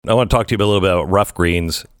I want to talk to you a little bit about rough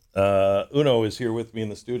greens. Uno is here with me in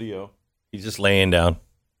the studio. He's just laying down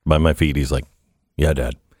by my feet. He's like, yeah,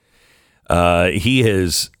 Dad.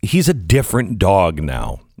 He's a different dog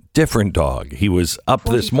now. Different dog. He was up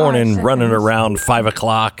this morning running around 5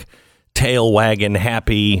 o'clock, tail wagging,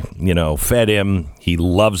 happy, fed him. He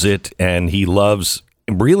loves it, and he loves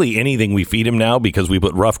really anything we feed him now because we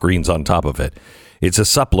put rough greens on top of it. It's a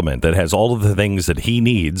supplement that has all of the things that he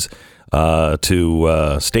needs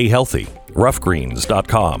to stay healthy.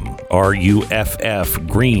 Roughgreens.com, RUFF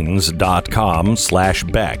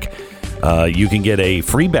greens.com/Beck. You can get a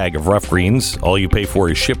free bag of rough greens. All you pay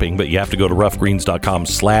for is shipping, but you have to go to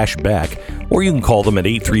roughgreens.com/Beck, or you can call them at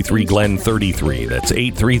 833-GLEN-33. That's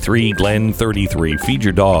 833-GLEN-33. Feed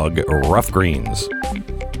your dog rough greens.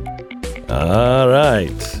 All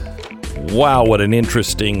right. Wow, what an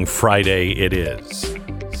interesting Friday it is.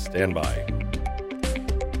 Stand by.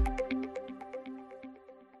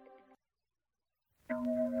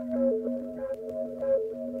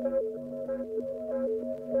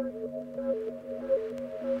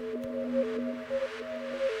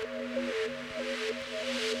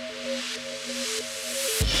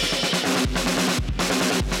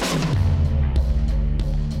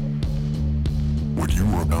 What you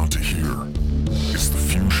are about to hear is the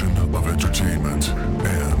fusion of entertainment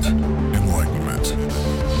and enlightenment.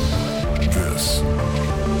 This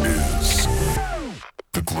is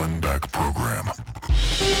the Glenn Beck Program.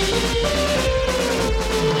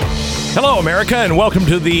 Hello, America, and welcome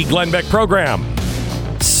to the Glenn Beck Program.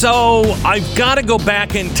 So I've got to go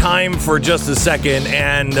back in time for just a second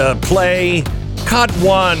and play cut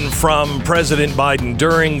one from President Biden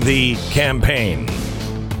during the campaign.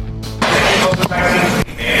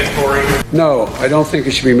 No, I don't think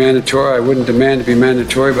it should be mandatory. I wouldn't demand to be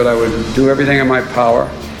mandatory, but I would do everything in my power.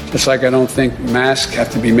 Just like I don't think masks have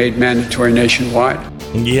to be made mandatory nationwide.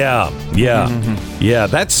 Yeah.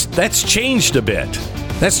 That's changed a bit.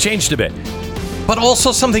 But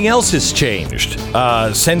also something else has changed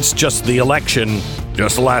since just the election,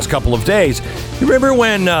 just the last couple of days. You remember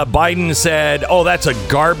when Biden said, "Oh, that's a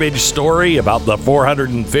garbage story about the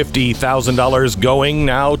 $450,000 going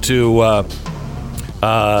now to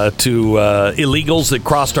illegals that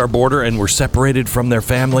crossed our border and were separated from their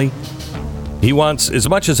family"? He wants as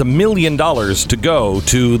much as $1 million to go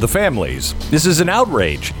to the families. This is an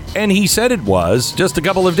outrage. And he said it was just a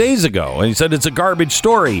couple of days ago. And he said it's a garbage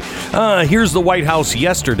story. Here's the White House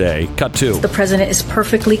yesterday. Cut two. The president is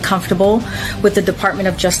perfectly comfortable with the Department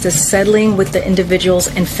of Justice settling with the individuals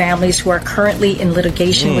and families who are currently in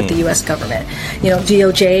litigation with the U.S. government.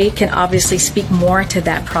 DOJ can obviously speak more to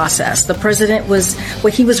that process. The president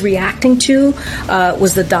what he was reacting to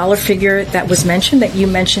was the dollar figure that was mentioned, that you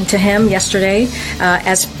mentioned to him yesterday.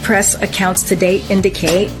 As press accounts to date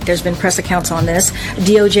indicate, there's been press accounts on this,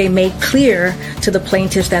 DOJ made clear to the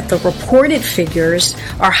plaintiffs that the reported figures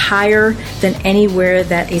are higher than anywhere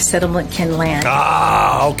that a settlement can land.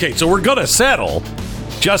 Okay, so we're going to settle,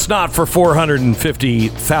 just not for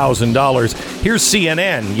 $450,000. Here's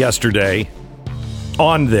CNN yesterday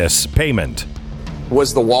on this payment.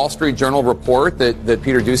 Was the Wall Street Journal report that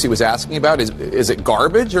Peter Doocy was asking about, is it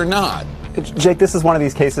garbage or not? Jake, this is one of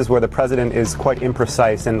these cases where the president is quite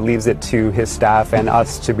imprecise and leaves it to his staff and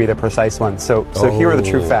us to be the precise ones. So here are the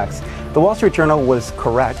true facts. The Wall Street Journal was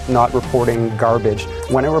correct not reporting garbage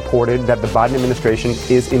when it reported that the Biden administration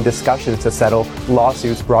is in discussions to settle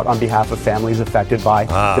lawsuits brought on behalf of families affected by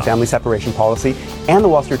the family separation policy. And the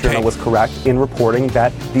Wall Street Journal was correct in reporting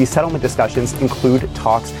that these settlement discussions include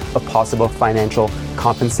talks of possible financial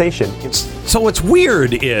compensation. So what's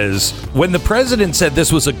weird is when the president said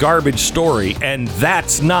this was a garbage story and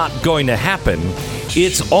that's not going to happen,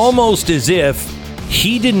 it's almost as if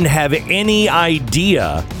he didn't have any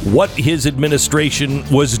idea what his administration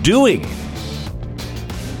was doing.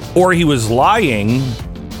 Or he was lying.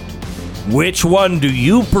 Which one do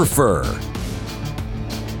you prefer?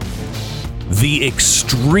 The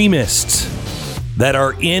extremists that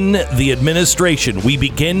are in the administration. We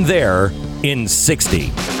begin there in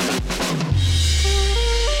 60.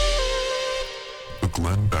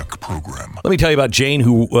 Glenn Beck Program. Let me tell you about Jane,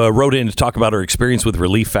 who wrote in to talk about her experience with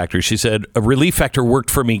Relief Factor. She said, "A Relief Factor worked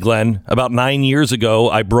for me, Glenn. About 9 years ago,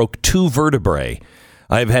 I broke 2 vertebrae.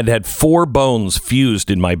 I've had 4 bones fused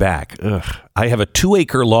in my back. Ugh. I have a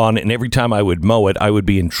 2-acre lawn, and every time I would mow it, I would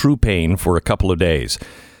be in true pain for a couple of days.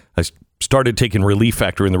 I started taking Relief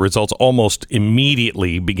Factor, and the results almost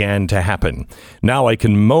immediately began to happen. Now I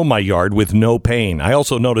can mow my yard with no pain. I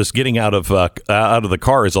also noticed getting out of the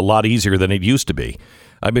car is a lot easier than it used to be.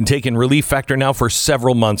 I've been taking Relief Factor now for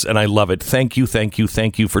several months, and I love it. Thank you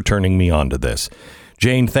for turning me on to this."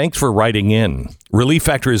 Jane, thanks for writing in. Relief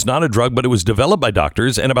Factor is not a drug, but it was developed by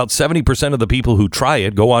doctors, and about 70% of the people who try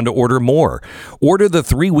it go on to order more. Order the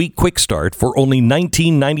 3-week quick start for only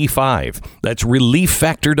 $19.95. That's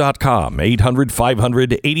relieffactor.com,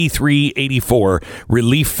 800-500-8384,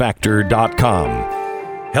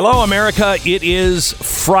 relieffactor.com. Hello, America. It is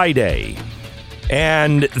Friday.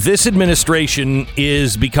 And this administration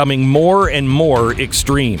is becoming more and more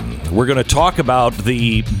extreme. We're going to talk about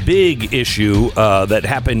the big issue that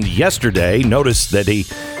happened yesterday. Notice that he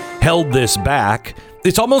held this back.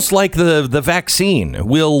 It's almost like the vaccine.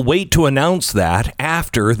 We'll wait to announce that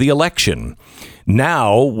after the election.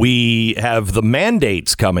 Now we have the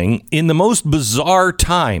mandates coming in the most bizarre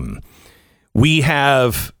time. We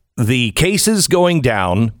have the cases going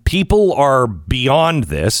down. People are beyond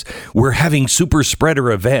this. We're having super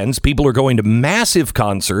spreader events. People are going to massive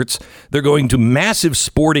concerts. They're going to massive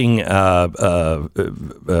sporting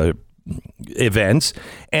events.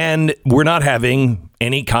 And we're not having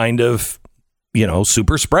any kind of,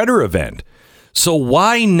 super spreader event. So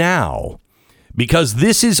why now? Because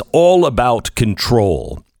this is all about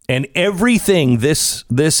control. And everything this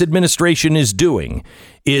administration is doing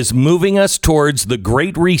is moving us towards the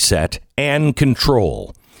Great Reset and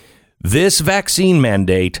control. This vaccine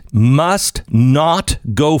mandate must not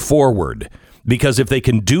go forward, because if they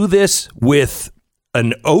can do this with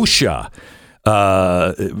an OSHA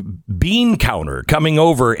bean counter coming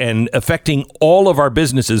over and affecting all of our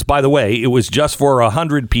businesses. By the way, it was just for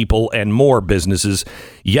 100 people and more businesses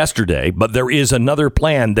yesterday, but there is another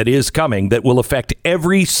plan that is coming that will affect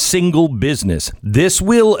every single business. This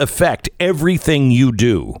will affect everything you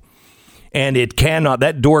do, and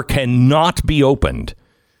that door cannot be opened.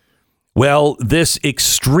 Well, this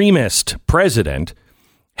extremist president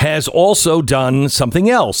has also done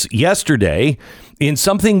something else yesterday, in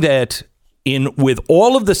something that with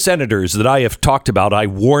all of the senators that I have talked about. I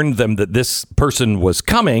warned them that this person was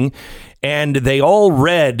coming, and they all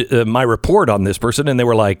read my report on this person, and they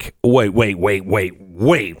were like, wait,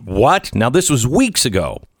 what? Now, this was weeks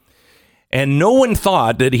ago, and no one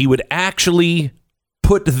thought that he would actually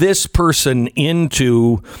put this person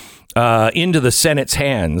into the Senate's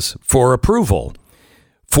hands for approval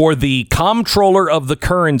for the comptroller of the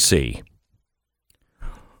currency.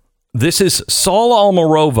 This is Saul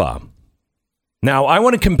Almirova. Now, I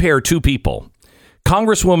want to compare two people.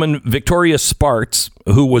 Congresswoman Victoria Spartz,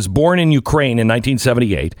 who was born in Ukraine in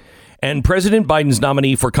 1978, and President Biden's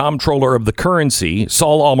nominee for comptroller of the currency,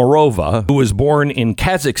 Saul Almirova, who was born in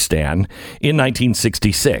Kazakhstan in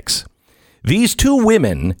 1966. These two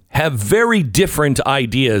women have very different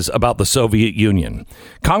ideas about the Soviet Union.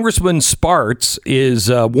 Congressman Spartz is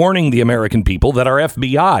warning the American people that our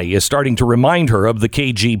FBI is starting to remind her of the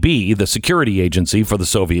KGB, the security agency for the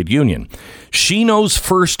Soviet Union. She knows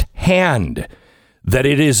firsthand that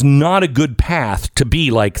it is not a good path to be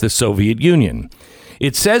like the Soviet Union.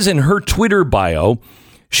 It says in her Twitter bio,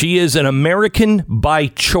 she is an American by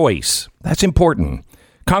choice. That's important.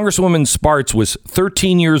 Congresswoman Spartz was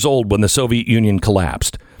 13 years old when the Soviet Union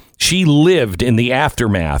collapsed. She lived in the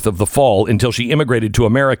aftermath of the fall until she immigrated to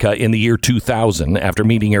America in the year 2000 after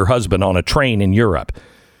meeting her husband on a train in Europe.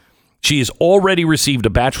 She has already received a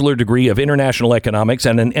bachelor degree of international economics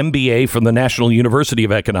and an MBA from the National University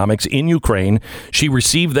of Economics in Ukraine. She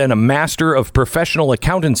received then a Master of Professional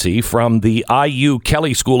Accountancy from the IU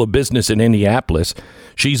Kelley School of Business in Indianapolis.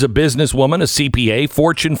 She's a businesswoman, a CPA,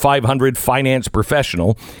 Fortune 500 finance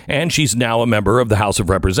professional, and she's now a member of the House of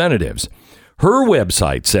Representatives. Her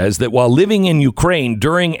website says that while living in Ukraine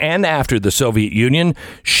during and after the Soviet Union,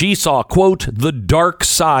 she saw, quote, the dark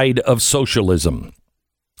side of socialism.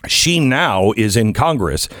 She now is in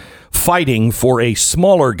Congress fighting for a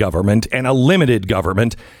smaller government and a limited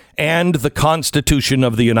government and the Constitution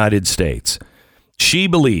of the United States. She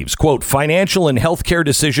believes, quote, financial and healthcare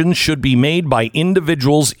decisions should be made by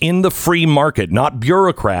individuals in the free market, not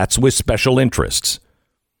bureaucrats with special interests.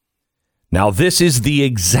 Now, this is the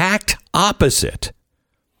exact opposite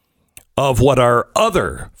of what our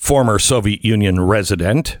other former Soviet Union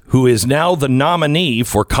resident, who is now the nominee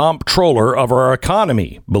for comptroller of our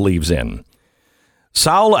economy, believes in.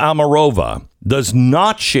 Saul Almirova does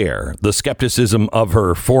not share the skepticism of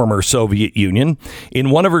her former Soviet Union.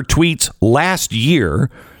 In one of her tweets last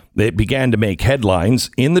year, it began to make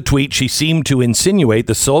headlines. In the tweet, she seemed to insinuate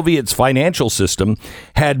the Soviets' financial system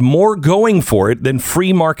had more going for it than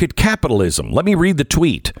free market capitalism. Let me read the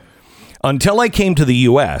tweet. Until I came to the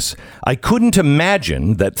U.S., I couldn't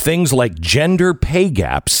imagine that things like gender pay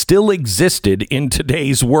gaps still existed in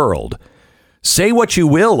today's world. Say what you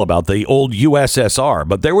will about the old USSR,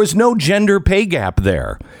 but there was no gender pay gap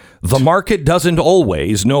there. The market doesn't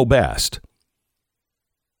always know best.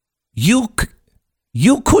 you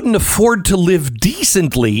couldn't afford to live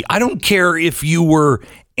decently. I don't care if you were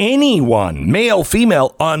anyone, male,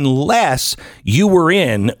 female, unless you were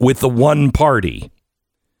in with the one party.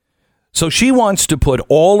 So she wants to put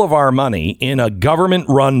all of our money in a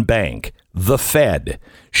government-run bank, the Fed.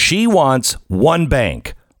 She wants one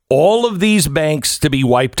bank. All of these banks to be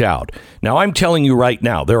wiped out. Now, I'm telling you right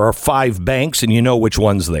now, there are 5 banks, and you know which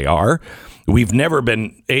ones they are. We've never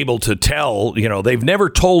been able to tell, they've never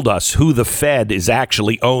told us who the Fed is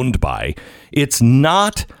actually owned by. It's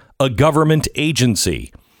not a government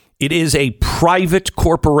agency. It is a private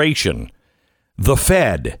corporation, the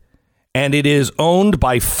Fed, and it is owned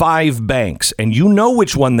by 5 banks. And you know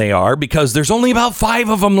which one they are because there's only about 5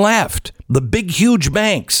 of them left. The big, huge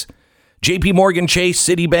banks. JP Morgan Chase,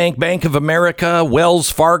 Citibank, Bank of America,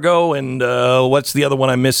 Wells Fargo, and what's the other one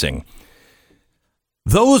I'm missing?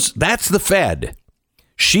 That's the Fed.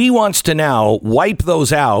 She wants to now wipe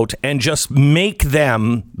those out and just make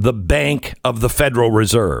them the Bank of the Federal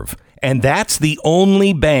Reserve. And that's the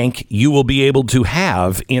only bank you will be able to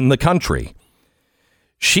have in the country.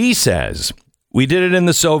 She says, we did it in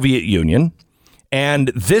the Soviet Union, and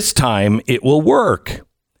this time it will work.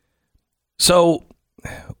 So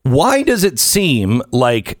why does it seem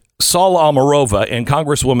like Saul Almarova and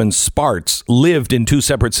Congresswoman Spartz lived in 2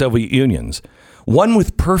 separate Soviet unions? One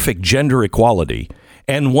with perfect gender equality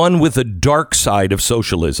and one with the dark side of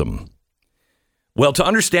socialism. Well, to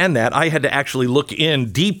understand that, I had to actually look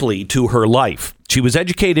in deeply to her life. She was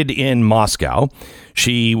educated in Moscow.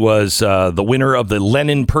 She was the winner of the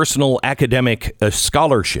Lenin Personal Academic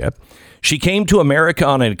Scholarship. She came to America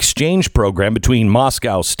on an exchange program between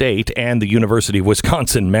Moscow State and the University of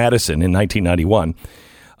Wisconsin-Madison in 1991.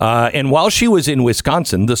 And while she was in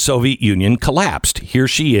Wisconsin, the Soviet Union collapsed. Here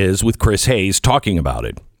she is with Chris Hayes talking about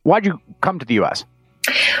it. Why'd you come to the U.S.?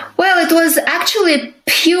 Well, it was actually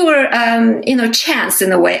pure, chance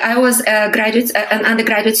in a way. I was an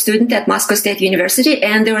undergraduate student at Moscow State University,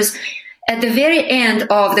 and there was, at the very end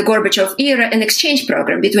of the Gorbachev era, an exchange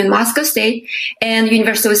program between Moscow State and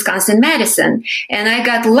University of Wisconsin-Madison. And I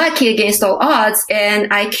got lucky against all odds,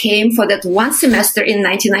 and I came for that one semester in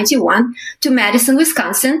 1991 to Madison,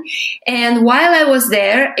 Wisconsin. And while I was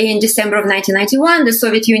there in December of 1991, the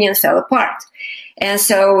Soviet Union fell apart. And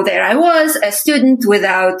so there I was, a student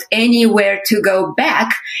without anywhere to go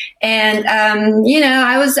back. And,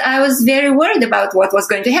 I was very worried about what was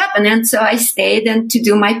going to happen. And so I stayed to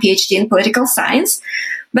do my PhD in political science.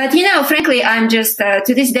 But, frankly, I'm just, to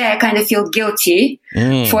this day, I kind of feel guilty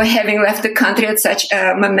for having left the country at such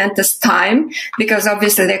a momentous time, because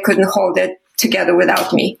obviously they couldn't hold it together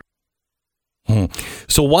without me.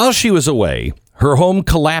 So while she was away, her home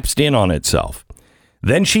collapsed in on itself.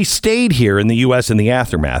 Then she stayed here in the U.S. in the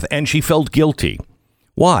aftermath, and she felt guilty.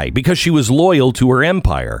 Why? Because she was loyal to her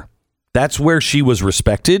empire. That's where she was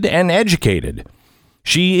respected and educated.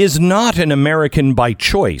 She is not an American by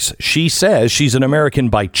choice. She says she's an American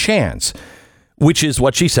by chance, which is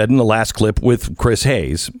what she said in the last clip with Chris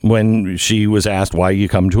Hayes when she was asked why you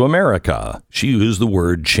come to America. She used the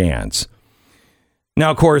word chance. Now,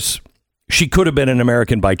 of course, she could have been an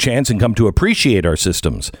American by chance and come to appreciate our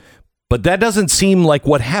systems. But that doesn't seem like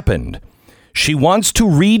what happened. She wants to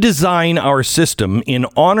redesign our system in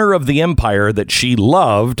honor of the empire that she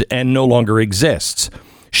loved and no longer exists.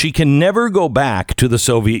 She can never go back to the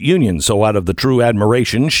Soviet Union. So out of the true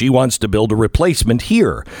admiration, she wants to build a replacement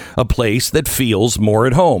here, a place that feels more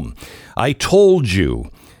at home. I told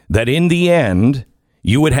you that in the end,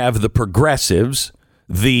 you would have the progressives,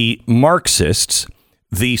 the Marxists,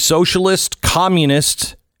 the socialists,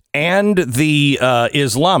 communists, and the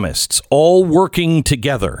Islamists all working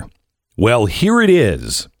together. Well, here it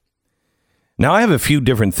is. Now, I have a few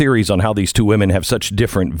different theories on how these two women have such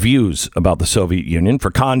different views about the Soviet Union.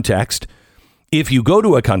 For context, if you go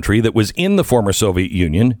to a country that was in the former Soviet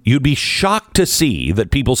Union, you'd be shocked to see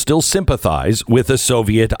that people still sympathize with the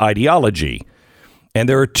Soviet ideology. And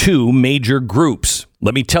there are 2 major groups.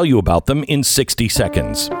 Let me tell you about them in 60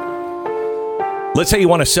 seconds. Let's say you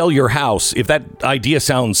want to sell your house. If that idea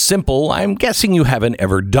sounds simple, I'm guessing you haven't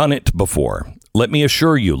ever done it before. Let me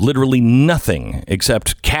assure you, literally nothing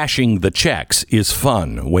except cashing the checks is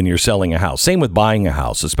fun when you're selling a house. Same with buying a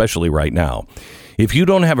house, especially right now. If you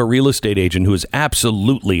don't have a real estate agent who is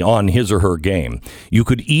absolutely on his or her game, you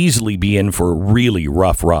could easily be in for a really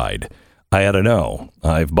rough ride. I don't know.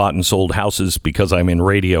 I've bought and sold houses because I'm in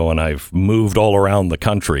radio, and I've moved all around the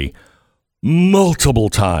country multiple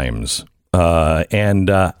times. It's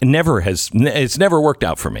never worked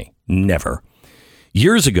out for me. Never.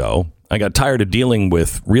 Years ago, I got tired of dealing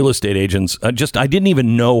with real estate agents. I didn't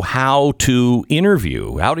even know how to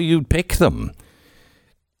interview. How do you pick them?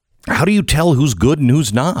 How do you tell who's good and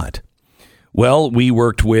who's not? Well, we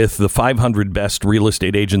worked with the 500 best real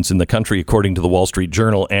estate agents in the country, according to the Wall Street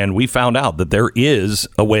Journal, and we found out that there is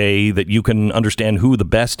a way that you can understand who the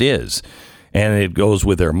best is. And it goes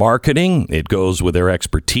with their marketing. It goes with their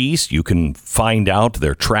expertise. You can find out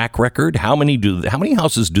their track record. How many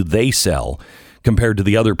houses do they sell compared to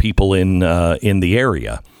the other people in the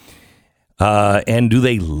area? And do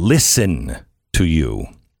they listen to you?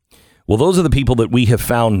 Well, those are the people that we have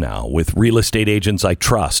found now with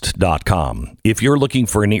realestateagentsitrust.com. If you're looking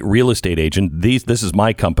for a real estate agent, this is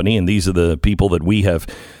my company, and these are the people that we have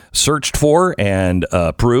searched for and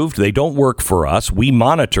approved. They don't work for us. We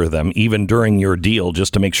monitor them even during your deal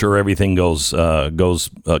just to make sure everything goes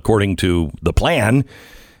according to the plan,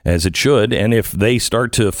 as it should. And if they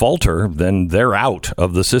start to falter, then they're out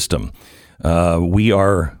of the system. We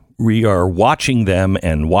are watching them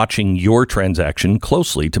and watching your transaction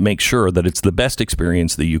closely to make sure that it's the best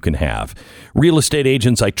experience that you can have.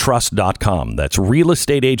 Realestateagentsitrust.com. That's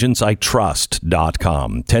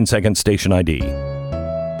realestateagentsitrust.com. 10-second station ID.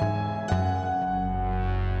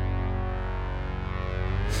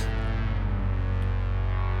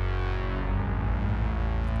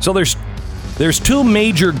 So there's two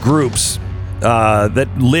major groups that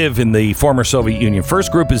live in the former Soviet Union.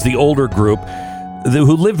 First group is the older group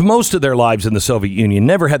who lived most of their lives in the Soviet Union,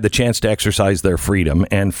 never had the chance to exercise their freedom.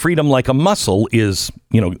 And freedom, like a muscle, is,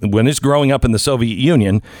 when it's growing up in the Soviet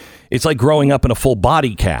Union, it's like growing up in a full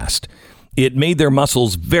body cast. It made their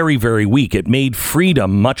muscles very, very weak. It made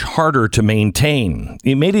freedom much harder to maintain.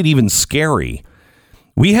 It made it even scary.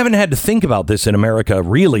 We haven't had to think about this in America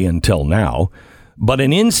really until now, but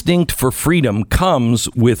an instinct for freedom comes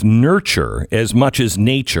with nurture as much as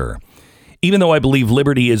nature. Even though I believe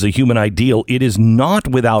liberty is a human ideal, it is not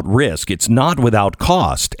without risk. It's not without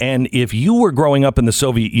cost. And if you were growing up in the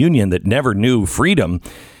Soviet Union that never knew freedom,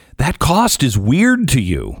 that cost is weird to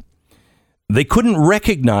you. They couldn't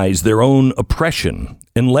recognize their own oppression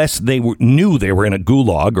unless they knew they were in a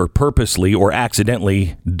gulag or purposely or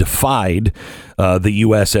accidentally defied the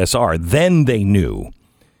USSR. Then they knew.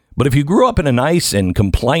 But if you grew up in a nice and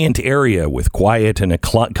compliant area with quiet and a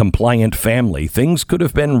compliant family, things could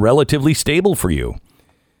have been relatively stable for you.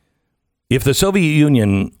 If the Soviet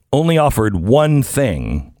Union only offered one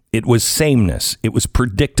thing, it was sameness. It was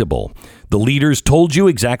predictable. The leaders told you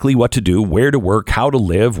exactly what to do, where to work, how to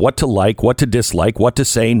live, what to like, what to dislike, what to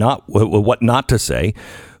say, what not to say,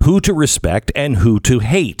 who to respect and who to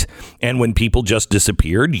hate. And when people just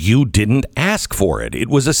disappeared, you didn't ask for it. It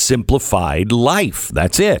was a simplified life.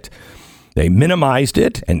 That's it. They minimized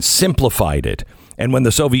it and simplified it. And when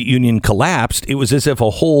the Soviet Union collapsed, it was as if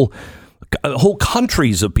whole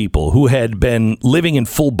countries of people who had been living in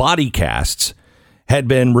full body casts had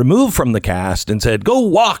been removed from the cast and said, go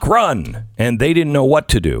walk, run. And they didn't know what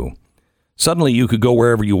to do. Suddenly you could go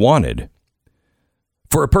wherever you wanted.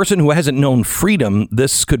 For a person who hasn't known freedom,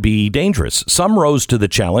 this could be dangerous. Some rose to the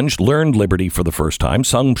challenge, learned liberty for the first time.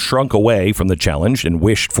 Some shrunk away from the challenge and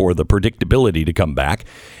wished for the predictability to come back.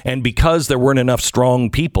 And because there weren't enough strong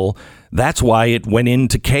people, that's why it went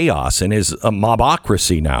into chaos and is a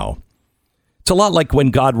mobocracy now. It's a lot like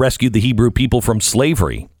when God rescued the Hebrew people from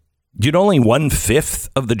slavery. Did only 1/5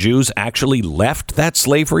 of the Jews actually left that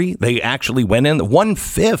slavery? They actually went in,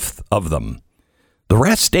 1/5 of them. The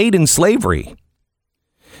rest stayed in slavery.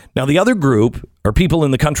 Now, the other group are people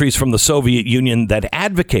in the countries from the Soviet Union that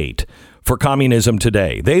advocate for communism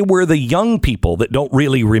today. They were the young people that don't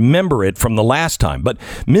really remember it from the last time. But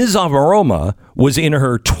Ms. Avaroma was in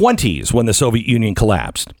her 20s when the Soviet Union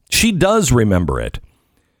collapsed. She does remember it.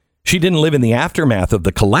 She didn't live in the aftermath of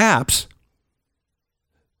the collapse.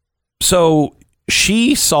 So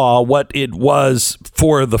she saw what it was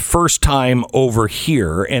for the first time over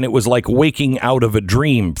here, and it was like waking out of a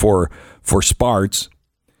dream for Sparts.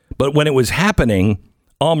 But when it was happening,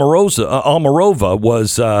 Almarova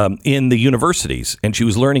was in the universities, and she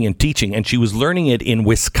was learning and teaching, and she was learning it in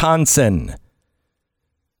Wisconsin.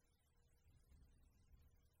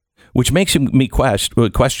 Which makes me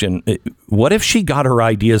question, what if she got her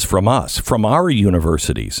ideas from us, from our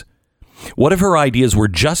universities? What if her ideas were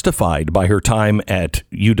justified by her time at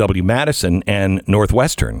UW-Madison and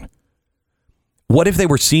Northwestern? What if they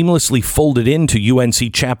were seamlessly folded into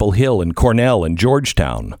UNC Chapel Hill and Cornell and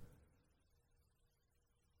Georgetown?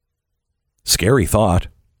 Scary thought.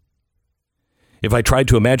 If I tried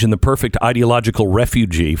to imagine the perfect ideological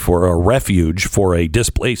refuge for a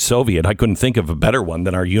displaced Soviet, I couldn't think of a better one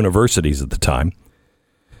than our universities at the time.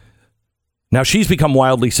 Now, she's become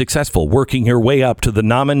wildly successful, working her way up to the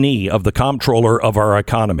nominee of the comptroller of our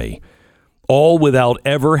economy, all without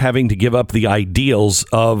ever having to give up the ideals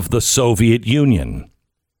of the Soviet Union.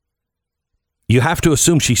 You have to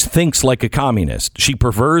assume she thinks like a communist. She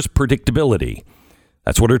prefers predictability.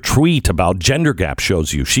 That's what her tweet about gender gap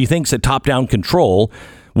shows you. She thinks that top-down control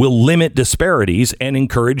will limit disparities and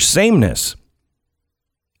encourage sameness.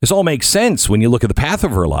 This all makes sense when you look at the path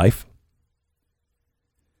of her life.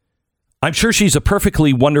 I'm sure she's a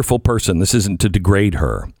perfectly wonderful person. This isn't to degrade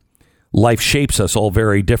her. Life shapes us all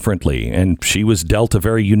very differently, and she was dealt a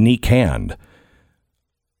very unique hand.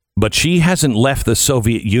 But she hasn't left the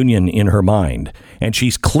Soviet Union in her mind, and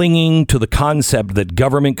she's clinging to the concept that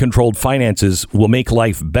government-controlled finances will make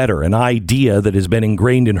life better, an idea that has been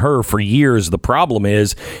ingrained in her for years. The problem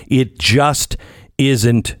is, it just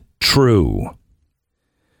isn't true.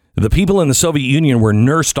 The people in the Soviet Union were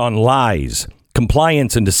nursed on lies.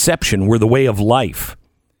 Compliance and deception were the way of life.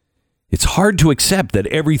 It's hard to accept that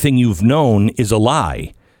everything you've known is a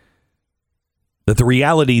lie, that the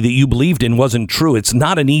reality that you believed in wasn't true. It's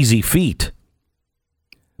not an easy feat.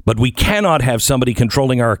 But we cannot have somebody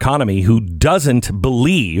controlling our economy who doesn't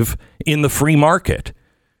believe in the free market.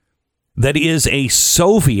 That is a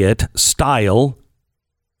Soviet-style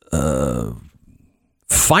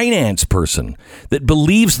finance person that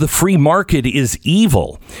believes the free market is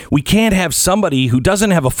evil. We can't have somebody who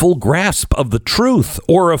doesn't have a full grasp of the truth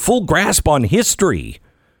or a full grasp on history.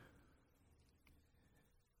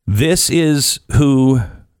 This is who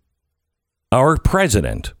our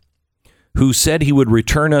president, who said he would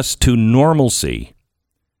return us to normalcy,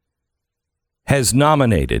 has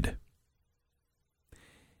nominated.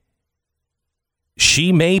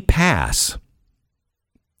 She may pass.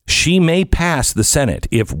 She may pass the Senate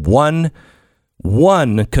if one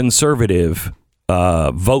conservative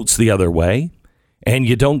votes the other way, and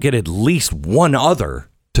you don't get at least one other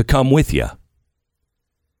to come with you.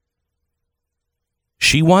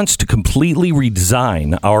 She wants to completely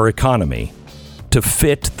redesign our economy to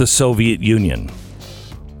fit the Soviet Union.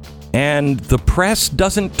 And the press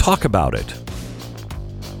doesn't talk about it.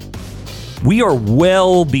 We are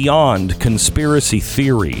well beyond conspiracy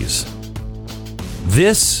theories.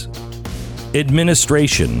 This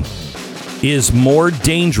administration is more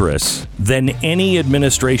dangerous than any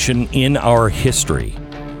administration in our history.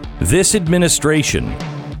 This administration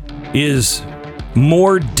is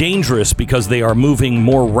more dangerous because they are moving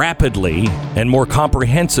more rapidly and more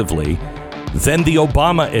comprehensively than the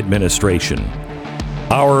Obama administration.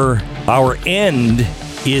 Our end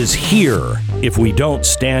is here if we don't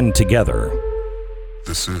stand together.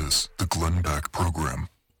 This is the Glenn Beck Program.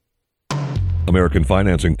 American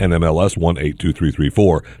Financing, NMLS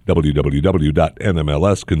 182334,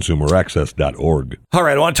 www.nmlsconsumeraccess.org. All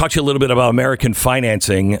right, I want to talk to you a little bit about American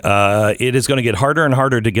financing. It is going to get harder and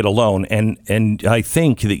harder to get a loan, and I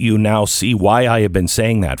think that you now see why I have been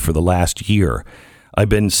saying that for the last year. I've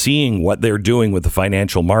been seeing what they're doing with the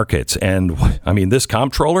financial markets, and I mean, this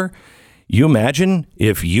comptroller, you imagine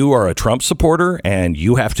if you are a Trump supporter and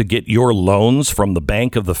you have to get your loans from the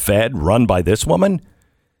Bank of the Fed run by this woman?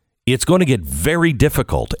 It's going to get very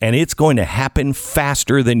difficult, and it's going to happen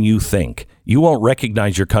faster than you think. You won't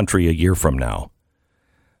recognize your country a year from now.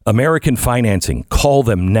 American Financing, call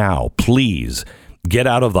them now, please. Get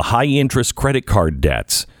out of the high-interest credit card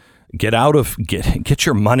debts. Get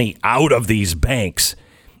your money out of these banks.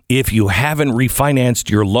 If you haven't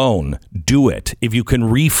refinanced your loan, do it. If you can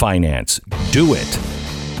refinance, do it.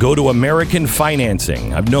 Go to American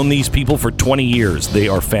Financing. I've known these people for 20 years. They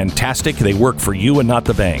are fantastic. They work for you and not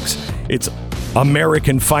the banks. It's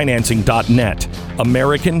AmericanFinancing.net.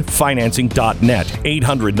 AmericanFinancing.net.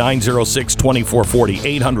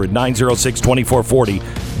 800-906-2440.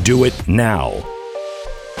 800-906-2440. Do it now.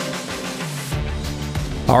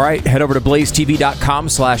 All right, head over to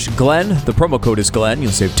blazetv.com/Glenn. The promo code is Glenn. You'll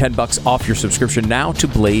save $10 off your subscription now to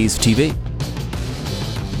Blaze TV.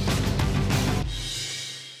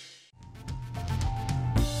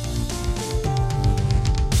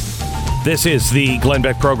 This is the Glenn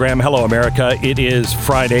Beck Program. Hello, America. It is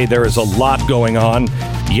Friday. There is a lot going on.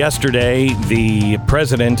 Yesterday, the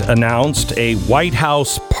president announced a White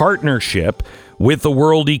House partnership with the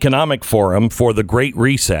World Economic Forum for the Great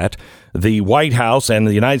Reset. The White House and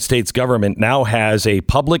the United States government now has a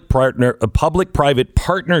public-private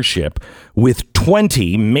partnership with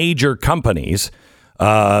 20 major companies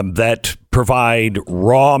that provide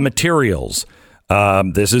raw materials.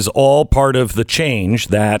 This is all part of the change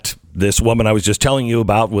that this woman I was just telling you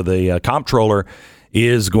about with a comptroller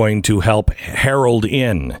is going to help herald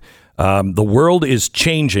in. The world is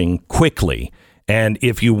changing quickly. And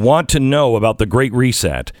if you want to know about the Great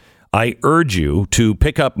Reset, I urge you to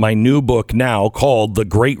pick up my new book now called The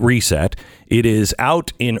Great Reset. It is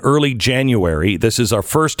out in early January. This is our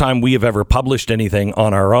first time we have ever published anything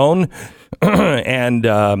on our own. And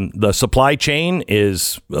the supply chain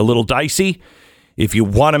is a little dicey. If you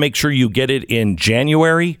want to make sure you get it in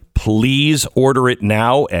January, please order it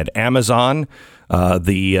now at Amazon.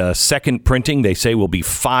 The second printing, they say, will be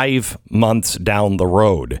 5 months down the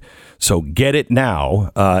road. So get it now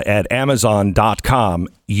at Amazon.com.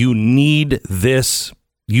 You need this.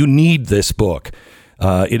 You need this book.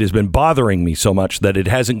 It has been bothering me so much that it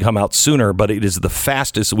hasn't come out sooner, but it is the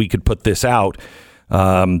fastest we could put this out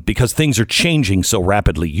because things are changing so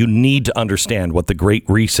rapidly. You need to understand what the Great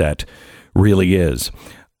Reset really is.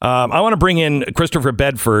 I want to bring in Christopher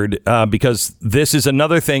Bedford because this is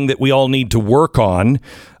another thing that we all need to work on.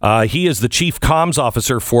 He is the chief comms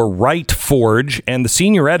officer for Right Forge and the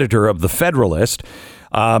senior editor of The Federalist.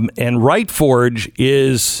 And Right Forge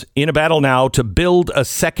is in a battle now to build a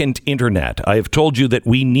second internet. I have told you that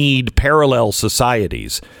we need parallel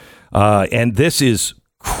societies. And this is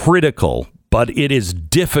critical, but it is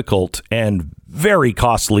difficult and very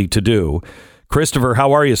costly to do. Christopher,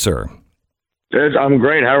 how are you, sir? I'm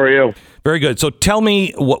great. How are you? Very good. So tell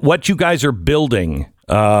me what you guys are building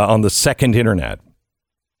on the second internet.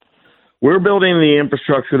 We're building the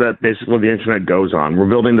infrastructure that basically the internet goes on. We're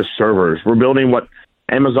building the servers. We're building what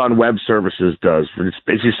Amazon Web Services does.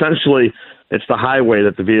 It's essentially, it's the highway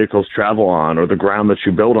that the vehicles travel on or the ground that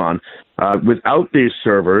you build on. Without these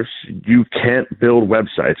servers, you can't build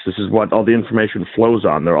websites. This is what all the information flows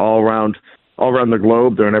on. They're all around the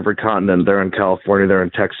globe. They're in every continent. They're in California. They're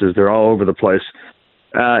in Texas. They're all over the place.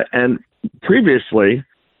 And previously,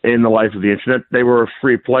 in the life of the internet, they were a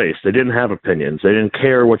free place. They didn't have opinions. They didn't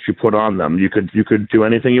care what you put on them. You could do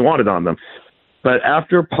anything you wanted on them. But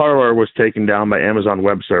after Parler was taken down by Amazon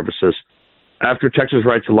Web Services, after Texas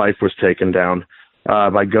Right to Life was taken down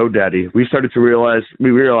by GoDaddy, we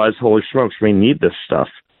realized, holy smokes, we need this stuff.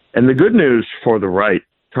 And the good news for the right,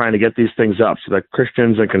 trying to get these things up so that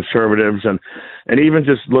Christians and conservatives and even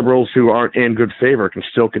just liberals who aren't in good favor can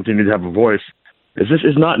still continue to have a voice, is this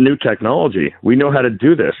is not new technology. We know how to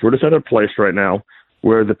do this. We're just at a place right now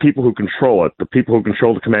where the people who control it, the people who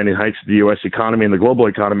control the commanding heights of the U.S. economy and the global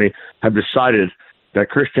economy have decided that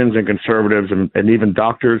Christians and conservatives and even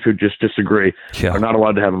doctors who just disagree are not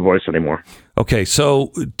allowed to have a voice anymore. Okay,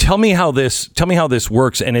 so tell me how this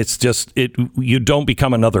works, and it's just you don't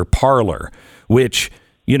become another Parler, which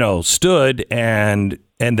stood and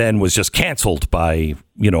then was just canceled by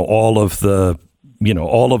all of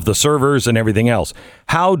the servers and everything else.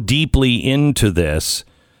 How deeply into this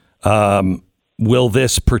will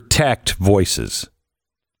this protect voices?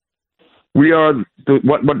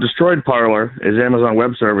 What destroyed Parler is Amazon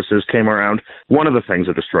Web Services came around. One of the things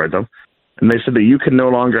that destroyed them, and they said that you can no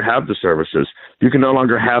longer have the services. You can no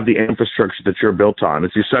longer have the infrastructure that you're built on.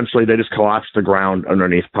 It's essentially they just collapsed the ground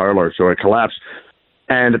underneath Parler, so it collapsed.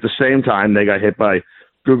 And at the same time, they got hit by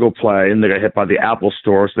Google Play and they got hit by the Apple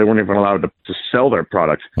Store, so they weren't even allowed to sell their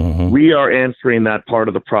product. Mm-hmm. We are answering that part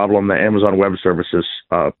of the problem that Amazon Web Services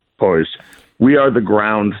posed. We are the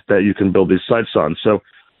ground that you can build these sites on. So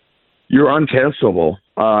you're uncancelable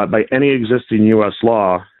by any existing U.S.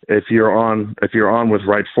 law. If you're on with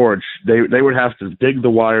Right Forge, they would have to dig the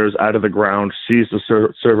wires out of the ground, seize the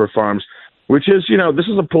server farms, which is, this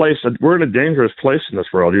is a place that we're in a dangerous place in this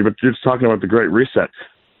world. You're just talking about the Great Reset.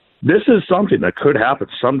 This is something that could happen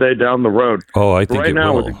someday down the road. Oh, I think right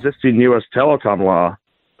now will. With existing U.S. telecom law,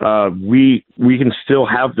 we can still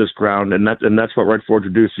have this ground, and that's what Right Forge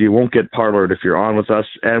would do. So you won't get parlored if you're on with us.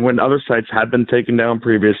 And when other sites have been taken down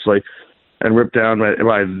previously and ripped down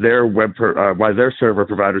by their server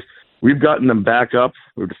providers, we've gotten them back up.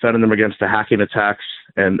 We've defended them against the hacking attacks,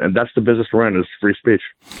 and that's the business we're in, is free speech.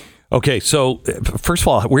 Okay, so first of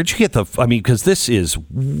all, where'd you get because this is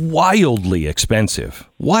wildly expensive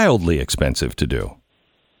to do.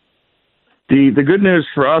 The good news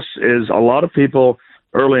for us is a lot of people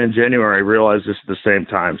early in January realized this at the same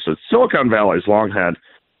time. So Silicon Valley's long had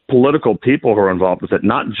political people who are involved with it,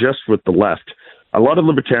 not just with the left. A lot of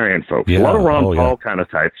libertarian folks, a lot of Ron Paul kind of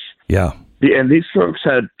types. Yeah. And these folks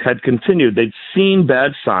had continued. They'd seen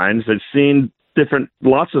bad signs. They'd seen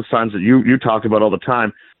lots of signs that you talk about all the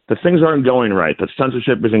time, that things aren't going right, that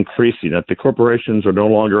censorship is increasing, that the corporations are no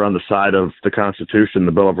longer on the side of the Constitution,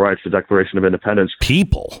 the Bill of Rights, the Declaration of Independence.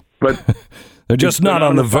 People. But they're just not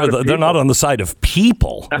on they're not on the side of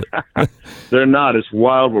people. They're not. It's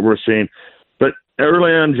wild what we're seeing. But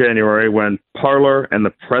early in January, when Parler and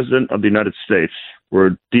the President of the United States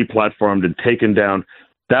were deplatformed and taken down,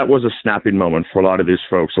 that was a snapping moment for a lot of these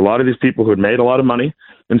folks. A lot of these people who had made a lot of money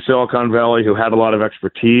in Silicon Valley, who had a lot of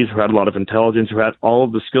expertise, who had a lot of intelligence, who had all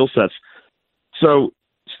of the skill sets. So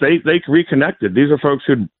they reconnected. These are folks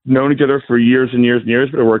who'd known each other for years and years and years,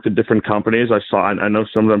 but worked at different companies. I know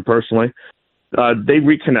some of them personally. They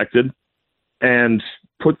reconnected and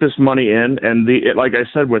put this money in. And like I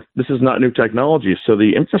said, this is not new technology. So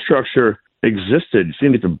the infrastructure existed. You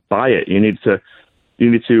needed to buy it. You need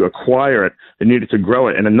to acquire it. You needed to grow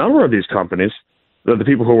it. And a number of these companies, the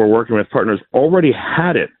people who were working with partners, already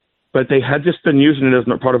had it, but they had just been using it as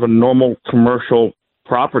part of a normal commercial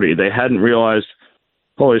property. They hadn't realized,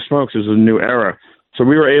 holy smokes, this is a new era. So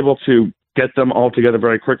we were able to get them all together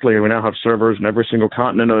very quickly, and we now have servers in every single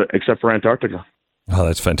continent except for Antarctica. Oh,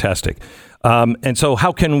 that's fantastic. And so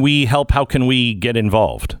how can we help? How can we get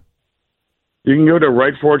involved? You can go to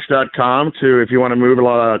rightforge.com if you want to move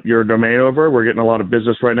your domain over. We're getting a lot of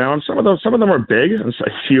business right now, and some of them are big and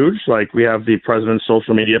huge. Like we have the president's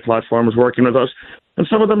social media platforms working with us, and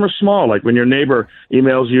some of them are small. Like when your neighbor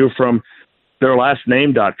emails you from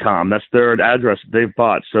theirlastname.com, that's their address that they've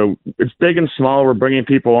bought. So it's big and small. We're bringing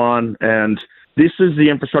people on, and this is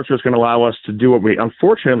the infrastructure that's going to allow us to do what we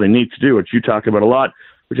unfortunately need to do, which you talk about a lot,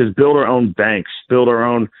 which is build our own banks, build our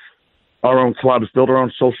own clubs, build our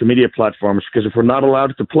own social media platforms, because if we're not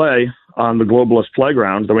allowed to play on the globalist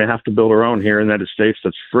playground, then we have to build our own here in the United States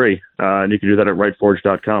that's free. And you can do that at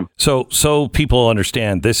rightforge.com. So people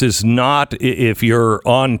understand, this is not, if you're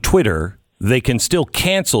on Twitter, they can still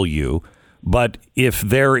cancel you. But if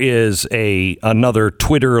there is another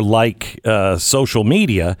Twitter-like social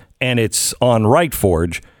media and it's on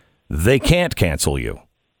RightForge, they can't cancel you.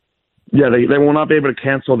 Yeah, they will not be able to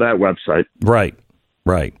cancel that website. Right.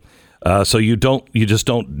 So you just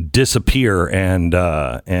don't disappear and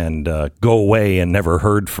go away and never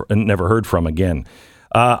heard from again.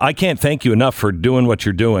 I can't thank you enough for doing what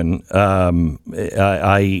you're doing.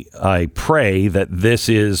 I pray that this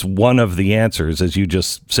is one of the answers, as you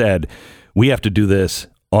just said. We have to do this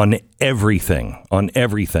on everything,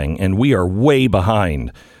 and we are way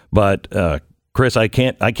behind. But Chris, I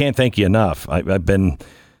can't thank you enough. I've been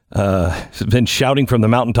shouting from the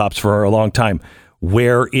mountaintops for a long time.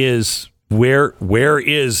 Where is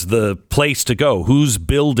the place to go? Who's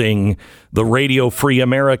building the Radio Free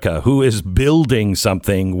America? Who is building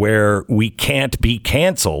something where we can't be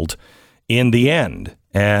canceled in the end?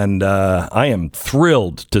 And I am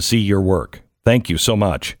thrilled to see your work. Thank you so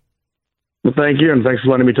much. Well, thank you, and thanks for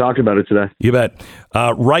letting me talk about it today. You bet.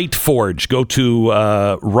 RightForge. Go to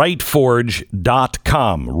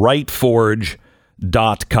rightforge.com.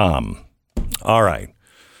 Rightforge.com. All right.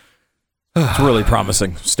 It's really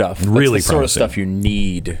promising stuff. That's really the sort of stuff you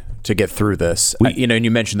need to get through this. And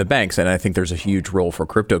you mentioned the banks, and I think there's a huge role for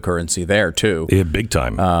cryptocurrency there too. Yeah, big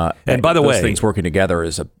time. And by the way, things working together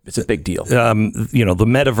it's a big deal. The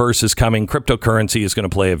metaverse is coming. Cryptocurrency is going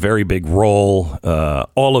to play a very big role.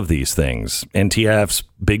 All of these things, NTFs,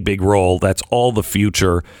 big role. That's all the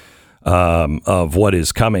future of what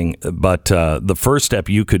is coming. But the first step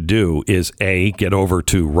you could do is get over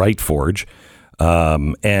to RightForge.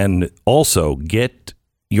 And also get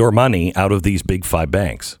your money out of these big five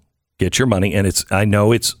banks. Get your money, and I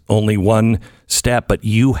know it's only one step, but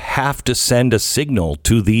you have to send a signal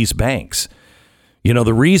to these banks. You know,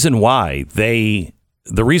 the reason why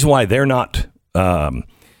they're not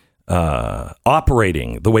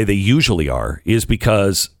operating the way they usually are is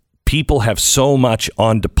because people have so much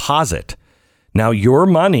on deposit. Now, your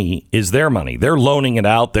money is their money. They're loaning it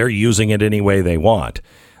out. They're using it any way they want.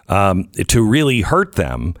 To really hurt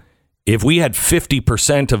them, if we had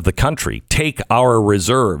 50% of the country take our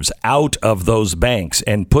reserves out of those banks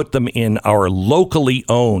and put them in our locally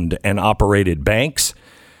owned and operated banks,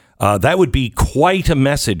 that would be quite a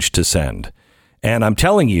message to send. And I'm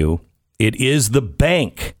telling you, it is the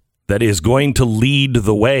bank that is going to lead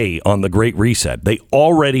the way on the Great Reset. They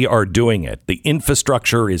already are doing it. The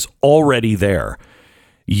infrastructure is already there.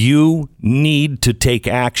 You need to take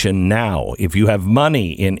action now. If you have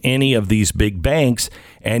money in any of these big banks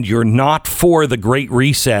and you're not for the Great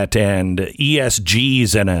Reset and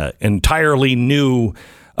ESGs and an entirely new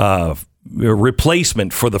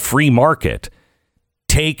replacement for the free market,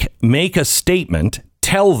 make a statement,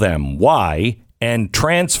 tell them why, and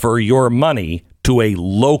transfer your money to a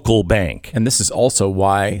local bank. And this is also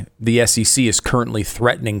why the SEC is currently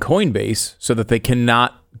threatening Coinbase so that they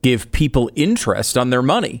cannot give people interest on their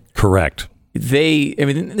money. Correct.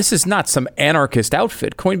 This is not some anarchist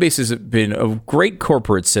outfit. Coinbase has been a great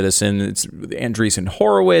corporate citizen. It's Andreessen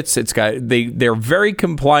Horowitz. They're very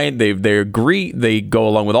compliant. They agree. They go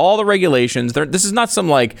along with all the regulations. This is not some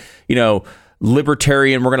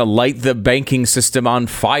libertarian, we're going to light the banking system on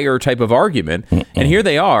fire type of argument. And here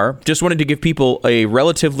they are, just wanting to give people a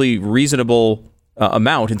relatively reasonable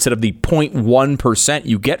amount instead of the 0.1%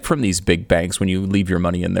 you get from these big banks when you leave your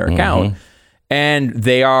money in their account. And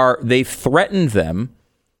they threatened them,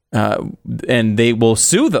 and they will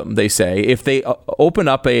sue them, they say, if they open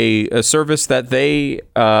up a service that they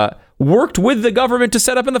worked with the government to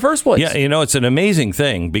set up in the first place. Yeah, it's an amazing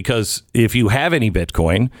thing, because if you have any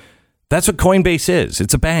Bitcoin, that's what Coinbase is.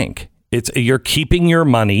 It's a bank. You're keeping your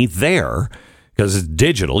money there because it's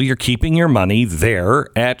digital. You're keeping your money there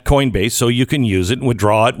at Coinbase so you can use it and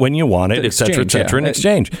withdraw it when you want it, et cetera, in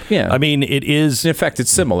exchange. Yeah. I mean, it is. In fact,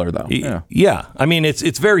 it's similar, though. Yeah. I mean,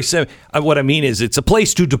 it's very similar. What I mean is it's a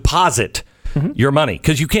place to deposit your money,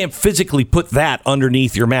 because you can't physically put that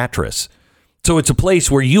underneath your mattress. So it's a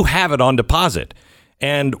place where you have it on deposit.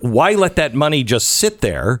 And why let that money just sit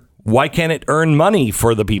there? Why can't it earn money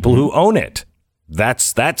for the people who own it?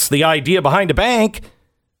 That's the idea behind a bank.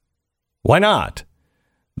 Why not?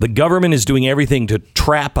 The government is doing everything to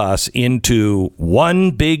trap us into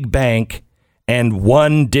one big bank and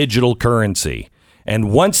one digital currency.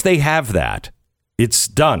 And once they have that, it's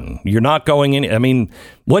done. You're not going in. I mean,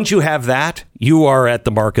 once you have that, you are at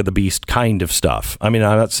the mark of the beast kind of stuff. I mean,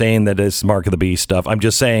 I'm not saying that it's mark of the beast stuff. I'm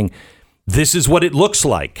just saying this is what it looks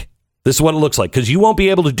like. This is what it looks like, because you won't be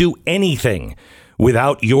able to do anything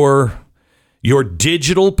without your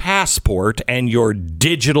digital passport and your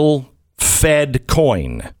digital Fed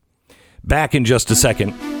coin. Back in just a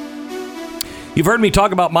second. You've heard me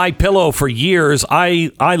talk about MyPillow for years. I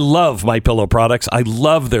love MyPillow products. I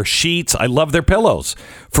love their sheets. I love their pillows.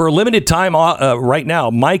 For a limited time right now,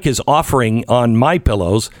 Mike is offering on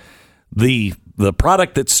MyPillows the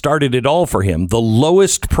product that started it all for him, the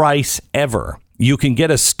lowest price ever. You can get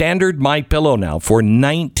a standard MyPillow now for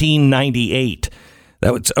 $19.98.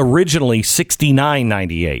 That was originally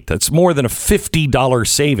 $69.98. That's more than a $50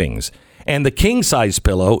 savings. And the king size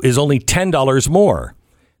pillow is only $10 more.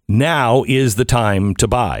 Now is the time to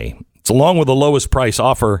buy. It's along with the lowest price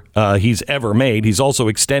offer he's ever made. He's also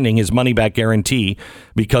extending his money back guarantee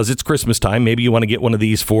because it's Christmas time. Maybe you want to get one of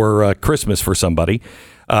these for Christmas for somebody.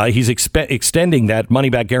 He's extending that money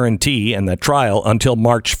back guarantee and that trial until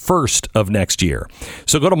March 1st of next year.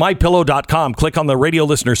 So go to mypillow.com, click on the radio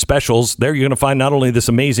listener specials. There you're going to find not only this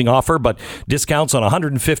amazing offer, but discounts on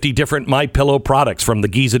 150 different MyPillow products, from the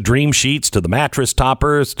Giza Dream Sheets to the mattress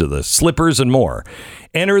toppers to the slippers and more.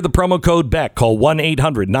 Enter the promo code BECK. Call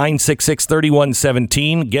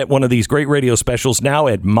 1-800-966-3117. Get one of these great radio specials now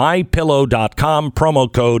at mypillow.com, promo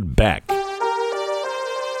code BECK.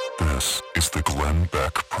 This is the Glenn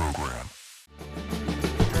Beck Program.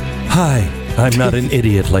 Hi, I'm not an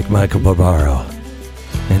idiot like Michael Barbaro.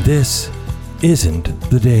 And this isn't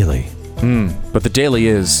The Daily. But The Daily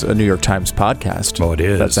is a New York Times podcast. Oh, it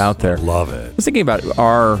is. That's out there. Love it. I was thinking about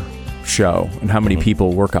our show and how many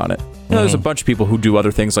people work on it. There's a bunch of people who do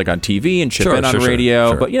other things like on TV and chip in on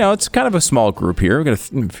radio. Sure. But, it's kind of a small group here. We've got a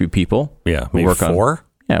few people. Yeah, who work four?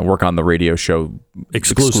 Work on the radio show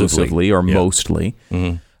exclusively or mostly.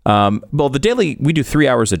 Well, The Daily, we do 3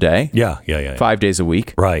 hours a day. Yeah. 5 days a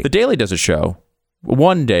week. Right. The Daily does a show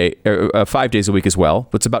 5 days a week as well,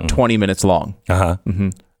 but it's about 20 minutes long. How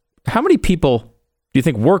many people do you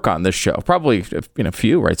think work on this show? Probably a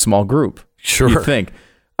few, right? Small group. Sure. You think.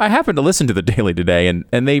 I happened to listen to The Daily today,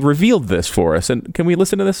 and they revealed this for us. And can we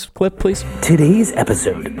listen to this clip, please? Today's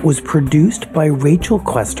episode was produced by Rachel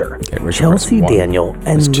Quester, Chelsea Daniel,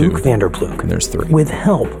 and Luke Vanderploeg. And there's 3. With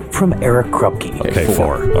help from Eric Krupke. Okay,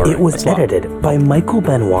 4. Right. It was edited by Michael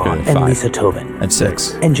Benoit and 5. Lisa Tobin. And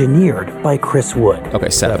 6. Engineered by Chris Wood. Okay,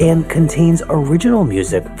 7. And contains original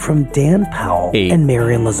music from Dan Powell 8. and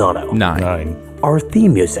Marion Lozano. 9. Our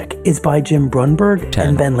theme music is by Jim Brunberg 10.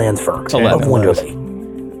 and Ben Lansberg 11. of Wonderly.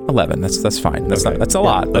 11. That's fine. That's a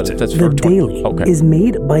lot. That's The for 20. Daily is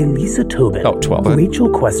made by Lisa Tobin, 12. Rachel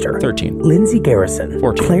Quester, 13. Lindsay Garrison,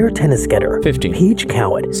 14. Claire Tennisgetter, 15. Paige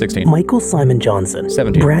Cowett, 16. Michael Simon Johnson,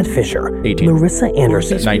 17. Brad Fisher, 18. Larissa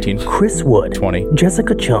Anderson, 19. Chris Wood, 20.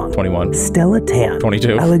 Jessica Chung, 21. Stella Tan,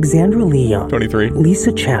 22. Alexandra Leon, 23.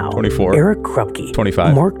 Lisa Chow, 24. Eric Krupke,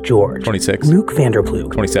 25. Mark George, 26. Luke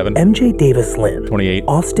Vanderploeg, 27. MJ Davis Lynn, 28.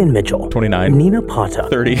 Austin Mitchell, 29. Nina Pata,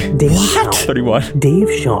 30. Dan Powell, 31.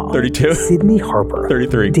 Dave Shaw, 32. Sydney Harper,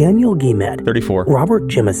 33. Daniel Guimet, 34. Robert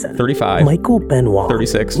Jimison, 35. Michael Benoit,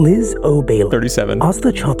 36. Liz O'Bailey, 37. Asta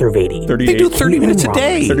Chaturvedi, 38. They do 30 minutes a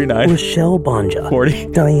day. 39. Rochelle Banja, 40.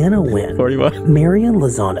 Diana Wynn, 41. Marion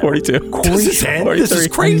Lozano, 42. Corey This is Shaw, it. This is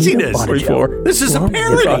craziness. 44. This is a Rob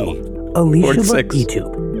parody. Zibbo, Alicia 46.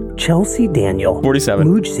 Itu, Chelsea Daniel, 47.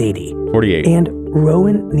 Mooj Zadie, 48. and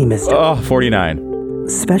Rowan Nemister. Oh, 49.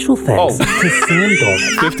 Special thanks to Sam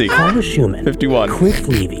Dolman, 50, Paula Schumann, 51, Cliff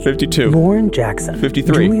Levy, 52, Lauren Jackson,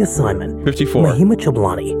 53, Julia Simon, 54, Mahima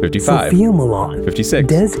Chablani, 55, Sophia Milan, 56,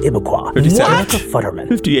 Des Ibuqua, 57, Rebecca Futterman,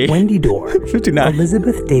 58, Wendy Dorr, 59,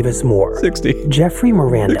 Elizabeth Davis Moore, 60, Jeffrey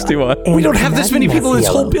Miranda, 61. and We don't have this many people in this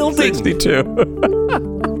whole Masiello. building. 62.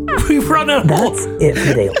 We've run out. That's it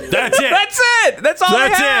for daily. That's it. That's it. That's all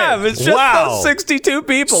That's I have. it. It's just Wow. those 62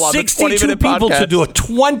 people on the 62 20-minute people podcast. to do a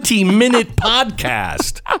 20-minute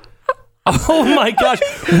podcast. Oh my gosh.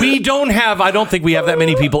 I don't think we have that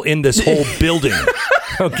many people in this whole building.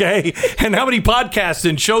 Okay? And how many podcasts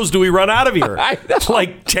and shows do we run out of here?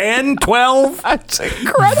 Like 10, 12? That's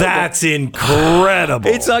incredible. That's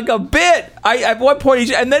incredible. It's like a bit. At one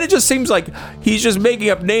point, and then it just seems like he's just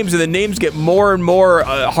making up names, and the names get more and more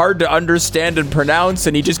hard to understand and pronounce,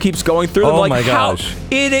 and he just keeps going through them. Oh like, my gosh.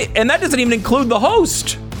 And that doesn't even include the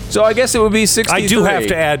host. So I guess it would be 63. I do have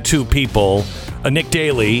to add two people, Nick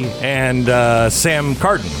Daly and Sam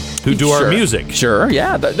Carden, who do our music. Sure,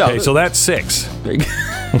 yeah. Okay, so that's 6.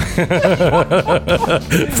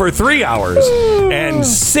 For 3 hours and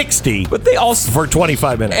 60 but they also for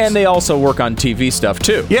 25 minutes. And they also work on TV stuff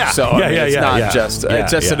too. Yeah. So I mean, it's not just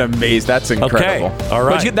an amaze. That's incredible. Okay. All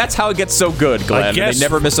right. But that's how it gets so good, Glenn. They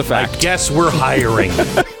never miss a fact. I guess we're hiring.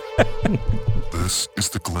 This is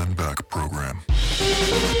the Glenn Beck Program.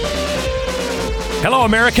 Hello,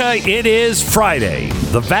 America. It is Friday.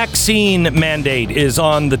 The vaccine mandate is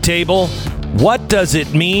on the table. What does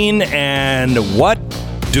it mean, and what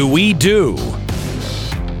do we do?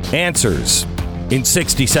 Answers in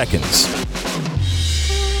 60 seconds.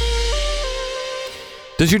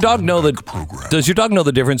 Does your dog know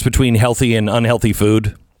the difference between healthy and unhealthy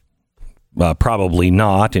food? Probably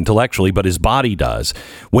not intellectually, but his body does.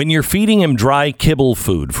 When you're feeding him dry kibble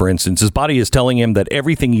food, for instance, his body is telling him that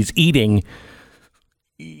everything he's eating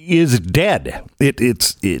is dead.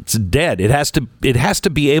 It's dead. It has to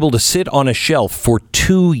be able to sit on a shelf for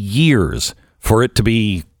 2 years for it to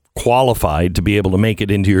be qualified to be able to make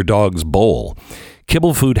it into your dog's bowl.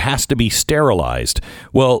 Kibble food has to be sterilized.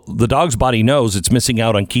 Well, the dog's body knows it's missing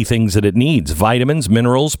out on key things that it needs: vitamins,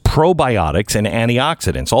 minerals, probiotics, and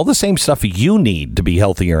antioxidants. All the same stuff you need to be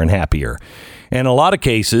healthier and happier. And in a lot of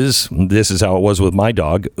cases, this is how it was with my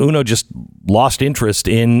dog, Uno just lost interest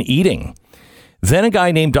in eating. Then a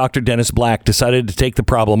guy named Dr. Dennis Black decided to take the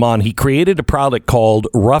problem on. He created a product called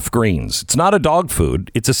Rough Greens. It's not a dog food.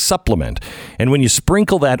 It's a supplement. And when you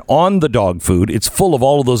sprinkle that on the dog food, it's full of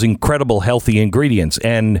all of those incredible healthy ingredients.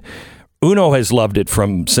 And Uno has loved it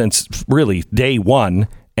since really day one.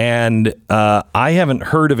 And I haven't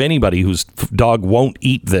heard of anybody whose dog won't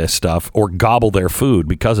eat this stuff or gobble their food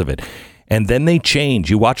because of it. And then they change.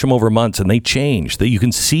 You watch them over months and they change. You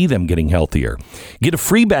can see them getting healthier. Get a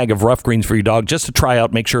free bag of Rough Greens for your dog just to try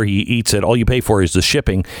out, make sure he eats it. All you pay for is the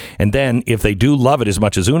shipping. And then if they do love it as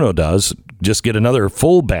much as Uno does, just get another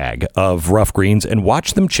full bag of Rough Greens and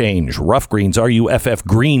watch them change. Rough Greens,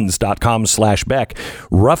 RUFFgreens.com/Beck.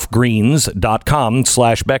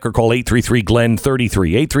 Roughgreens.com/Beck or call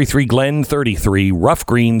 833-GLEN-33. 833-GLEN-33.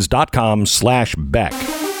 Roughgreens.com/Beck.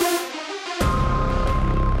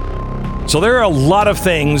 So there are a lot of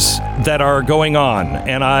things that are going on,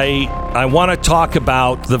 and I want to talk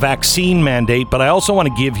about the vaccine mandate, but I also want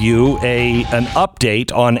to give you an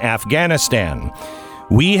update on Afghanistan.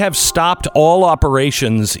 We have stopped all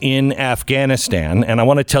operations in Afghanistan, and I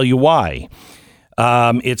want to tell you why.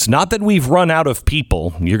 It's not that we've run out of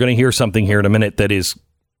people. You're going to hear something here in a minute that is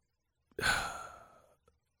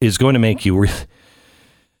going to make you...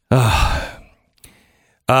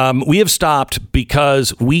 we have stopped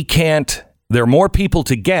because we can't. There are more people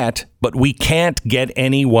to get, but we can't get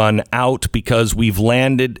anyone out because we've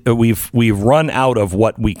run out of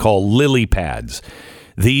what we call lily pads.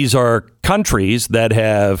 These are countries that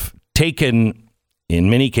have taken, in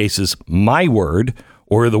many cases, my word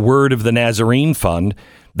or the word of the Nazarene Fund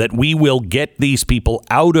that we will get these people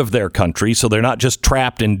out of their country so they're not just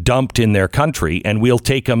trapped and dumped in their country, and we'll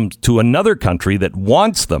take them to another country that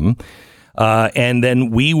wants them. And then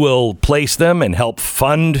we will place them and help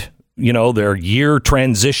fund, their year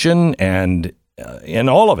transition and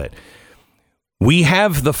all of it. We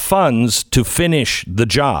have the funds to finish the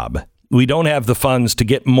job. We don't have the funds to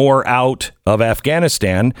get more out of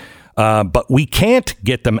Afghanistan, but we can't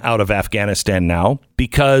get them out of Afghanistan now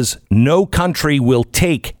because no country will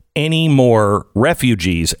take any more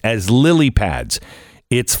refugees as lily pads.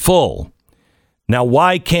 It's full. Now,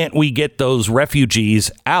 why can't we get those refugees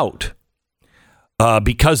out?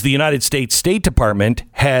 Because the United States State Department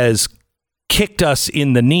has kicked us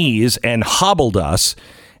in the knees and hobbled us,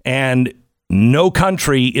 and no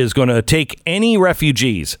country is going to take any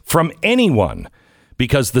refugees from anyone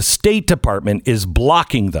because the State Department is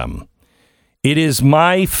blocking them. It is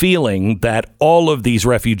my feeling that all of these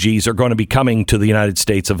refugees are going to be coming to the United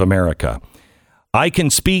States of America. I can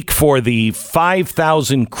speak for the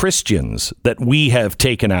 5,000 Christians that we have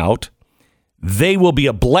taken out. They will be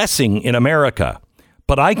a blessing in America.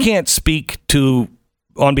 But I can't speak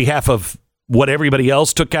on behalf of what everybody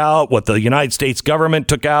else took out, what the United States government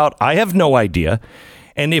took out. I have no idea.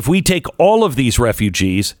 And if we take all of these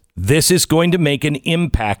refugees, this is going to make an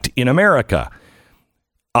impact in America.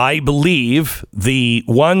 I believe the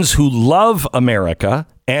ones who love America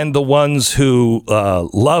and the ones who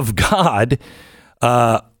love God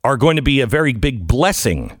are going to be a very big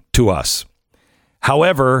blessing to us.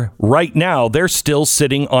 However, right now, they're still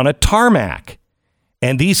sitting on a tarmac.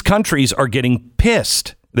 And these countries are getting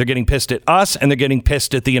pissed. They're getting pissed at us, and they're getting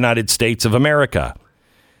pissed at the United States of America.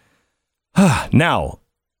 Now,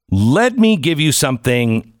 let me give you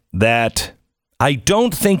something that I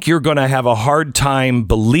don't think you're going to have a hard time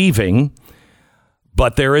believing,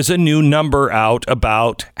 but there is a new number out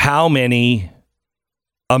about how many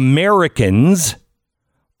Americans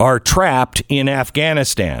are trapped in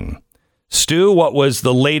Afghanistan. Stu, what was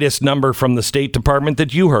the latest number from the State Department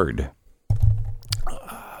that you heard?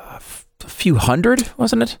 A few hundred,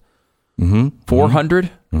 wasn't it?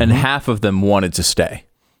 400, and half of them wanted to stay.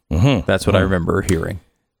 That's what I remember hearing.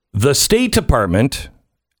 The State Department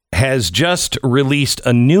has just released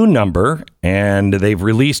a new number, and they've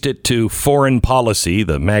released it to Foreign Policy,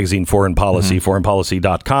 the magazine Foreign Policy,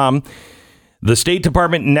 foreignpolicy.com. The State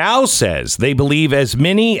Department now says they believe as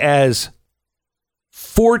many as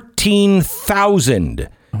 14,000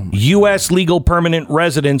 U.S. legal permanent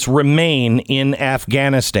residents remain in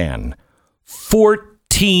Afghanistan.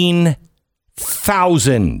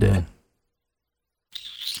 14,000.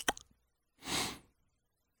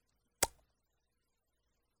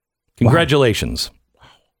 Congratulations. Wow.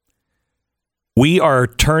 We are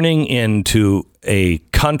turning into a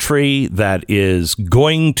country that is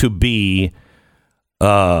going to be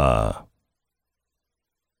a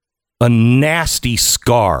nasty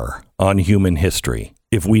scar on human history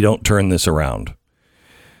if we don't turn this around.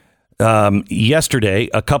 Yesterday,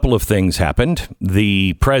 a couple of things happened.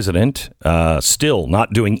 The president still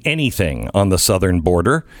not doing anything on the southern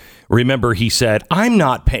border. Remember, he said,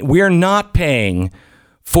 we're not paying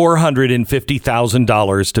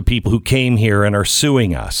 $450,000 to people who came here and are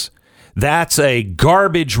suing us. That's a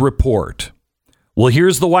garbage report. Well,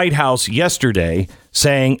 here's the White House yesterday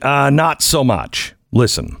saying, not so much.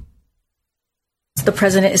 Listen. The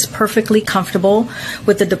president is perfectly comfortable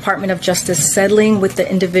with the Department of Justice settling with the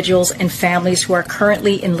individuals and families who are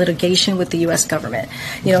currently in litigation with the U.S. government.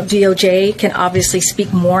 DOJ can obviously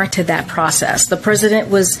speak more to that process. The president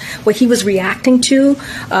what he was reacting to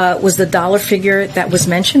was the dollar figure that was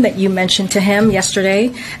mentioned, that you mentioned to him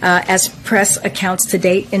yesterday. As press accounts to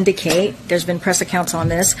date indicate, there's been press accounts on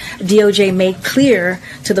this, DOJ made clear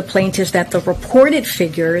to the plaintiffs that the reported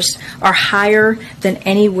figures are higher than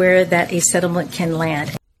anywhere that a settlement can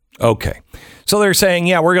land. Okay. So they're saying,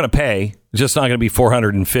 yeah, we're going to pay, just not going to be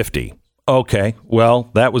 450. Okay.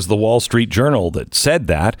 Well, that was the Wall Street Journal that said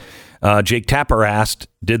that. Jake Tapper asked,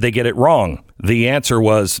 did they get it wrong? The answer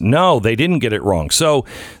was, no, they didn't get it wrong. So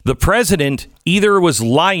the president either was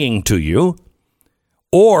lying to you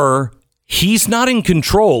or he's not in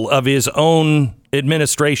control of his own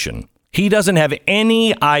administration. He doesn't have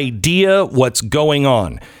any idea what's going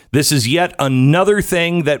on. This is yet another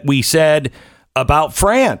thing that we said about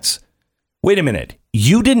France. Wait a minute.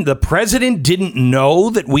 The president didn't know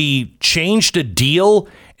that we changed a deal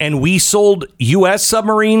and we sold U.S.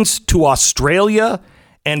 submarines to Australia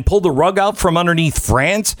and pulled the rug out from underneath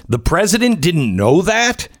France? The president didn't know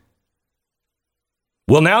that?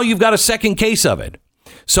 Well, now you've got a second case of it.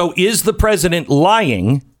 So is the president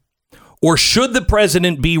lying, or should the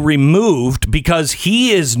president be removed because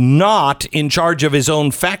he is not in charge of his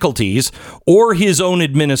own faculties or his own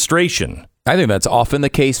administration? I think that's often the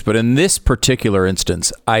case, but in this particular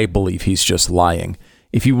instance, I believe he's just lying.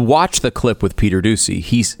 If you watch the clip with Peter Doocy,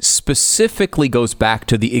 he specifically goes back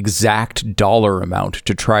to the exact dollar amount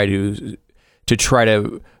to try to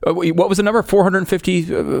what was the number?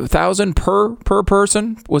 450,000 per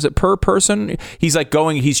person? Was it per person? He's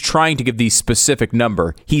trying to give the specific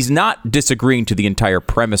number. He's not disagreeing to the entire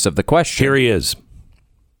premise of the question. Here he is.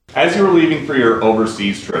 As you were leaving for your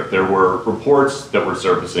overseas trip, there were reports that were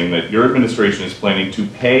surfacing that your administration is planning to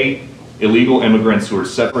pay illegal immigrants who are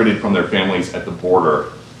separated from their families at the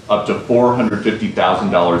border up to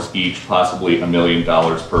 $450,000 each, possibly $1 million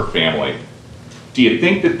per family. Do you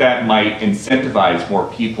think that might incentivize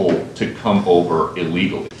more people to come over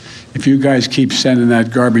illegally? If you guys keep sending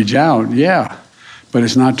that garbage out, yeah. but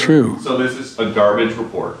it's not true. So this is a garbage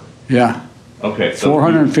report. Yeah. Okay. So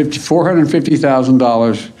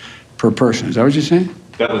 $450,000 per person. Is that what you're saying?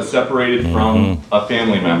 That was separated from a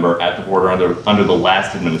family member at the border under the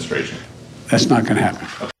last administration. That's not going to happen.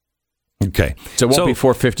 Okay. So it won't be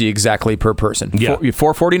 $450 exactly per person. Yeah.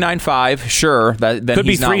 $449.5, sure. Then could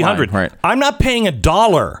be $300. Right. I'm not paying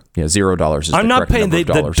 $1. Yeah, $0 is I'm the not correct paying number of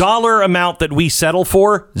the dollars. dollar amount that we settle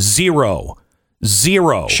for. Zero.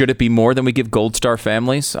 Should it be more than we give Gold Star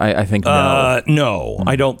families? I think no. No,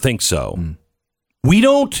 I don't think so. We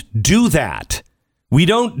don't do that. We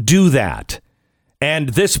don't do that. And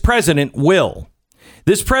this president will.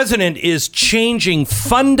 This president is changing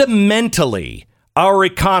fundamentally our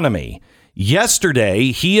economy.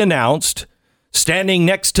 Yesterday, he announced, standing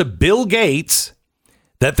next to Bill Gates,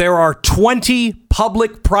 that there are 20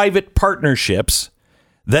 public-private partnerships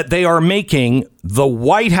that they are making the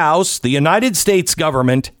White House, the United States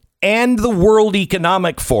government, and the World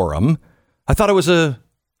Economic Forum. I thought it was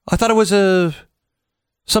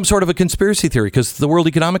some sort of a conspiracy theory because the World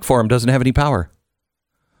Economic Forum doesn't have any power.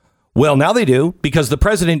 Well, now they do, because the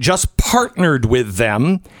president just partnered with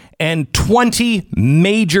them and 20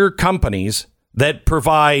 major companies that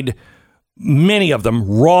provide, many of them,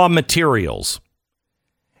 raw materials.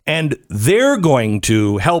 And they're going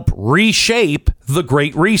to help reshape the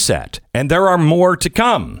Great Reset. And there are more to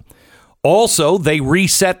come. Also, they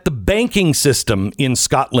reset the banking system in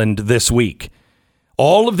Scotland this week.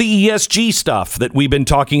 All of the ESG stuff that we've been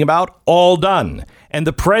talking about, all done. And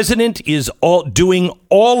the president is doing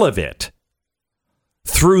all of it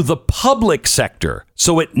through the public sector.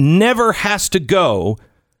 So it never has to go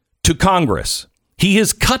to Congress. He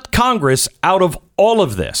has cut Congress out of all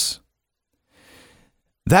of this.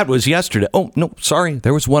 That was yesterday. Oh, no, sorry.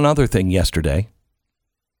 There was one other thing yesterday.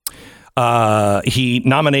 He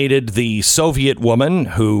nominated the Soviet woman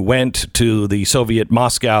who went to the Soviet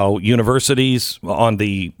Moscow universities on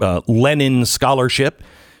the Lenin Scholarship.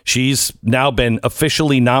 She's now been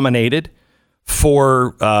officially nominated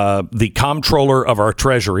for the comptroller of our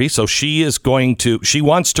treasury. So she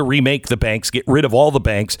wants to remake the banks, get rid of all the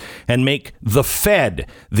banks, and make the Fed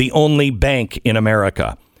the only bank in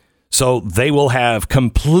America. So they will have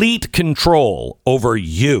complete control over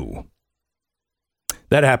you.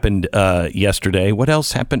 That happened yesterday. What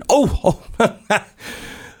else happened? Oh,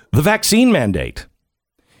 the vaccine mandate.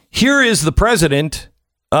 Here is the president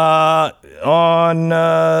on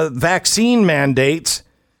vaccine mandates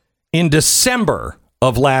in December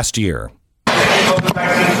of last year.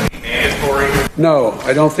 No,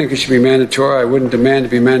 I don't think it should be mandatory. I wouldn't demand to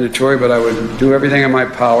be mandatory, but I would do everything in my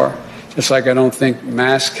power. Just like I don't think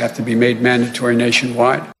masks have to be made mandatory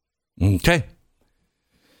nationwide. Okay.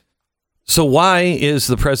 So why is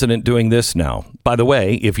the president doing this now? By the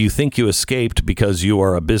way, if you think you escaped because you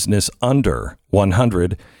are a business under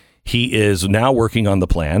 100, he is now working on the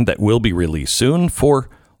plan that will be released soon for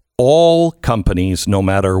all companies, no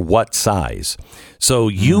matter what size. So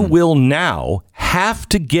you will now have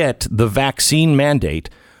to get the vaccine mandate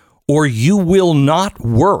or you will not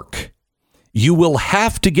work. You will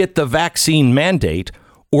have to get the vaccine mandate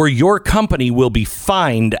or your company will be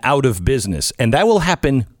fined out of business. And that will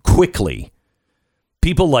happen quickly.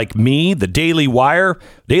 People like me, the Daily Wire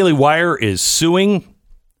is suing.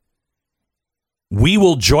 We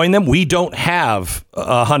will join them. We don't have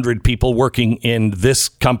 100 people working in this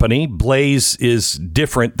company. Blaze is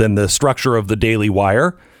different than the structure of the Daily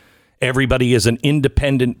Wire. Everybody is an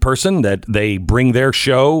independent person that they bring their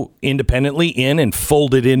show independently in and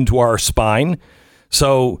fold it into our spine.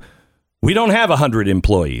 So we don't have 100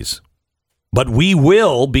 employees, but we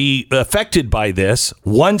will be affected by this.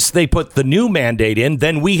 Once they put the new mandate in,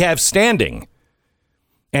 then we have standing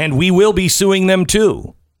and we will be suing them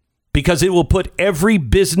too, because it will put every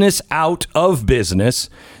business out of business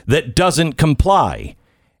that doesn't comply.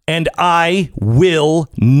 And I will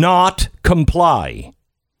not comply.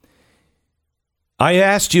 I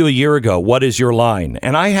asked you a year ago, what is your line?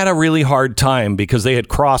 And I had a really hard time because they had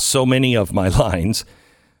crossed so many of my lines.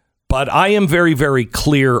 But I am very, very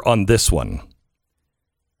clear on this one.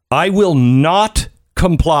 I will not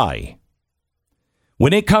comply.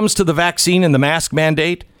 When it comes to the vaccine and the mask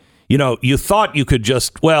mandate, you thought you could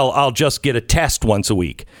I'll just get a test once a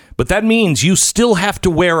week. But that means you still have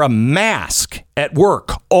to wear a mask at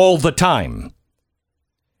work all the time.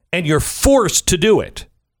 And you're forced to do it.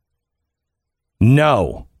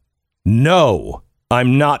 No,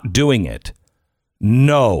 I'm not doing it.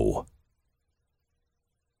 No.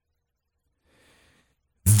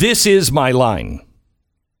 This is my line.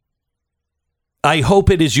 I hope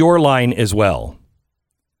it is your line as well.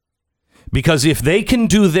 Because if they can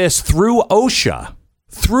do this through OSHA,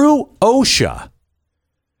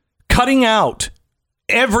 cutting out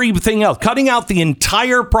everything else, cutting out the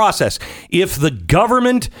entire process. If the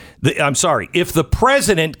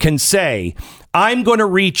president can say, I'm going to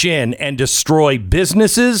reach in and destroy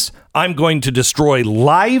businesses, I'm going to destroy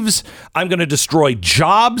lives, I'm going to destroy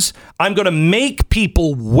jobs, I'm going to make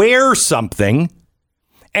people wear something,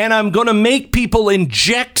 and I'm going to make people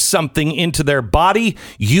inject something into their body,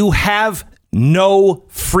 you have no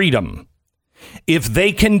freedom. If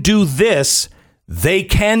they can do this, they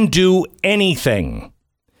can do anything.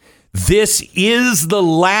 This is the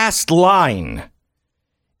last line.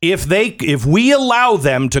 If we allow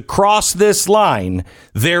them to cross this line,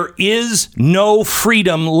 there is no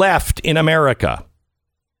freedom left in America.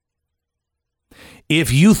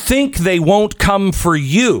 If you think they won't come for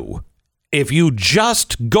you, if you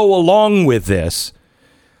just go along with this,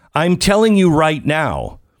 I'm telling you right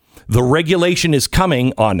now, the regulation is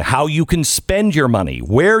coming on how you can spend your money,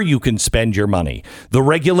 where you can spend your money. The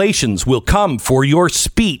regulations will come for your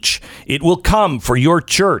speech. It will come for your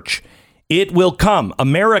church. It will come.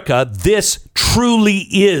 America, this truly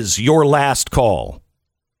is your last call.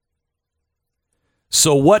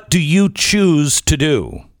 So what do you choose to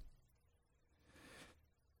do?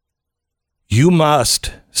 You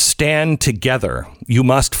must stand together. You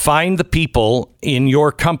must find the people in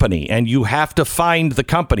your company, and you have to find the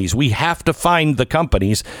companies. We have to find the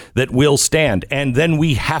companies that will stand, and then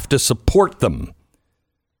we have to support them.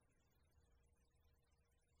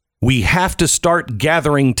 We have to start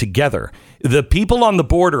gathering together. The people on the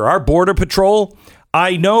border, our border patrol,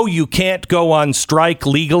 I know you can't go on strike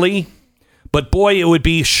legally, but boy, it would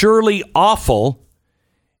be surely awful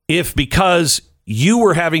if, because you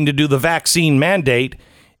were having to do the vaccine mandate,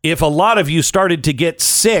 if a lot of you started to get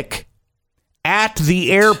sick at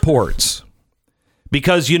the airports.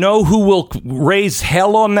 Because you know who will raise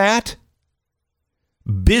hell on that?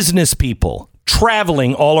 Business people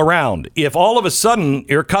traveling all around. If all of a sudden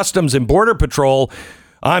your Customs and Border Patrol,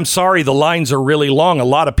 I'm sorry, the lines are really long, a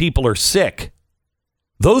lot of people are sick,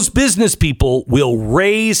 those business people will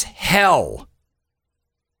raise hell.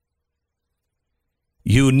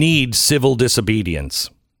 You need civil disobedience.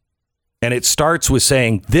 And it starts with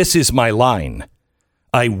saying, this is my line.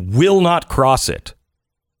 I will not cross it.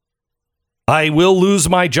 I will lose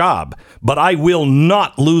my job, but I will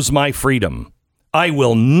not lose my freedom. I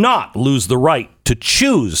will not lose the right to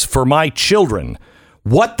choose for my children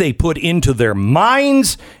what they put into their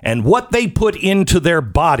minds and what they put into their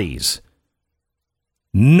bodies.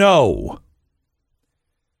 No.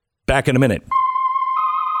 Back in a minute.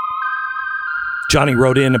 Johnny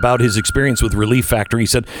wrote in about his experience with Relief Factor. He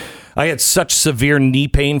said, I had such severe knee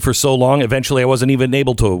pain for so long, eventually I wasn't even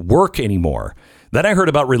able to work anymore. Then I heard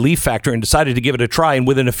about Relief Factor and decided to give it a try. And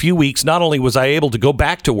within a few weeks, not only was I able to go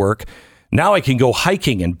back to work, now I can go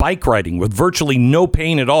hiking and bike riding with virtually no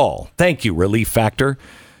pain at all. Thank you, Relief Factor.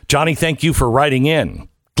 Johnny, thank you for writing in.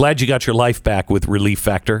 Glad you got your life back with Relief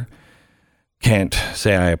Factor. Can't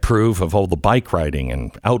say I approve of all the bike riding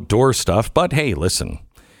and outdoor stuff, but hey, listen.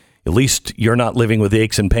 At least you're not living with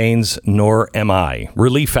aches and pains, nor am I.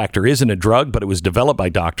 Relief Factor isn't a drug, but it was developed by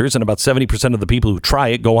doctors, and about 70% of the people who try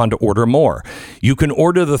it go on to order more. You can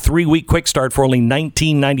order the 3-week quick start for only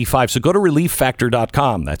 $19.95, so go to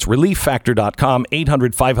relieffactor.com. That's relieffactor.com,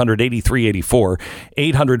 800-500-8384,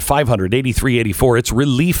 800-500-8384. It's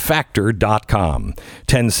relieffactor.com.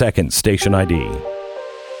 10 seconds, station ID.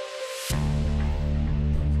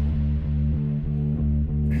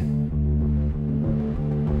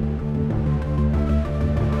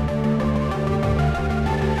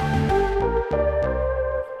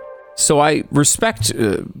 So I respect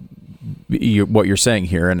what you're saying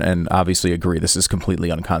here and obviously agree this is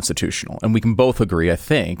completely unconstitutional. And we can both agree, I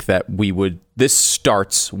think, that this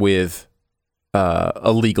starts with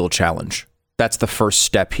a legal challenge. That's the first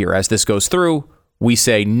step here. As this goes through, we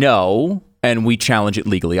say no, and we challenge it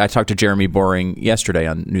legally. I talked to Jeremy Boring yesterday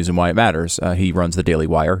on News and Why It Matters. He runs the Daily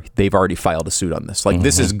Wire. They've already filed a suit on this.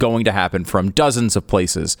 This is going to happen from dozens of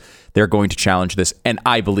places. They're going to challenge this, and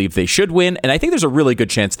I believe they should win. And I think there's a really good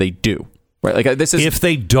chance they do. Right? If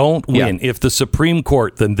they don't win, if the Supreme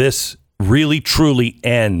Court, then this really truly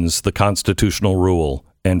ends the constitutional rule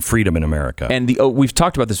and freedom in America. And we've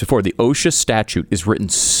talked about this before. The OSHA statute is written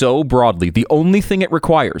so broadly. The only thing it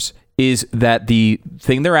requires is that the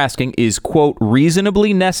thing they're asking is, quote,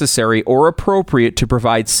 reasonably necessary or appropriate to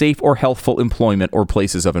provide safe or healthful employment or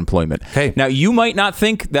places of employment. Hey. Now, you might not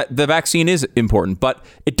think that the vaccine is important, but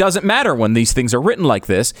it doesn't matter when these things are written like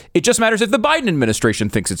this. It just matters if the Biden administration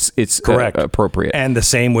thinks it's correct, appropriate. And the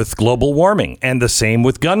same with global warming and the same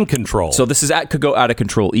with gun control. So this could go out of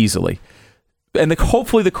control easily. And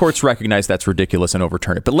hopefully the courts recognize that's ridiculous and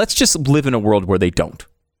overturn it. But let's just live in a world where they don't.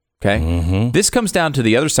 Okay. This comes down to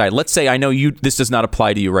the other side. Let's say, I know this does not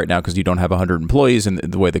apply to you right now because you don't have 100 employees and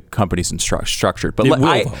the way the company's structured. But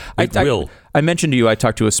I mentioned to you, I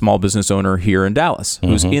talked to a small business owner here in Dallas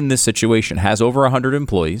who's in this situation, has over 100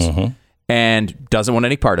 employees and doesn't want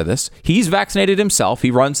any part of this. He's vaccinated himself.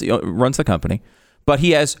 He runs the company, but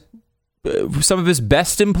he has some of his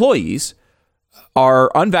best employees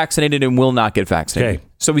are unvaccinated and will not get vaccinated. Okay.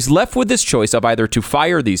 So he's left with this choice of either to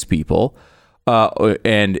fire these people or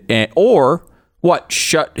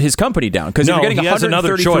shut his company down, because you're getting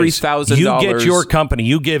 $133,000. You get your company,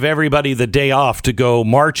 you give everybody the day off to go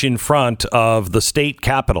march in front of the state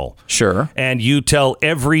capitol. Sure. And you tell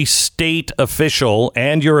every state official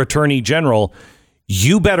and your attorney general,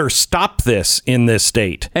 you better stop this in this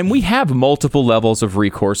state. And we have multiple levels of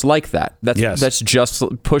recourse like that. That's just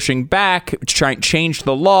pushing back, change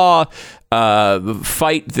the law,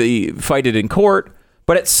 fight it in court.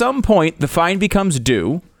 But at some point, the fine becomes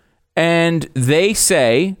due, and they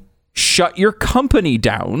say, shut your company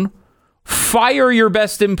down, fire your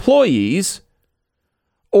best employees,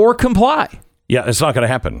 or comply. Yeah, it's not going to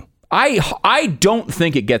happen. I don't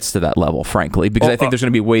think it gets to that level, frankly, because I think there's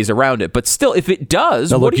going to be ways around it. But still, if it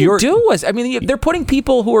does, what do you do? They're putting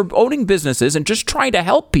people who are owning businesses and just trying to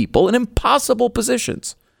help people in impossible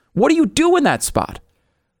positions. What do you do in that spot?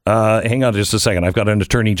 Hang on just a second. I've got an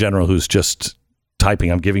attorney general who's just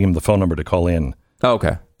typing. I'm giving him the phone number to call in.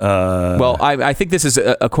 Okay. Well, I think this is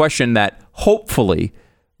a question that hopefully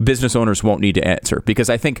business owners won't need to answer, because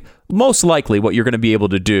I think most likely what you're going to be able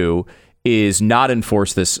to do is not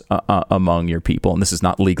enforce this among your people. And this is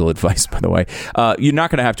not legal advice, by the way. You're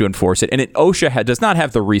not going to have to enforce it. And OSHA does not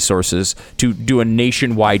have the resources to do a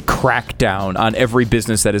nationwide crackdown on every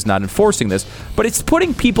business that is not enforcing this. But it's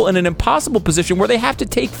putting people in an impossible position where they have to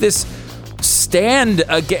take this stand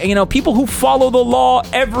again. People who follow the law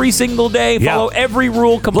every single day, follow every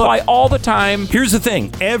rule, comply all the time. Here's the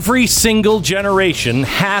thing. Every single generation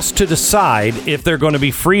has to decide if they're going to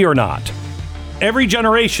be free or not. Every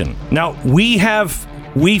generation. Now, we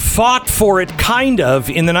fought for it kind of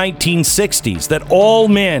in the 1960s, that all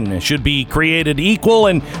men should be created equal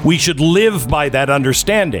and we should live by that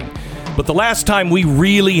understanding. But the last time we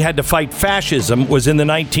really had to fight fascism was in the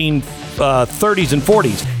 1930s and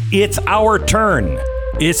 40s. It's our turn.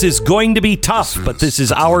 This is going to be tough, but this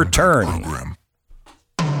is our turn.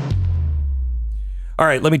 All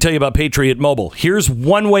right, let me tell you about Patriot Mobile. Here's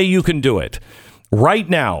one way you can do it. Right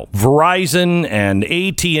now, Verizon and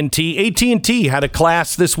AT&T had a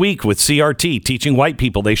class this week with CRT teaching white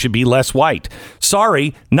people they should be less white.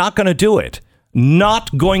 Sorry, not going to do it.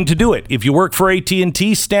 Not going to do it. If you work for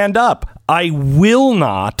AT&T, stand up. I will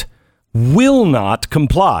not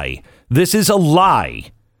comply. This is a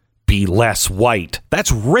lie. Be less white.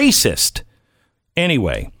 That's racist.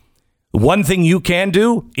 Anyway, one thing you can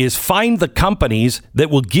do is find the companies that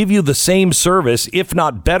will give you the same service, if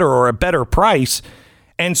not better or a better price,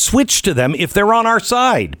 and switch to them if they're on our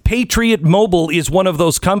side. Patriot Mobile is one of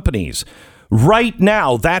those companies. Right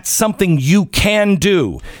now, that's something you can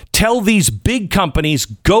do. Tell these big companies,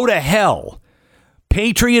 go to hell.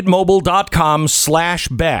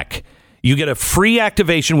 PatriotMobile.com/Beck. You get a free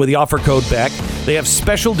activation with the offer code Beck. They have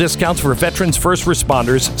special discounts for veterans, first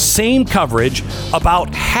responders, same coverage,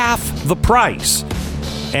 about half the price.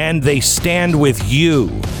 And they stand with you.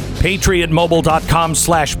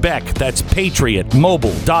 PatriotMobile.com/Beck. That's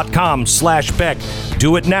PatriotMobile.com/Beck.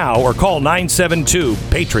 Do it now or call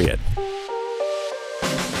 972-PATRIOT.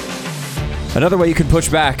 Another way you can push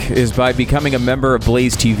back is by becoming a member of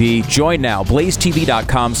Blaze TV. Join now,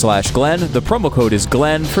 blazetv.com/Glenn. The promo code is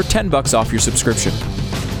Glenn for $10 off your subscription.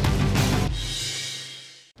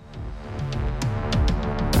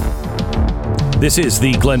 This is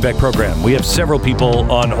the Glenn Beck program. We have several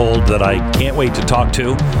people on hold that I can't wait to talk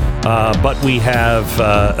to, but we have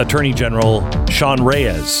Attorney General Sean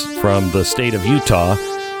Reyes from the state of Utah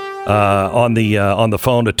on the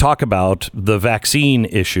phone to talk about the vaccine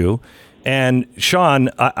issue. And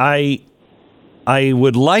Sean, I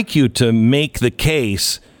would like you to make the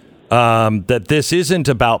case that this isn't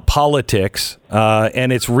about politics,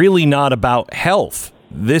 and it's really not about health.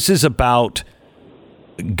 This is about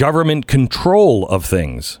government control of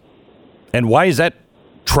things. And why is that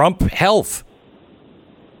Trump health?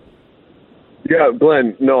 Yeah,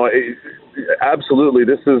 Glenn, no, absolutely.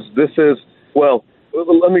 This is, well,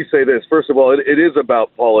 let me say this. First of all, it is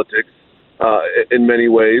about politics in many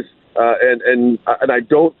ways. And I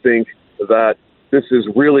don't think that this is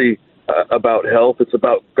really about health. It's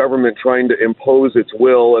about government trying to impose its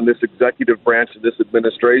will, and this executive branch of this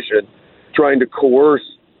administration trying to coerce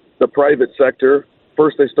the private sector.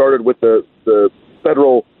 First, they started with the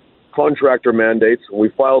federal contractor mandates. We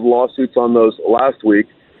filed lawsuits on those last week,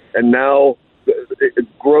 and now the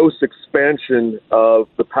gross expansion of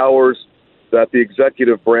the powers that the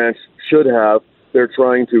executive branch should have. They're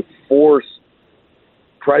trying to force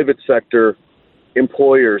private sector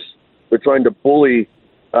employers. They're trying to bully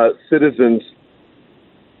citizens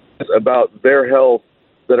about their health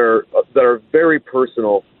that are very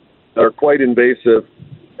personal, that are quite invasive,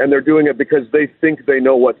 and they're doing it because they think they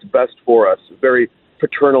know what's best for us. Very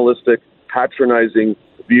paternalistic, patronizing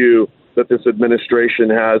view that this administration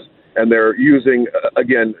has, and they're using,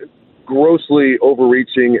 again, grossly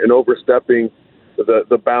overreaching and overstepping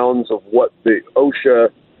the bounds of what the OSHA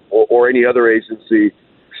or any other agency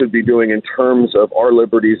should be doing in terms of our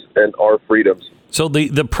liberties and our freedoms. So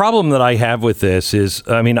the problem that I have with this is,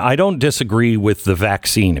 I mean, I don't disagree with the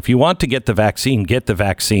vaccine. If you want to get the vaccine, get the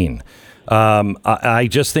vaccine. I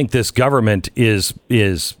just think this government is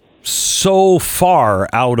so far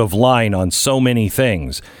out of line on so many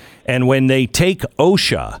things. And when they take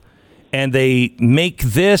OSHA and they make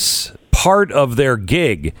this part of their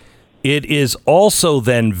gig, it is also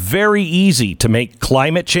then very easy to make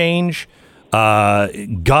climate change,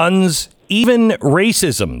 guns, even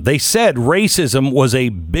racism. They said racism was a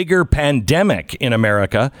bigger pandemic in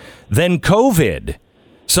America than COVID.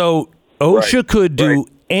 So OSHA could do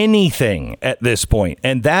anything at this point,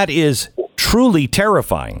 and that is truly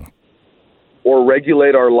terrifying. Or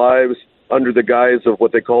regulate our lives under the guise of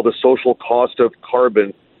what they call the social cost of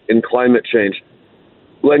carbon in climate change.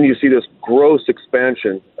 Glenn, you see this gross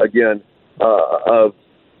expansion, again, of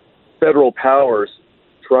federal powers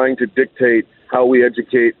trying to dictate how we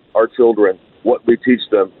educate our children, what we teach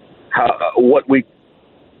them, how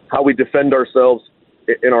we defend ourselves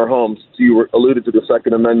in our homes. So you alluded to the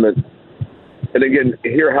Second Amendment. And again,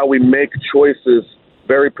 hear how we make choices,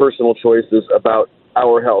 very personal choices about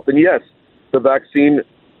our health. And yes, the vaccine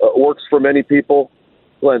works for many people.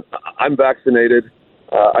 Glenn, I'm vaccinated.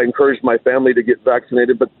 I encourage my family to get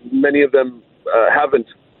vaccinated, but many of them haven't.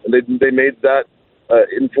 And they made that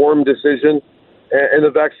informed decision. And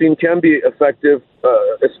the vaccine can be effective,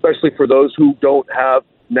 especially for those who don't have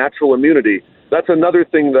natural immunity. That's another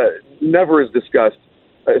thing that never is discussed,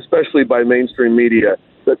 especially by mainstream media,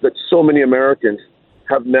 that so many Americans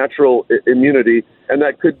have natural immunity, and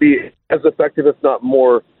that could be as effective, if not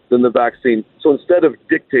more, than the vaccine. So instead of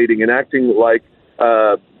dictating and acting like,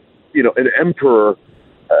 an emperor,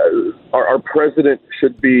 our president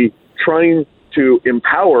should be trying to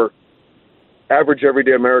empower average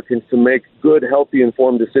everyday Americans to make good, healthy,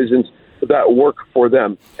 informed decisions that work for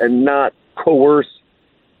them and not coerce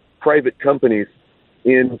private companies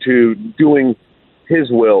into doing his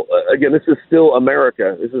will. Again, this is still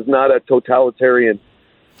America. This is not a totalitarian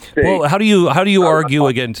state. Well, how do you argue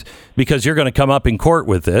against, because you're going to come up in court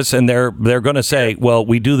with this and they're going to say, well,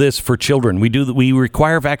 we do this for children. We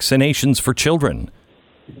require vaccinations for children.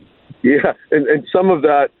 Yeah, and some of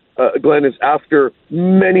that, Glenn, is after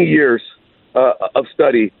many years of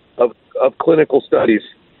study, of clinical studies.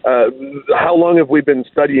 How long have we been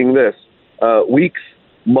studying this? Weeks,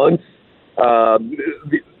 months?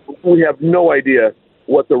 We have no idea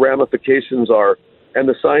what the ramifications are, and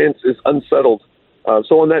the science is unsettled.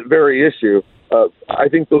 So on that very issue, I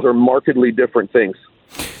think those are markedly different things.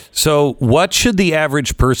 So what should the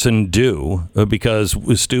average person do? Because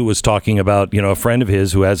Stu was talking about, a friend of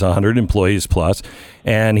his who has 100 employees plus,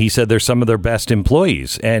 and he said they're some of their best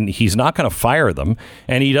employees, and he's not going to fire them,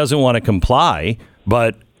 and he doesn't want to comply.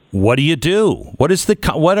 But what do you do?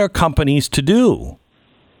 What are companies to do?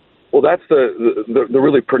 Well, that's the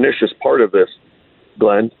really pernicious part of this,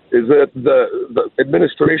 Glenn, is that the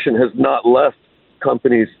administration has not left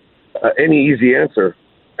companies any easy answer.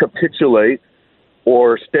 Capitulate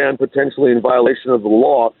or stand potentially in violation of the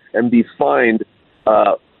law and be fined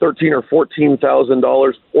 $13,000 or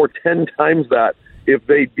 $14,000 or 10 times that if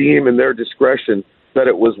they deem in their discretion that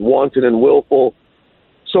it was wanton and willful.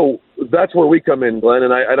 So that's where we come in, Glenn,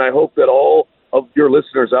 and I hope that all of your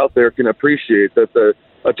listeners out there can appreciate that the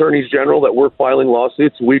attorneys general that we're filing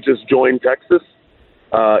lawsuits, we just joined Texas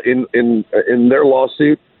in their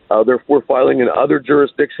lawsuit. We're filing in other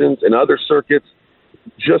jurisdictions and other circuits,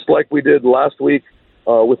 just like we did last week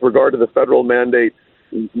with regard to the federal mandate.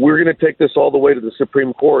 We're going to take this all the way to the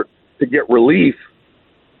Supreme Court to get relief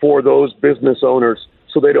for those business owners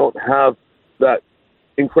so they don't have that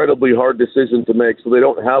incredibly hard decision to make, so they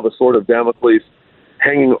don't have a sort of Damocles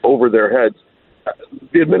hanging over their heads.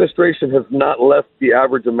 The administration has not left the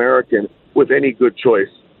average American with any good choice.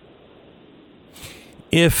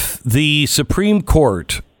 If the Supreme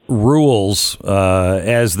Court rules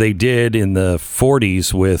as they did in the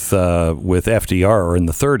 40s with FDR, or in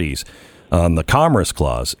the 30s, on the Commerce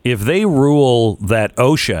Clause, if they rule that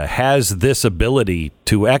OSHA has this ability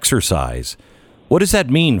to exercise, what does that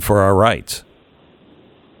mean for our rights?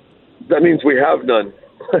 That means we have none.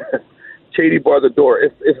 Katie bar the door.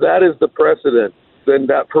 If that is the precedent, then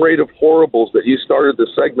that parade of horribles that you started the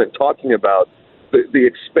segment talking about, the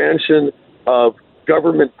expansion of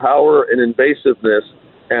government power and invasiveness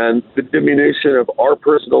and the diminution of our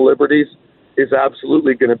personal liberties is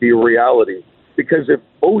absolutely going to be a reality. Because if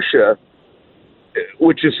OSHA,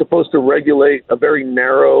 which is supposed to regulate a very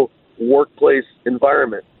narrow workplace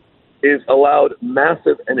environment, is allowed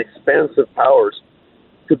massive and expansive powers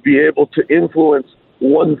to be able to influence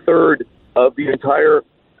 1/3 of the entire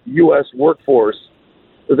U.S. workforce,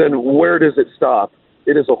 then where does it stop?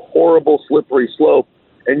 It is a horrible, slippery slope,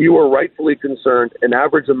 and you are rightfully concerned, and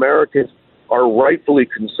average Americans are rightfully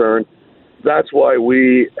concerned. That's why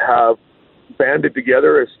we have banded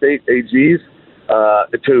together as state AGs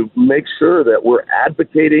to make sure that we're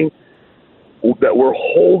advocating, that we're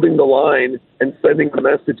holding the line and sending the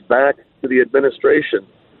message back to the administration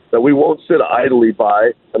that we won't sit idly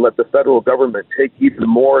by and let the federal government take even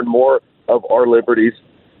more and more of our liberties.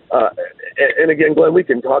 And again, Glenn, we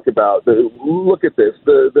can talk about look at this.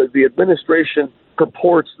 The administration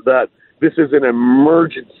purports that this is an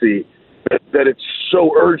emergency, that it's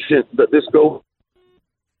so urgent that this go.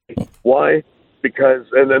 Why? Because,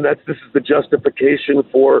 and then this is the justification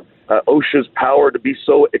for OSHA's power to be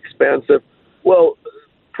so expansive. Well,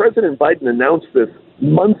 President Biden announced this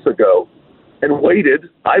months ago and waited,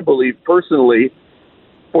 I believe personally,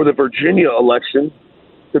 for the Virginia election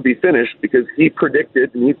to be finished because he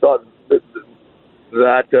predicted and he thought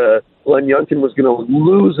that Glenn Youngkin was going to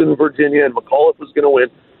lose in Virginia and McAuliffe was going to win,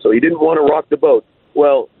 so he didn't want to rock the boat.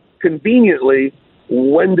 Well, conveniently,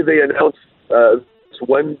 when do they announce?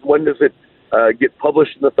 When does it get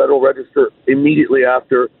published in the Federal Register? Immediately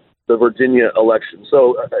after the Virginia election.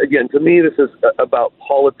 So again, to me, this is about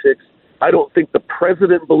politics. I don't think the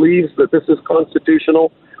president believes that this is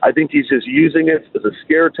constitutional. I think he's just using it as a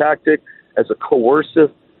scare tactic, as a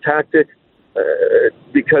coercive tactic,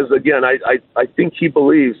 because again, I think he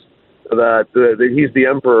believes that he's the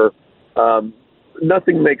emperor.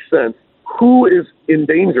 Nothing makes sense. Who is in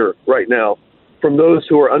danger right now from those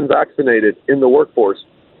who are unvaccinated in the workforce?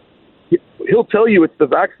 He'll tell you it's the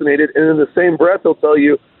vaccinated, and in the same breath, he'll tell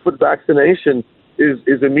you but vaccination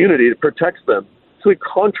is immunity. It protects them. So he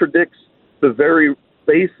contradicts the very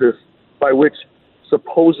basis by which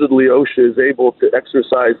supposedly OSHA is able to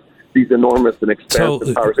exercise these enormous and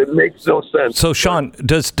expansive powers. It makes no sense. So, Sean,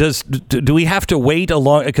 do we have to wait a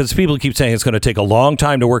long? Because people keep saying it's going to take a long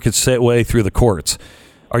time to work its way through the courts.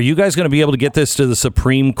 Are you guys going to be able to get this to the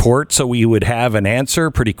Supreme Court so we would have an answer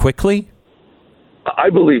pretty quickly? I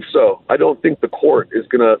believe so. I don't think the court is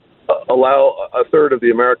going to allow 1/3 of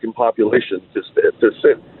the American population to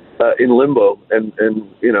sit in limbo and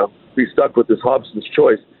be stuck with this Hobson's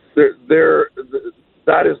choice.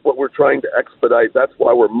 That is what we're trying to expedite. That's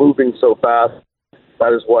why we're moving so fast.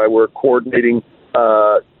 That is why we're coordinating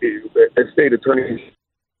state attorneys.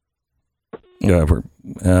 Yeah,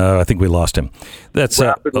 I think we lost him. That's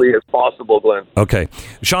rapidly as possible, Glenn. Okay,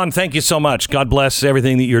 Sean, thank you so much. God bless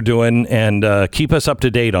everything that you're doing, and keep us up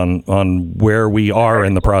to date on where we are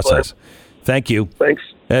in the process. Thank you. Thanks.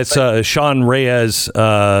 It's Sean Reyes,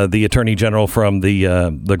 the Attorney General from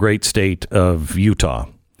the great state of Utah.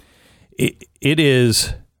 It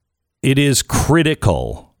is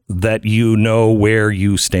critical that you know where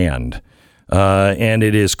you stand. And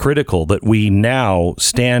it is critical that we now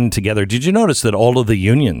stand together. Did you notice that all of the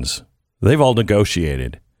unions, they've all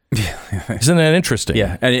negotiated? Isn't that interesting?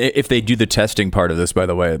 Yeah. And if they do the testing part of this, by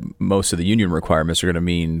the way, most of the union requirements are going to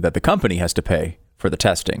mean that the company has to pay for the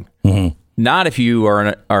testing. Mm-hmm. Not if you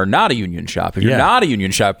are not a union shop. If you're not a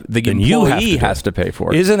union shop, the employee has to pay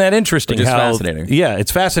for it. Isn't that interesting? Which is fascinating. Yeah,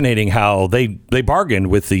 it's fascinating how they bargained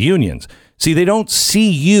with the unions. See, they don't see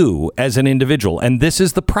you as an individual. And this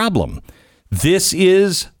is the problem. This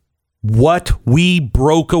is what we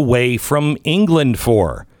broke away from England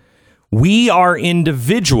for. We are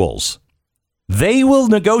individuals. They will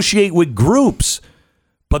negotiate with groups,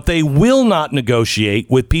 but they will not negotiate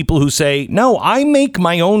with people who say, no, I make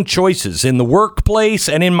my own choices in the workplace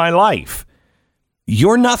and in my life.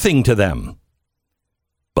 You're nothing to them.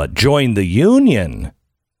 But join the union.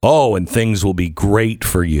 Oh, and things will be great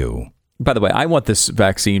for you. By the way, I want this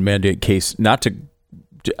vaccine mandate case not to...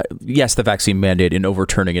 Yes, the vaccine mandate and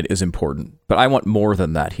overturning it is important, but I want more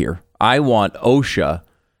than that here. I want OSHA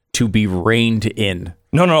to be reined in.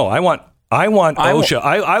 No, I want OSHA.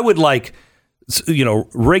 I would like,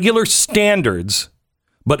 regular standards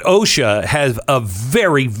But OSHA has a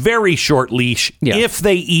very, very short leash, if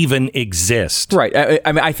they even exist. Right.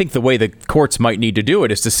 I mean, I think the way the courts might need to do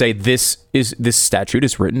it is to say this statute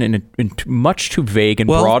is written in much too vague and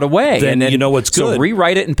broad a way. Then and you know what's good. So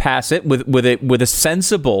rewrite it and pass it with a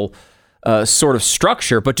sensible sort of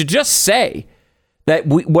structure. But to just say that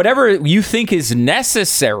whatever you think is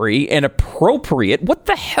necessary and appropriate, what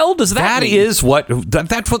the hell does that mean? That's what the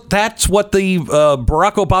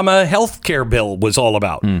Barack Obama health care bill was all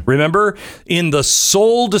about. Remember? In the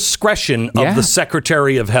sole discretion of the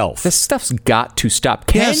Secretary of Health. This stuff's got to stop.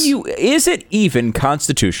 Is it even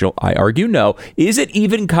constitutional? I argue no. Is it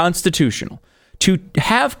even constitutional to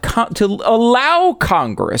allow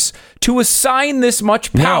Congress to assign this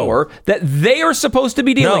much power that they are supposed to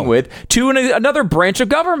be dealing with to another branch of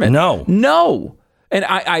government? No.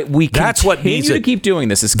 And we continue to keep doing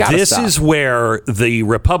this. It's got to stop. This is where the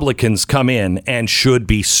Republicans come in and should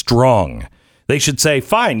be strong. They should say,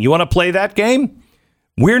 fine, you want to play that game?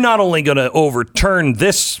 We're not only going to overturn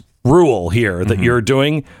this rule here that you're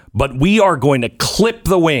doing, but we are going to clip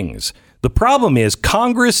the wings. The problem is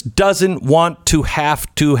Congress doesn't want to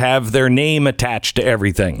have their name attached to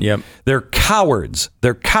everything. They're cowards.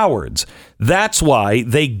 That's why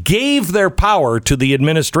they gave their power to the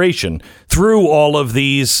administration through all of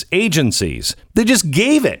these agencies. They just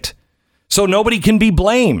gave it so nobody can be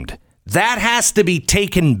blamed. That has to be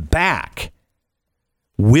taken back.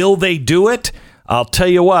 Will they do it? I'll tell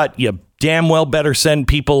you what, you damn well better send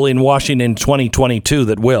people in Washington 2022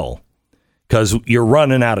 that will. Because you're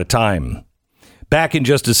running out of time. Back in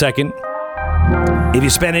just a second. If you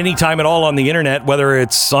spend any time at all on the internet, whether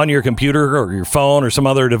it's on your computer or your phone or some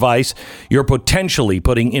other device, you're potentially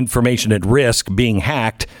putting information at risk being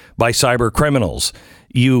hacked by cyber criminals.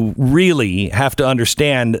 You really have to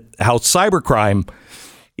understand how cybercrime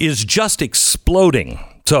is just exploding.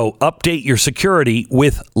 So update your security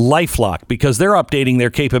with LifeLock because they're updating their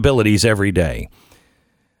capabilities every day.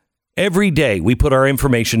 Every day, we put our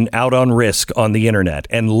information out on risk on the internet,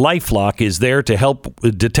 and LifeLock is there to help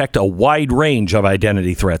detect a wide range of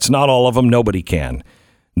identity threats. Not all of them, nobody can.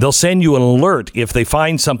 They'll send you an alert if they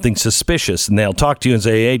find something suspicious, and they'll talk to you and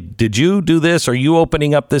say, hey, did you do this? Are you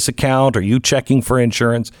opening up this account? Are you checking for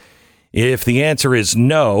insurance? If the answer is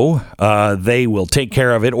no, they will take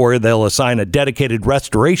care of it, or they'll assign a dedicated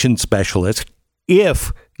restoration specialist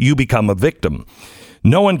if you become a victim.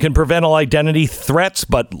 No one can prevent all identity threats,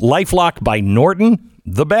 but LifeLock by Norton,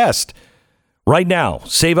 the best. Right now,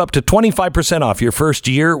 save up to 25% off your first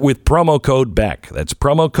year with promo code BECK. That's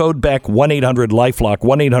promo code BECK, 1-800-LifeLock,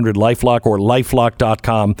 1-800-LifeLock, or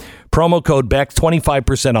LifeLock.com. Promo code BECK,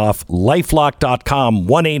 25% off, LifeLock.com,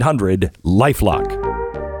 1-800-LifeLock.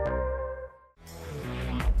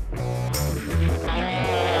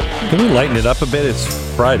 Can we lighten it up a bit? It's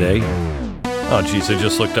Friday. Oh, geez, I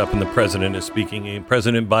just looked up and the president is speaking.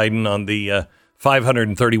 President Biden on the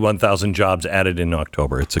 531,000 jobs added in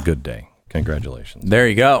October. It's a good day. Congratulations. There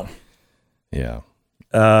you go. Yeah.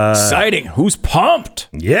 Exciting. Who's pumped?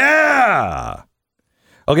 Yeah.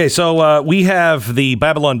 Okay, so we have the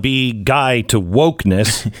Babylon Bee Guide to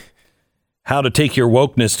Wokeness. How to take your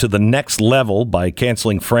wokeness to the next level by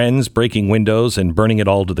canceling Friends, breaking Windows, and burning it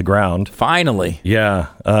all to the ground. Finally. Yeah.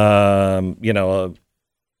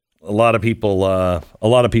 A lot of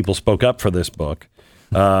people spoke up for this book.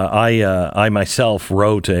 I myself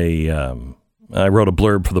wrote a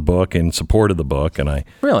blurb for the book in support of the book, and I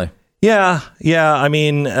really, yeah. I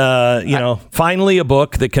mean, finally a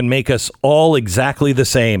book that can make us all exactly the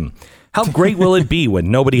same. How great will it be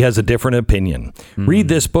when nobody has a different opinion? Read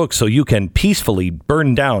this book so you can peacefully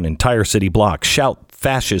burn down entire city blocks, shout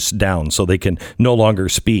fascists down so they can no longer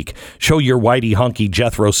speak. Show your whitey hunky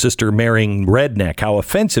Jethro sister marrying redneck how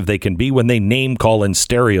offensive they can be when they name call and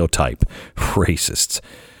stereotype. Racists.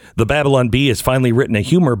 The Babylon Bee has finally written a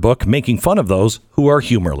humor book making fun of those who are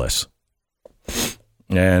humorless.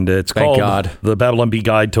 And it's called The Babylon Bee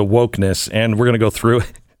Guide to Wokeness, and we're going to go through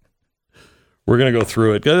it.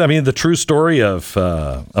 I mean, the true story of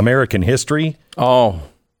American history. Oh.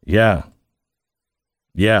 Yeah.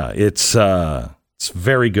 Yeah, it's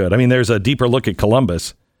very good. I mean, there's a deeper look at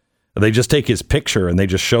Columbus. They just take his picture and they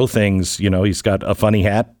just show things. You know, he's got a funny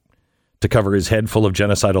hat to cover his head full of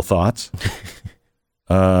genocidal thoughts.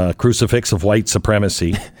 Crucifix of white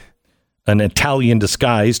supremacy. An Italian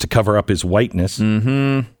disguise to cover up his whiteness.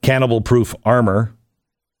 Cannibal-proof armor.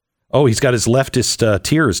 Oh, he's got his leftist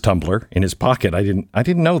tears tumbler in his pocket. I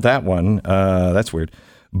didn't know that one. That's weird.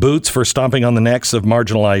 Boots for stomping on the necks of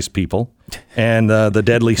marginalized people, and the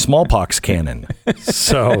deadly smallpox cannon.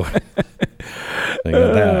 So, they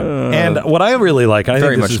got that. And what I really like, I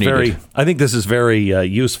think this is very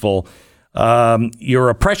useful. your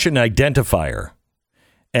oppression identifier.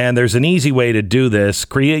 And there's an easy way to do this.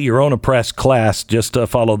 Create your own oppressed class. Just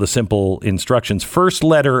follow the simple instructions. First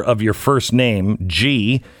letter of your first name,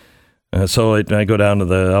 G. I go down to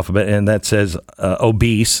the alphabet, and that says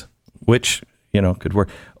obese, which, could work.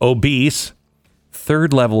 Obese.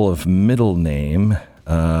 Third level of middle name,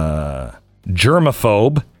 germaphobe.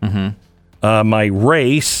 Mm-hmm. My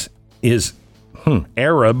race is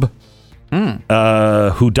Arab,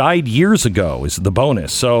 who died years ago is the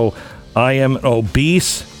bonus. So I am an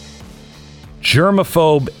obese,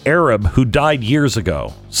 germaphobe Arab who died years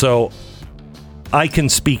ago. So I can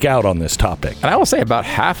speak out on this topic. And I will say about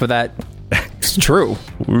half of that is true.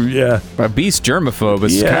 Yeah. Obese germaphobe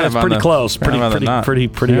is kind of pretty close. Pretty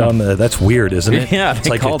on the, that's weird, isn't it? Yeah, it's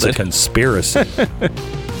like it's a conspiracy.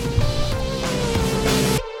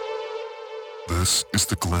 This is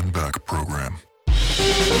the Glenn Beck Program.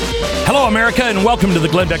 Hello, America, and welcome to the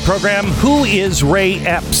Glenn Beck Program. Who is Ray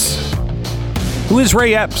Epps? Who is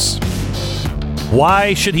Ray Epps?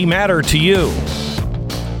 Why should he matter to you?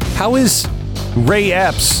 How is Ray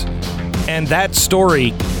Epps and that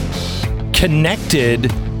story connected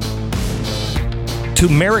to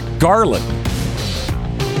Merrick Garland?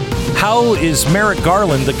 How is Merrick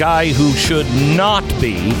Garland the guy who should not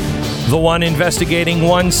be the one investigating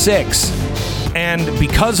 1-6? And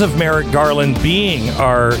because of Merrick Garland being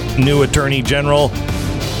our new Attorney General,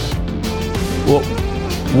 well,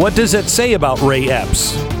 what does it say about Ray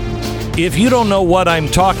Epps? If you don't know what I'm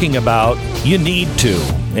talking about, you need to.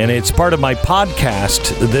 And it's part of my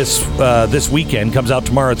podcast this weekend. Comes out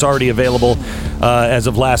tomorrow. It's already available as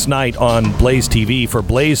of last night on Blaze TV for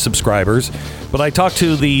Blaze subscribers. But I talked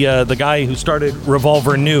to the guy who started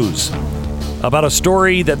Revolver News about a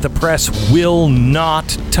story that the press will not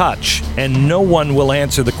touch, and no one will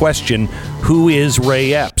answer the question, who is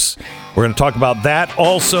Ray Epps? We're going to talk about that.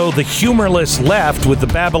 Also, the humorless left with the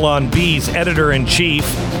Babylon Bee's editor-in-chief,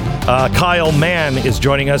 Kyle Mann, is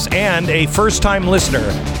joining us, and a first-time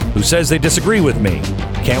listener who says they disagree with me.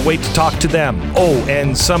 Can't wait to talk to them. Oh,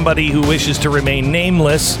 and somebody who wishes to remain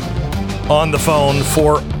nameless on the phone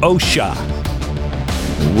for OSHA.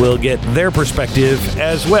 We'll get their perspective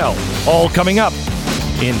as well. All coming up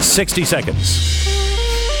in 60 seconds.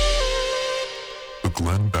 The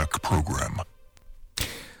Glenn Beck Program.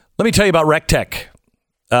 Let me tell you about RecTech.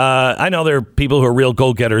 I know there are people who are real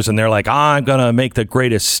go-getters, and they're like, I'm going to make the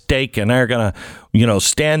greatest steak, and they're going to,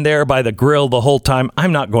 stand there by the grill the whole time.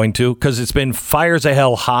 I'm not going to, because it's been fires of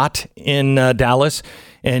hell hot in Dallas,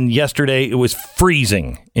 and yesterday it was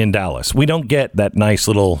freezing in Dallas. We don't get that nice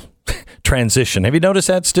little transition. Have you noticed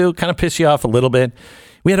that, Stu? Kind of piss you off a little bit?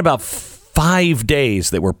 We had about 5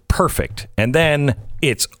 days that were perfect, and then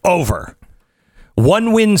it's over.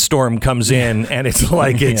 One windstorm comes in, and it's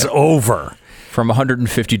like it's over. From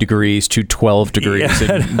 150 degrees to 12 degrees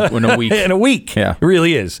in a week. In a week. Yeah. It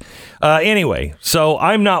really is. Anyway, so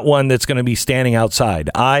I'm not one that's going to be standing outside.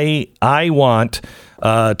 I want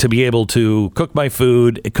to be able to cook my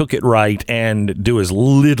food, cook it right, and do as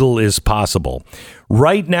little as possible.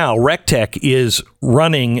 Right now, RecTech is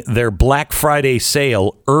running their Black Friday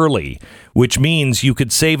sale early, which means you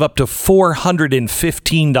could save up to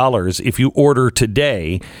 $415 if you order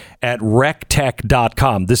today at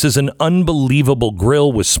rectech.com. This is an unbelievable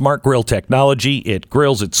grill with smart grill technology. It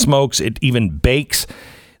grills, it smokes, it even bakes.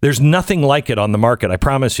 There's nothing like it on the market. I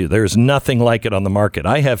promise you, there's nothing like it on the market.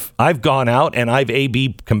 I've gone out and I've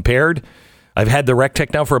A/B compared. I've had the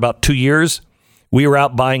RecTech now for about 2 years. We were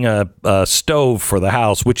out buying a stove for the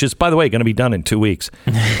house, which is, by the way, going to be done in 2 weeks.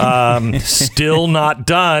 Still not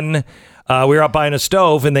done. We were out buying a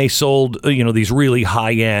stove, and they sold, these really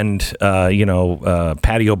high-end,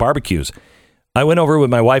 patio barbecues. I went over with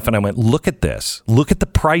my wife, and I went, look at this. Look at the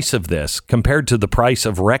price of this compared to the price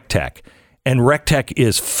of RecTech. And RecTech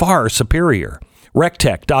is far superior.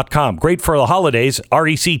 RecTech.com. Great for the holidays.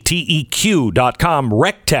 RecTeq.com.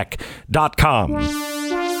 RecTech.com.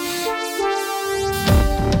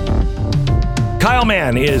 Kyle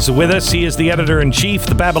Mann is with us. He is the editor-in-chief,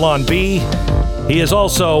 the Babylon Bee. He is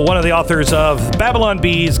also one of the authors of Babylon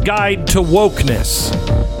Bee's Guide to Wokeness,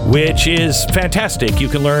 which is fantastic. You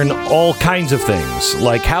can learn all kinds of things,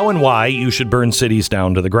 like how and why you should burn cities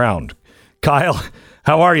down to the ground. Kyle,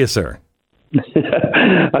 how are you, sir?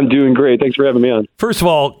 I'm doing great. Thanks for having me on. First of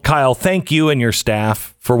all, Kyle, thank you and your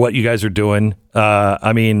staff for what you guys are doing.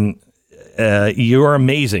 You're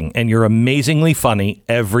amazing, and you're amazingly funny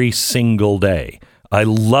every single day. I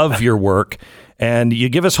love your work, and you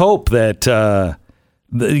give us hope that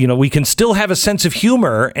we can still have a sense of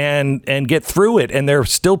humor and get through it, and there are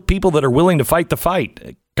still people that are willing to fight the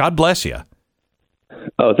fight. God bless you.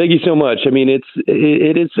 Oh, thank you so much. I mean,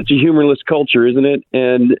 it is such a humorless culture, isn't it?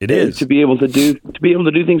 And it is to be able to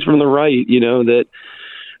do things from the right, that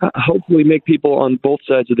hopefully make people on both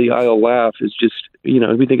sides of the aisle laugh is just,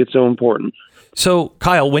 we think it's so important. So,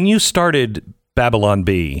 Kyle, when you started Babylon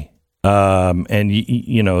Bee,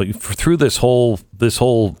 and through this whole,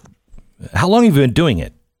 how long have you been doing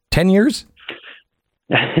it? 10 years?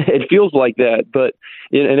 It feels like that, but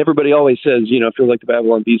and everybody always says, it feels like the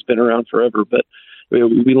Babylon Bee's been around forever, but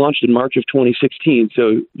we launched in March of 2016,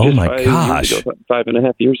 so oh my gosh,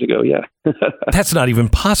 5.5 years ago, yeah. That's not even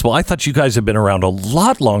possible. I thought you guys have been around a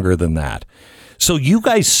lot longer than that. So you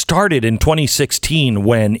guys started in 2016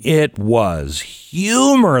 when it was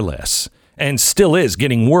humorless and still is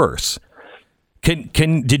getting worse.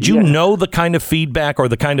 Did you know the kind of feedback or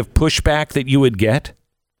the kind of pushback that you would get?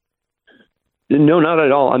 No, not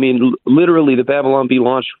at all. I mean, literally, the Babylon Bee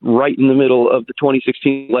launched right in the middle of the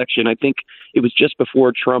 2016 election. I think it was just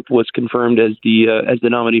before Trump was confirmed as the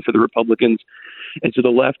nominee for the Republicans. And so the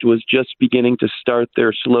left was just beginning to start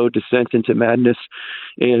their slow descent into madness.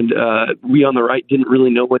 And we on the right didn't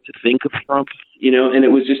really know what to think of Trump, and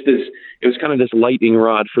it was kind of this lightning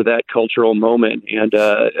rod for that cultural moment. And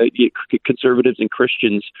conservatives and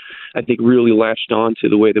Christians, I think, really latched on to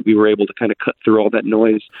the way that we were able to kind of cut through all that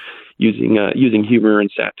noise using humor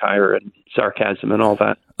and satire and sarcasm and all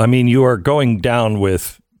that. I mean, you are going down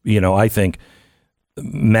with, I think,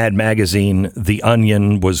 Mad Magazine, The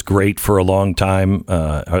Onion was great for a long time.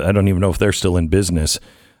 I don't even know if they're still in business.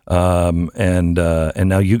 And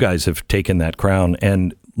now you guys have taken that crown,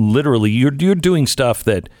 and literally you're doing stuff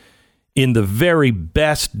that in the very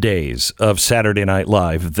best days of Saturday Night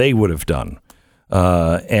Live they would have done.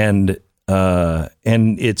 And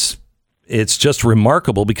it's just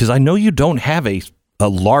remarkable because I know you don't have a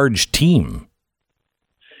large team.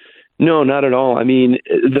 No, not at all. I mean,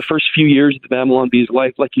 the first few years of the Babylon Bee's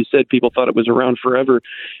life, like you said, people thought it was around forever.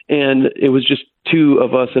 And it was just two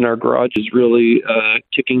of us in our garages really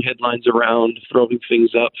kicking headlines around, throwing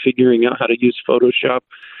things up, figuring out how to use Photoshop,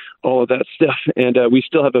 all of that stuff. And we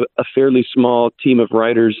still have a fairly small team of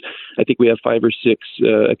writers. I think we have 5 or 6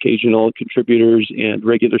 occasional contributors and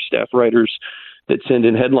regular staff writers that send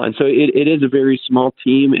in headlines. So it is a very small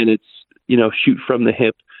team, and it's, shoot from the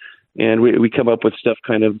hip. And we come up with stuff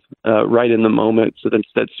kind of right in the moment. So that's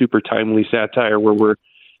that super timely satire where we're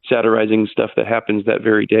satirizing stuff that happens that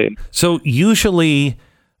very day. So usually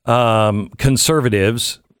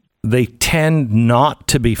conservatives, they tend not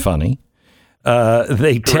to be funny.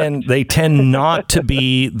 They tend not to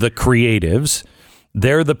be the creatives.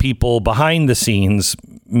 They're the people behind the scenes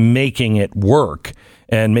making it work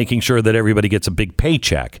and making sure that everybody gets a big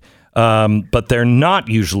paycheck. But they're not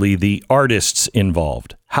usually the artists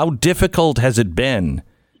involved. How difficult has it been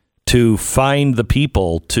to find the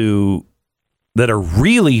people that are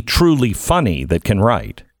really, truly funny that can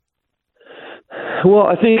write? Well,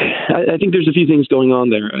 I think there's a few things going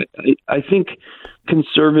on there. I think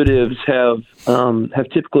conservatives have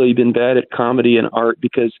typically been bad at comedy and art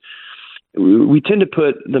because we tend to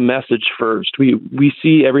put the message first. We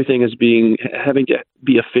see everything as having to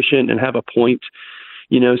be efficient and have a point.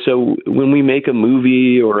 So when we make a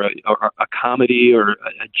movie or a comedy or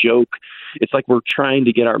a joke, it's like we're trying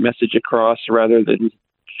to get our message across rather than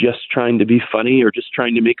just trying to be funny or just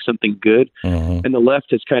trying to make something good. Mm-hmm. And the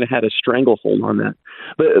left has kind of had a stranglehold on that.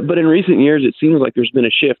 But in recent years, it seems like there's been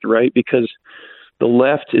a shift, right? Because the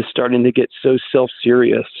left is starting to get so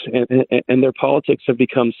self-serious and their politics have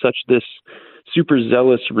become such this super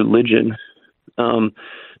zealous religion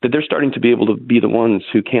that they're starting to be able to be the ones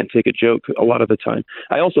who can't take a joke a lot of the time.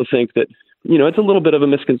 I also think that, it's a little bit of a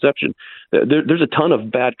misconception. There's a ton of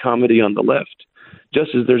bad comedy on the left,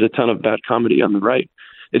 just as there's a ton of bad comedy on the right.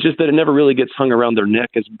 It's just that it never really gets hung around their neck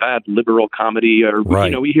as bad liberal comedy or,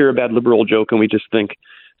 right. We hear a bad liberal joke and we just think,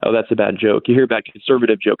 oh, that's a bad joke. You hear a bad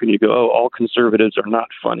conservative joke and you go, oh, all conservatives are not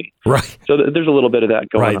funny. Right. So there's a little bit of that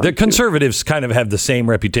going on. Right. The conservatives kind of have the same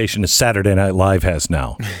reputation as Saturday Night Live has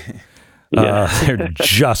now. They're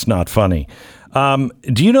just not funny.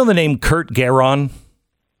 Do you know the name Kurt Guerin?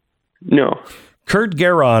 No. Kurt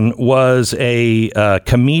Guerin was a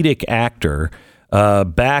comedic actor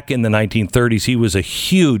back in the 1930s. He was a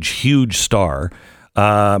huge star.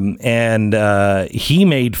 And he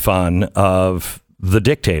made fun of the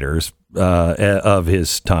dictators of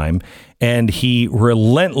his time. And he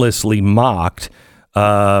relentlessly mocked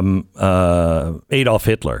Adolf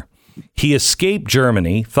Hitler. He escaped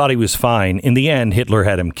Germany, thought he was fine. In the end, Hitler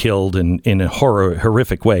had him killed in a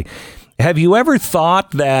horrific way. Have you ever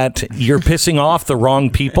thought that you're pissing off the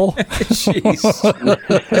wrong people?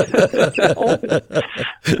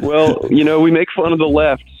 Well, we make fun of the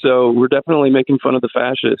left, so we're definitely making fun of the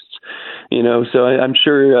fascists. So I'm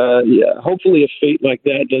sure, hopefully a fate like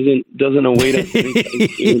that doesn't await us.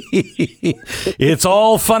 It's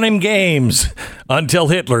all fun and games until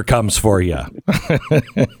Hitler comes for you.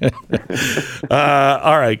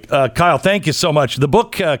 All right, Kyle, thank you so much. The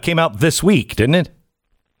book came out this week, didn't it?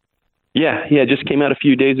 Yeah, it just came out a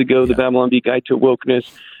few days ago, The Babylon Bee Guide to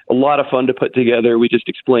Wokeness. A lot of fun to put together. We just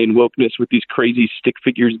explain wokeness with these crazy stick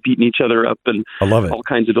figures beating each other up and I love it. All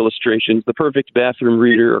kinds of illustrations. The perfect bathroom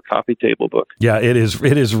reader or coffee table book. Yeah, it is.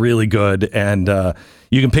 It is really good, and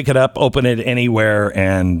you can pick it up, open it anywhere,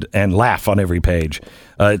 and laugh on every page.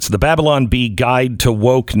 It's The Babylon Bee Guide to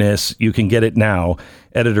Wokeness. You can get it now.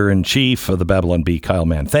 Editor-in-Chief of The Babylon Bee, Kyle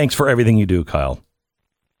Mann. Thanks for everything you do, Kyle.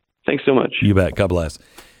 Thanks so much. You bet. God bless.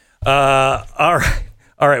 All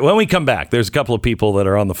right. When we come back, there's a couple of people that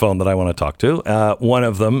are on the phone that I want to talk to. One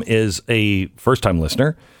of them is a first-time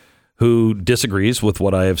listener who disagrees with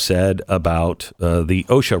what I have said about the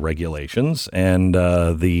OSHA regulations and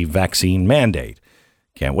the vaccine mandate.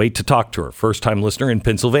 Can't wait to talk to her. First-time listener in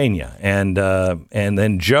Pennsylvania, and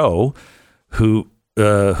then Joe, who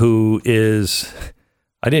is,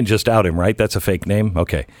 I didn't just out him, right? That's a fake name.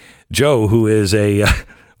 Okay, Joe, who is a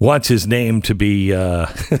wants his name to be, God,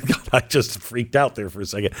 I just freaked out there for a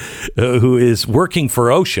second, who is working for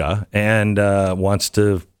OSHA and wants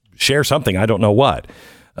to share something. I don't know what,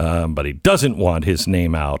 but he doesn't want his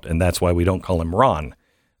name out, and that's why we don't call him Ron,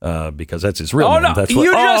 because that's his real name. No, that's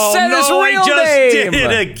you just said his real I just name.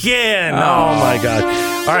 did it again. Oh, my God.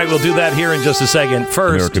 All right, we'll do that here in just a second.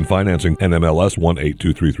 First, American Financing, NMLS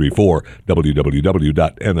 182334,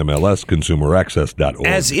 www.nmlsconsumeraccess.org.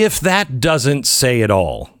 as if that doesn't say it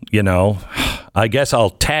all, I guess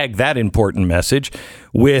I'll tag that important message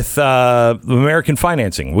with American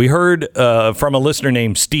Financing. We heard from a listener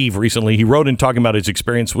named Steve recently. He wrote in talking about his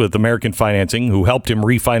experience with American Financing, who helped him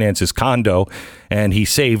refinance his condo, and he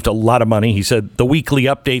saved a lot of money. He said the weekly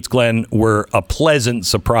updates, Glenn, were a pleasant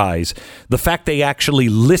surprise. The fact they actually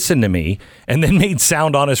listened to me and then made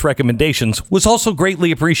sound, honest recommendations was also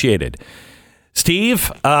greatly appreciated.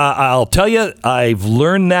 Steve, I'll tell you, I've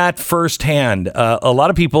learned that firsthand. A lot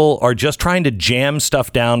of people are just trying to jam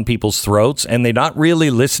stuff down people's throats, and they're not really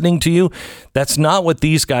listening to you. That's not what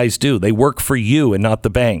these guys do. They work for you and not the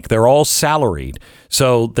bank. They're all salaried,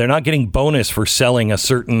 so they're not getting bonus for selling a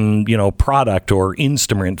certain, product or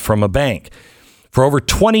instrument from a bank. For over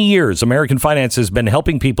 20 years, American Finance has been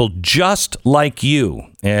helping people just like you,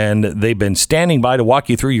 and they've been standing by to walk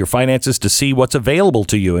you through your finances to see what's available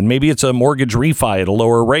to you. And maybe it's a mortgage refi at a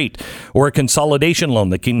lower rate or a consolidation loan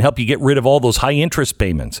that can help you get rid of all those high interest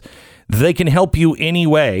payments. They can help you any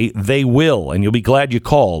way. They will, and you'll be glad you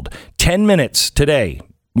called. 10 minutes today.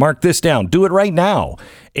 Mark this down. Do it right now.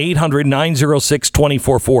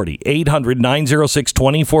 800-906-2440.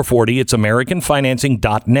 800-906-2440. It's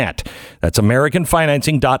AmericanFinancing.net. That's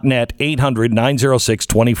AmericanFinancing.net.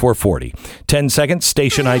 800-906-2440. 10 seconds.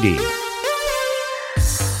 Station ID.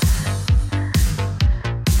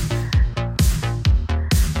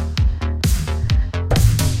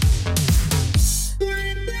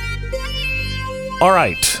 All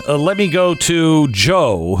right, let me go to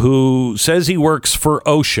Joe, who says he works for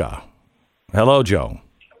OSHA. Hello, Joe.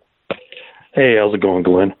 Hey, how's it going,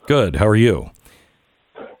 Glenn? Good. How are you?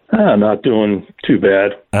 Not doing too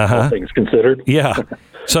bad, all things considered. Yeah.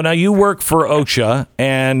 So now you work for OSHA,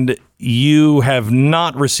 and you have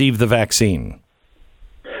not received the vaccine.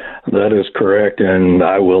 That is correct, and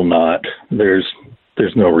I will not. There's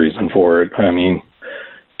no reason for it. I mean,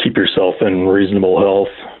 keep yourself in reasonable health.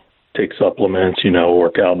 Take supplements,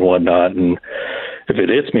 work out and whatnot. And if it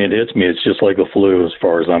hits me, it hits me. It's just like the flu as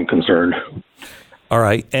far as I'm concerned. All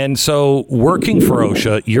right. And so working for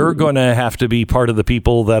OSHA, you're going to have to be part of the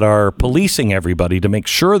people that are policing everybody to make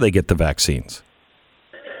sure they get the vaccines.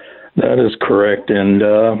 That is correct. And,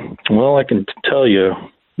 I can tell you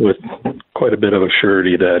with quite a bit of a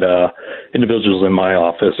surety that individuals in my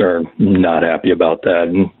office are not happy about that,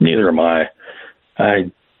 and neither am I. I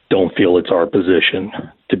don't feel it's our position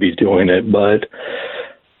to be doing it, but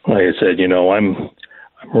like I said, I'm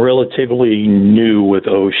relatively new with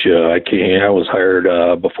OSHA. I was hired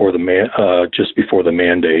just before the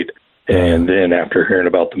mandate, and then after hearing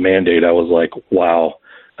about the mandate, I was like, wow,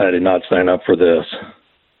 I did not sign up for this.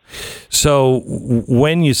 So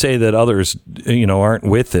when you say that others, aren't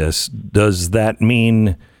with this, does that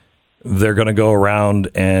mean they're going to go around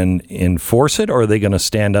and enforce it, or are they going to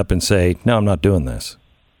stand up and say, no, I'm not doing this?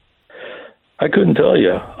 I couldn't tell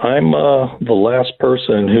you. I'm the last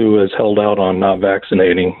person who has held out on not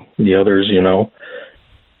vaccinating. The others,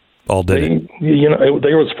 all did it.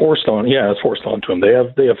 They was forced on. Yeah, it's forced onto them. They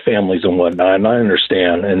have families and whatnot, and I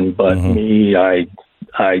understand. But me, I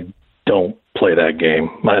don't play that game.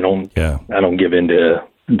 I don't give into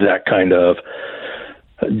that kind of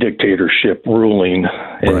dictatorship ruling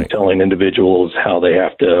and telling individuals how they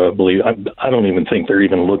have to believe. I don't even think they're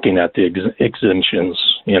even looking at the exemptions.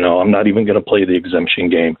 I'm not even going to play the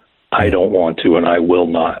exemption game. I don't want to, and I will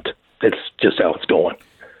not. It's just how it's going.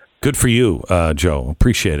 Good for you, Joe.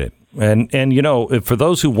 Appreciate it. And for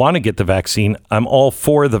those who want to get the vaccine, I'm all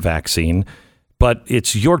for the vaccine, but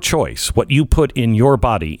it's your choice. What you put in your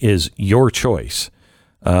body is your choice.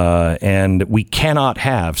 And we cannot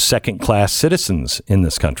have second-class citizens in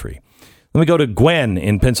this country. Let me go to Gwen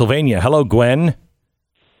in Pennsylvania. Hello, Gwen.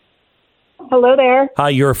 Hello there. Hi,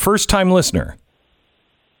 you're a first-time listener.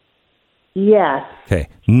 Yes. Okay.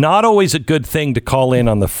 Not always a good thing to call in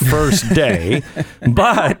on the first day,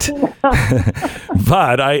 but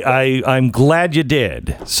I'm glad you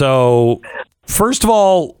did. So, first of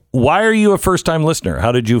all, why are you a first-time listener?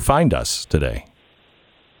 How did you find us today?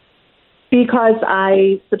 Because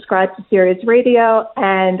I subscribe to Sirius Radio,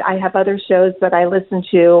 and I have other shows that I listen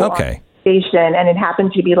to on the station, and it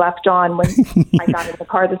happened to be left on when I got in the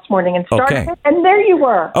car this morning and started it, and there you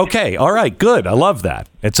were. Okay, all right, good. I love that.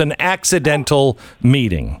 It's an accidental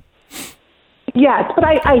meeting. Yes, but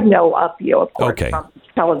I know of you, of course, from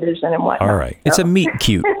television and whatnot. All right. It's a meet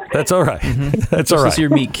cute. That's all right. That's all right. This is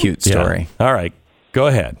your meet cute story. Yeah. All right, go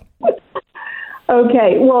ahead.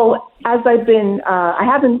 Okay, well, as I've been, I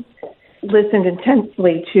haven't listened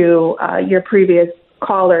intensely to your previous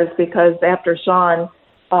callers because after Sean,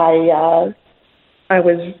 I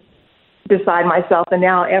was beside myself, and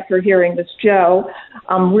now after hearing this Joe,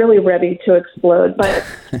 I'm really ready to explode. But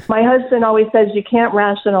my husband always says you can't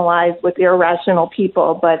rationalize with irrational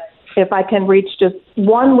people, but if I can reach just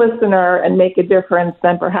one listener and make a difference,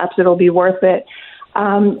 then perhaps it'll be worth it.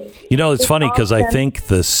 It's funny because I think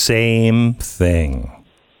the same thing.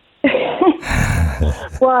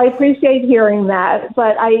 Well, I appreciate hearing that,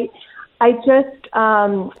 but I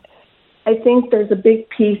think there's a big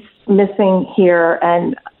piece missing here,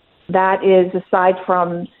 and that is, aside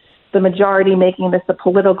from the majority making this a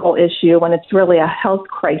political issue when it's really a health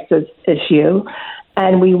crisis issue,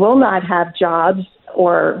 and we will not have jobs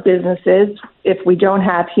or businesses if we don't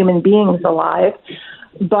have human beings alive.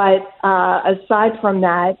 But aside from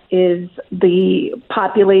that is the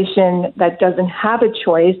population that doesn't have a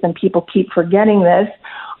choice, and people keep forgetting this,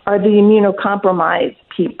 are the immunocompromised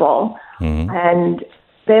people. And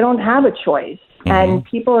they don't have a choice. And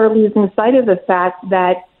people are losing sight of the fact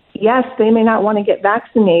that, yes, they may not want to get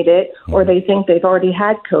vaccinated, or they think they've already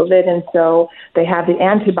had COVID, and so they have the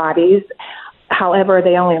antibodies. However,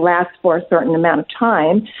 they only last for a certain amount of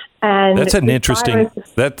time. And that's an interesting.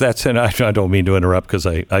 I don't mean to interrupt because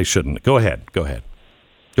I shouldn't. Go ahead.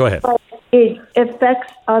 But it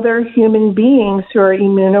affects other human beings who are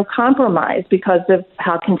immunocompromised because of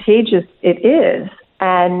how contagious it is.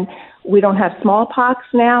 And we don't have smallpox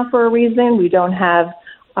now for a reason. We don't have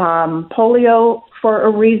polio for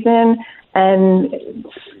a reason. And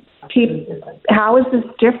how is this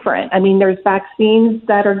different? I mean, there's vaccines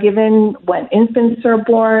that are given when infants are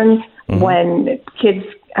born, when kids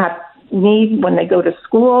when they go to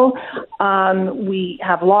school. We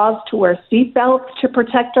have laws to wear seatbelts to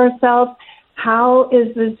protect ourselves. How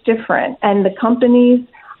is this different? And the companies,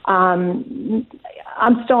 I'm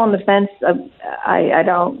still on the fence.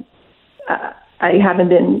 I haven't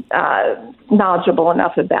been knowledgeable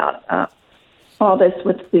enough about all this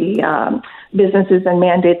with the businesses and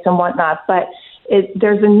mandates and whatnot. But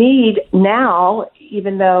there's a need now,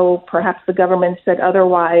 even though perhaps the government said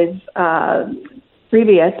otherwise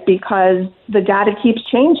previous, because the data keeps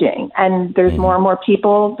changing, and there's more and more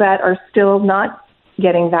people that are still not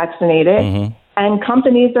getting vaccinated. And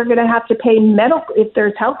companies are going to have to pay if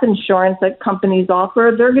there's health insurance that companies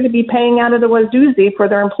offer, they're going to be paying out of the wazoozy for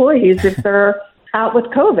their employees if they're out with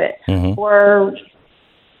COVID or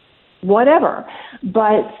whatever.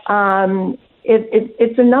 But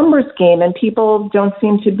it's a numbers game, and people don't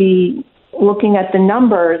seem to be looking at the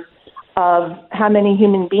numbers of how many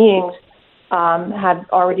human beings have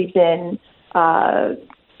already been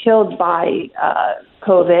killed by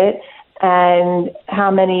COVID, and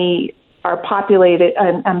how many are vaccinated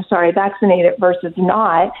versus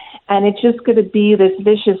not. And it's just going to be this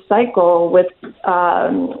vicious cycle with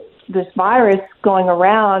this virus going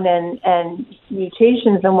around and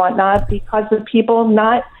mutations and whatnot because of people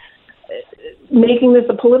not making this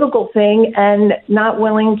a political thing and not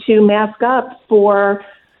willing to mask up for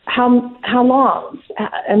how long?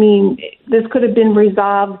 I mean, this could have been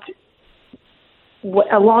resolved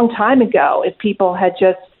a long time ago if people had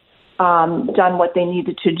just done what they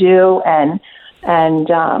needed to do and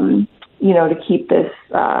to keep this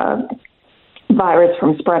virus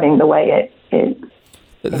from spreading the way it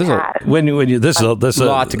There's a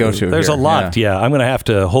lot to go to. There's a lot. Yeah. I'm going to have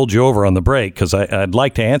to hold you over on the break because I'd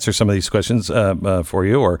like to answer some of these questions for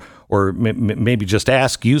you, or maybe just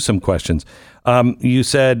ask you some questions. You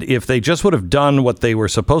said if they just would have done what they were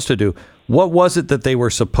supposed to do, what was it that they were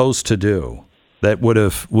supposed to do that would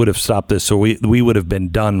have stopped this? So we would have been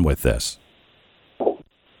done with this.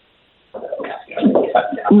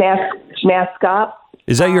 Mask up.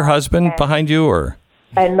 Is that your husband behind you, or?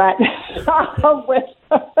 And that.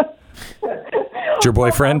 It's your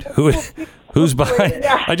boyfriend? Who's behind?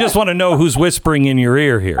 I just want to know who's whispering in your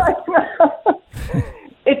ear here.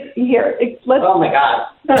 It's here. Oh my God.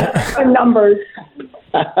 The numbers.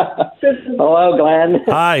 Hello, Glenn.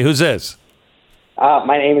 Hi, who's this?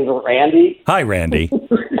 My name is Randy. Hi, Randy.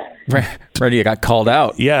 Randy, you got called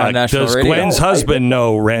out. Yeah, on national does radio. Gwen's husband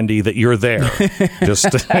know, Randy, that you're there? Just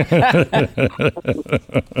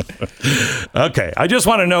okay. I just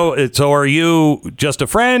want to know. So, are you just a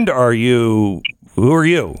friend? Who are you?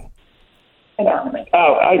 Anonymous.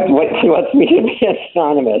 He wants me to be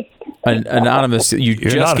anonymous. Anonymous. You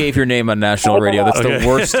just gave your name on national radio. That's the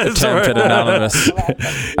worst attempt at anonymous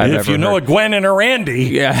I've if ever you know heard. a Gwen and a Randy.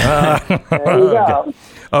 Yeah. There you go.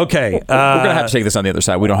 Okay. We're going to have to take this on the other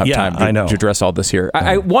side. We don't have time to address all this here.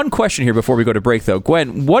 One question here before we go to break, though.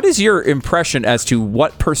 Gwen, what is your impression as to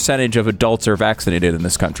what percentage of adults are vaccinated in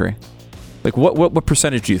this country? Like, what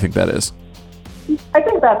percentage do you think that is? I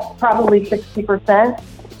think that's probably 60%.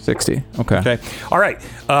 60. Okay. All right.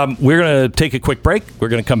 We're going to take a quick break. We're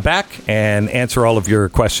going to come back and answer all of your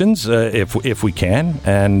questions if we can,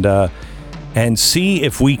 and see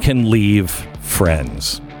if we can leave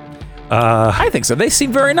friends. I think so. They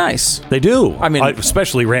seem very nice. They do. I mean,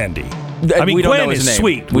 especially Randy. I mean, we don't Gwen know his is name.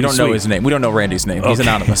 sweet. We don't know his name. We don't know Randy's name. He's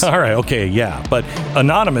anonymous. All right. Okay. Yeah. But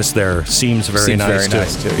anonymous there seems very nice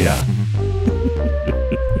too. Yeah.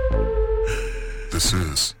 This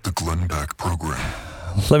is the Glenn Beck Program.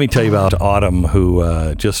 Let me tell you about Autumn,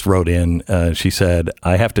 who just wrote in. She said,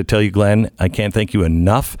 I have to tell you, Glenn, I can't thank you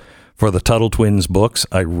enough for the Tuttle Twins books.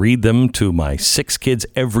 I read them to my 6 kids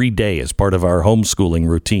every day as part of our homeschooling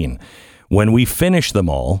routine. When we finish them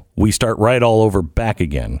all, we start right all over back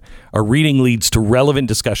again. Our reading leads to relevant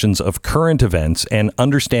discussions of current events and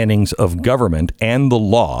understandings of government and the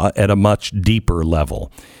law at a much deeper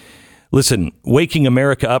level. Listen, waking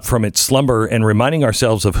America up from its slumber and reminding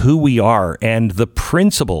ourselves of who we are and the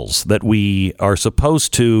principles that we are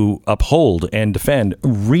supposed to uphold and defend,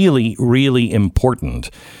 really, really important.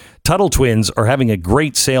 Tuttle Twins are having a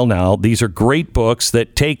great sale now. These are great books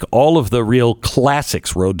that take all of the real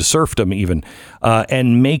classics, Road to Serfdom even,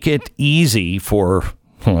 and make it easy for,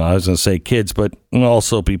 I was going to say kids, but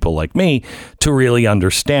also people like me to really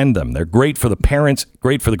understand them. They're great for the parents,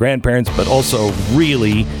 great for the grandparents, but also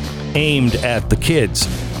really aimed at the kids.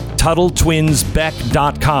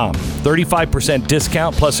 TuttleTwinsBeck.com. 35%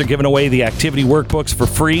 discount, plus they're giving away the activity workbooks for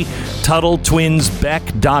free.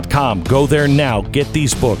 TuttleTwinsBeck.com. Go there now. Get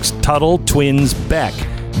these books.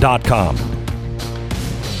 TuttleTwinsBeck.com.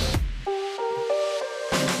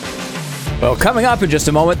 Well, coming up in just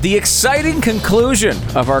a moment, the exciting conclusion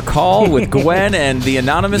of our call with Gwen and the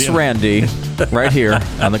anonymous Randy right here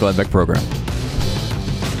on the Glenn Beck Program.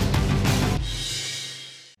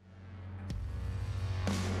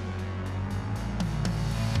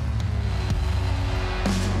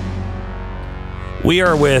 We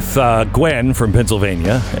are with Gwen from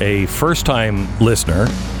Pennsylvania, a first-time listener.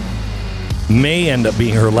 May end up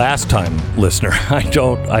being her last-time listener.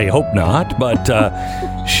 I hope not, but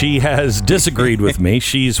she has disagreed with me.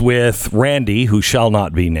 She's with Randy, who shall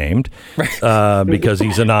not be named, because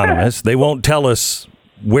he's anonymous. They won't tell us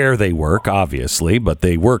where they work, obviously, but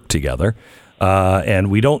they work together.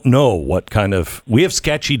 And we don't know what kind of... We have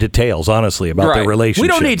sketchy details, honestly, about their relationship. We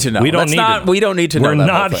don't need to know. We don't need to know. We're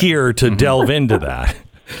not here to delve into that.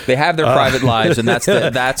 They have their private lives, and that's their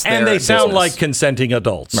and they sound business. like consenting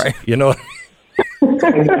adults. Right. You know?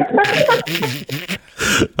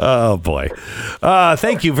 Oh, boy.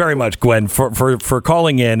 Thank you very much, Gwen, for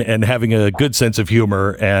calling in and having a good sense of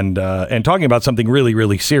humor and talking about something really,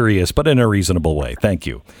 really serious, but in a reasonable way. Thank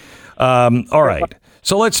you. All right.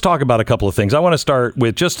 So let's talk about a couple of things. I want to start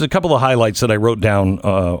with just a couple of highlights that I wrote down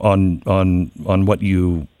on what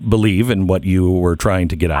you believe and what you were trying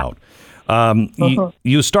to get out.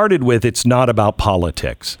 You started with it's not about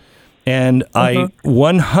politics. And I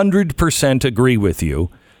 100% agree with you.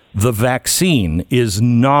 The vaccine is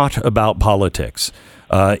not about politics.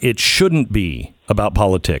 It shouldn't be about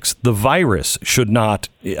politics. The virus should not.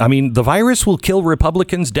 I mean, the virus will kill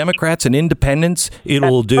Republicans, Democrats, and independents. It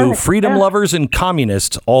will do freedom lovers and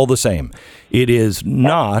communists all the same. It is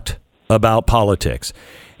not about politics.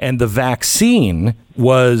 And the vaccine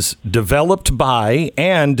was developed by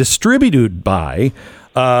and distributed by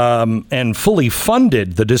and fully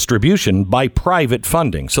funded, the distribution, by private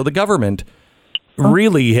funding. So the government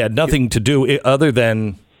really had nothing to do other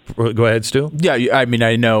than... Go ahead, Stu. Yeah, I mean,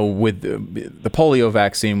 I know with the polio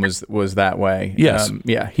vaccine was that way. Yes.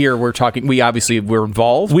 Here we're talking, we obviously were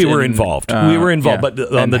involved. We were involved, but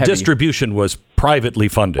the distribution was privately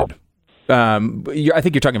funded. I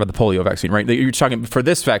think you're talking about the polio vaccine, right? You're talking for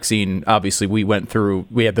this vaccine. Obviously, we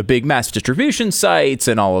had the big mass distribution sites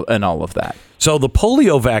and all of that. So the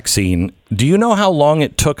polio vaccine, do you know how long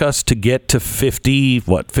it took us to get to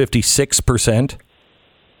 56%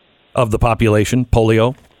 of the population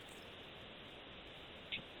polio?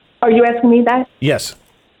 Are you asking me that? Yes.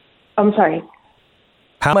 I'm sorry.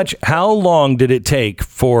 How long did it take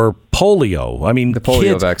for polio? I mean, the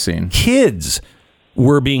polio vaccine. Kids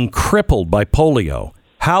were being crippled by polio.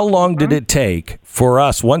 How long did it take for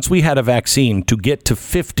us, once we had a vaccine, to get to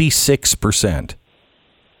 56%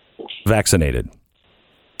 vaccinated?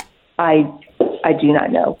 I do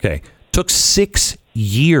not know. Okay. Took 6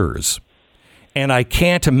 years. And I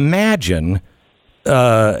can't imagine,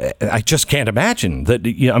 I just can't imagine that,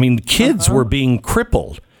 kids were being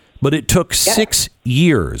crippled, but it took 6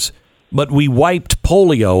 years, but we wiped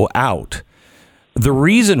polio out. The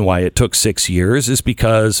reason why it took 6 years is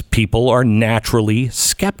because people are naturally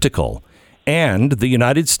skeptical, and the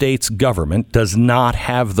United States government does not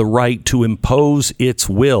have the right to impose its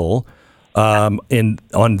will on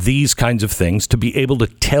these kinds of things, to be able to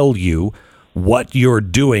tell you what you're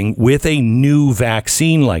doing with a new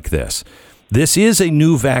vaccine like this. This is a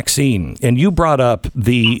new vaccine, and you brought up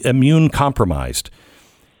the immune compromised.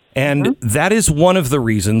 And that is one of the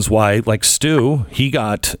reasons why, like Stu, he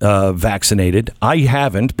got vaccinated. I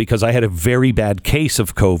haven't, because I had a very bad case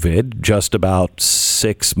of COVID just about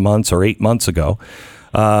 6 months or 8 months ago.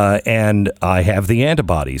 And I have the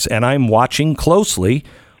antibodies, and I'm watching closely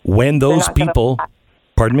when those people...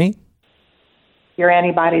 Pardon me? Your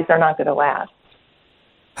antibodies are not going to last.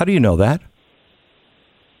 How do you know that?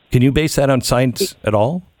 Can you base that on science at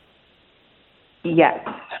all? Yes.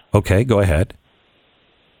 Okay, go ahead.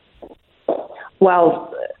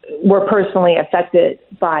 Well, we're personally affected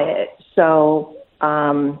by it. So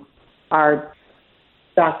our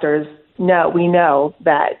doctors know, we know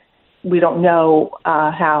that we don't know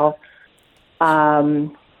how...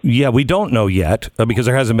 yeah, we don't know yet because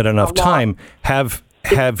there hasn't been enough time. Have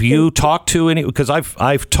you talked to any? Because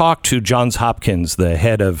I've talked to Johns Hopkins, the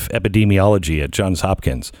head of epidemiology at Johns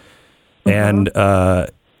Hopkins, and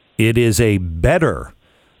it is a better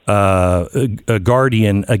a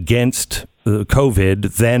guardian against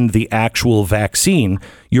COVID than the actual vaccine.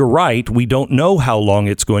 You're right. We don't know how long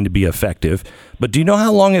it's going to be effective. But do you know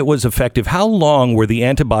how long it was effective? How long were the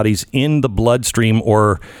antibodies in the bloodstream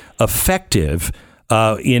or effective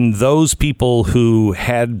in those people who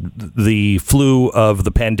had the flu of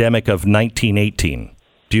the pandemic of 1918?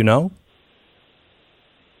 Do you know?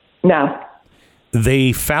 No.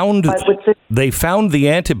 They found the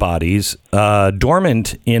antibodies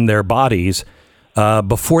dormant in their bodies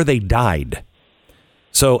before they died.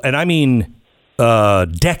 So, and I mean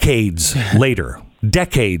decades later.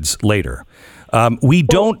 We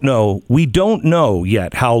don't know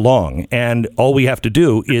yet how long, and all we have to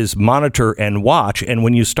do is monitor and watch. And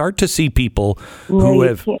when you start to see people who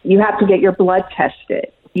you have to get your blood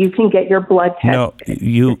tested. You can get your blood tested. No,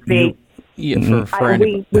 we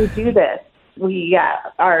do this. We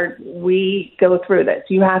go through this.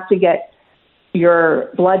 You have to get your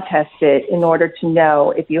blood tested in order to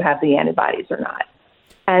know if you have the antibodies or not.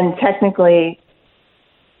 And technically,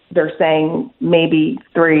 they're saying maybe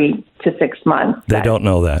 3 to 6 months. They don't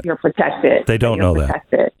know that. You're protected. They don't know that.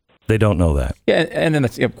 They don't know that. Yeah, and then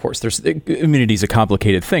of course, there's immunity is a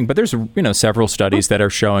complicated thing, but there's several studies that are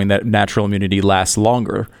showing that natural immunity lasts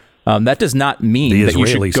longer. That does not mean that you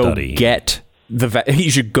should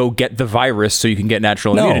go get the virus so you can get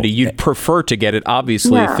natural immunity. You'd prefer to get it,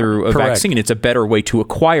 obviously, through a vaccine. It's a better way to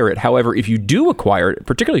acquire it. However, if you do acquire it,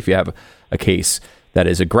 particularly if you have a case that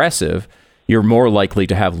is aggressive, you're more likely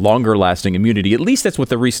to have longer lasting immunity. At least that's what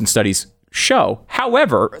the recent studies show.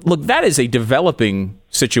 However, look, that is a developing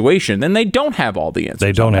situation, and they don't have all the answers.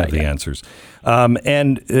 They don't have the answers. So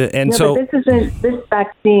this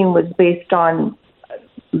vaccine was based on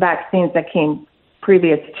vaccines that came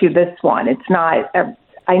previous to this one. It's not,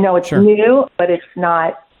 I know it's new, but it's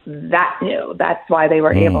not that new. That's why they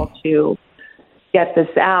were able to get this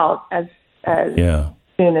out as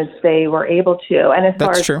soon as they were able to. And as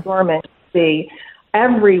far as dormant,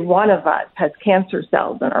 every one of us has cancer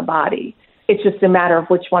cells in our body. It's just a matter of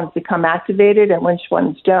which ones become activated and which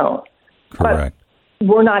ones don't. Correct. But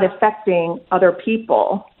we're not affecting other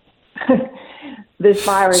people. This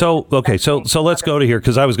virus. So let's go to here,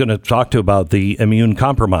 because I was going to talk about the immune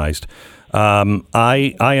compromised.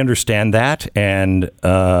 I understand that, and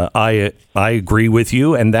I agree with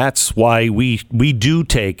you, and that's why we do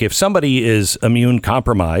take, if somebody is immune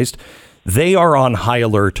compromised, they are on high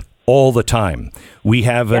alert all the time. We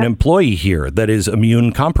have an employee here that is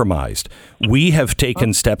immune compromised. We have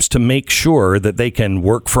taken steps to make sure that they can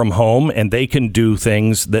work from home and they can do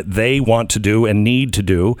things that they want to do and need to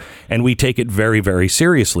do, and we take it very, very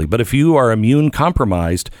seriously. But if you are immune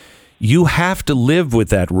compromised, you have to live with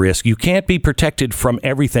that risk. You can't be protected from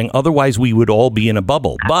everything. Otherwise, we would all be in a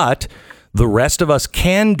bubble. But the rest of us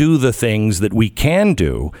can do the things that we can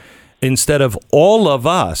do, instead of all of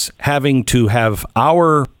us having to have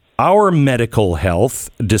our medical health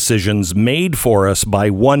decisions made for us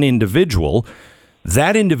by one individual.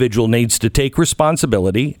 That individual needs to take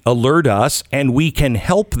responsibility, alert us, and we can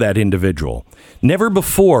help that individual. Never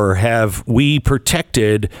before have we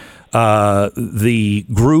protected the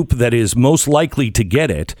group that is most likely to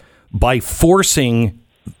get it by forcing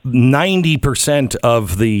 90%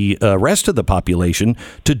 of the rest of the population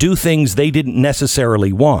to do things they didn't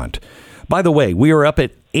necessarily want. By the way, we are up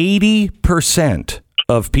at 80%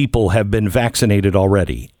 of people have been vaccinated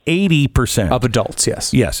already. 80% of adults.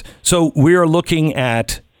 Yes. So we are looking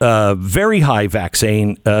at very high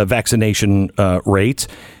vaccination rates.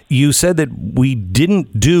 You said that we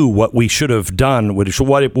didn't do what we should have done, what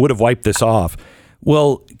would have wiped this off.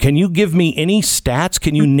 Well, can you give me any stats?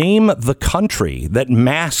 Can you name the country that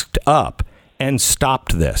masked up and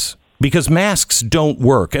stopped this? Because masks don't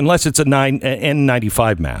work unless it's an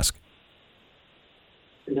N95 mask.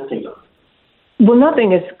 Well,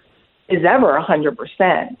 nothing is ever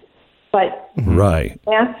 100%, but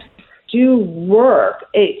masks do work.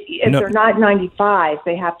 If they're not 95,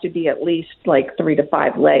 they have to be at least like 3 to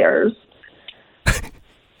 5 layers.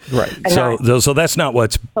 Right. So that's not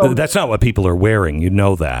what people are wearing. You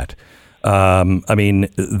know that. I mean,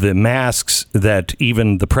 the masks that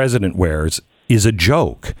even the president wears is a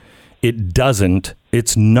joke.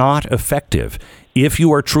 It's not effective. If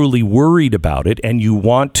you are truly worried about it and you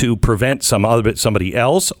want to prevent somebody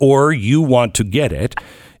else, or you want to get it,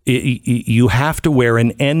 you have to wear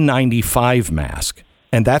an N95 mask.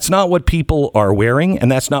 And that's not what people are wearing,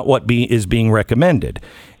 and that's not what is being recommended.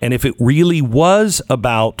 And if it really was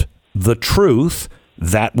about the truth,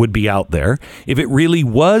 that would be out there. If it really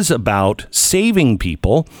was about saving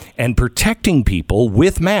people and protecting people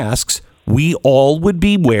with masks, we all would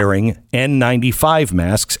be wearing N95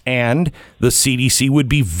 masks, and the CDC would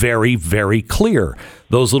be very, very clear.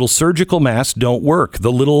 Those little surgical masks don't work.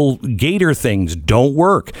 The little gator things don't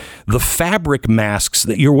work. The fabric masks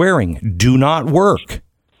that you're wearing do not work.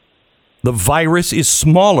 The virus is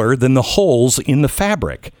smaller than the holes in the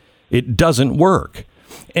fabric. It doesn't work.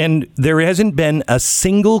 And there hasn't been a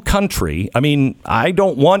single country. I mean, I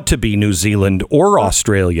don't want to be New Zealand or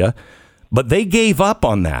Australia, but they gave up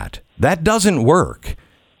on that. That doesn't work.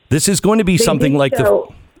 This is going to be something like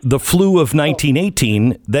the flu of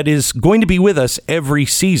 1918 that is going to be with us every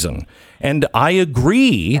season. And I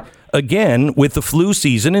agree, again, with the flu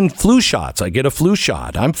season and flu shots. I get a flu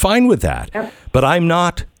shot. I'm fine with that. But I'm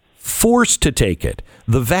not forced to take it.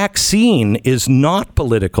 The vaccine is not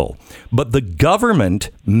political, but the government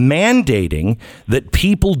mandating that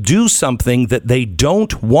people do something that they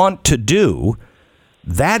don't want to do,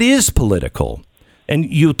 that is political. And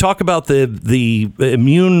you talk about the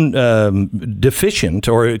immune deficient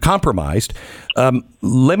or compromised.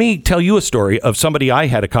 Let me tell you a story of somebody I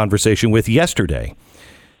had a conversation with yesterday.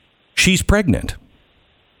 She's pregnant.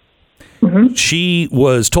 Mm-hmm. She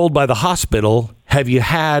was told by the hospital, have you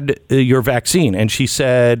had your vaccine? And she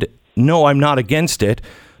said, no, I'm not against it,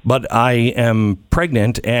 but I am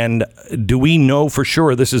pregnant. And do we know for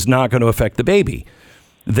sure this is not going to affect the baby?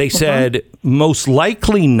 They said, most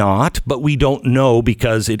likely not, but we don't know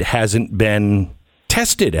because it hasn't been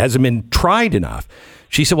tested, hasn't been tried enough.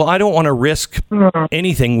 She said, well, I don't want to risk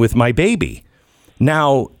anything with my baby.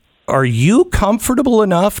 Now, are you comfortable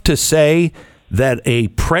enough to say that a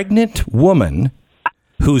pregnant woman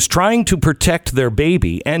who's trying to protect their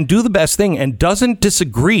baby and do the best thing and doesn't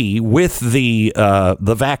disagree with the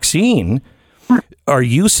vaccine, are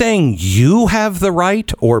you saying you have the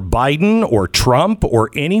right, or Biden or Trump or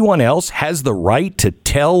anyone else has the right to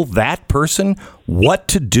tell that person what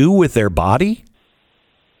to do with their body?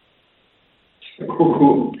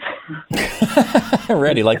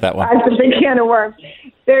 Randy, like that one. That's a big can of worms.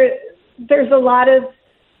 There's a lot of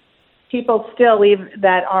people still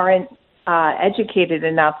that aren't educated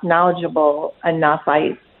enough, knowledgeable enough.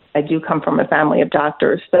 I do come from a family of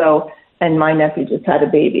doctors, and my nephew just had a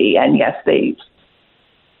baby, and yes,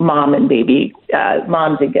 mom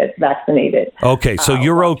did get vaccinated. Okay, so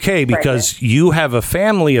you're okay because you have a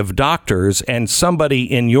family of doctors and somebody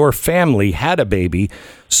in your family had a baby,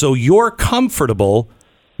 so you're comfortable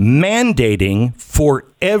mandating for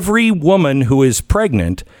every woman who is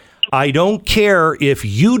pregnant. I don't care if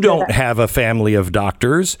you don't have a family of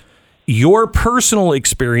doctors, your personal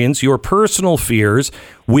experience, your personal fears,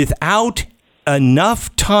 without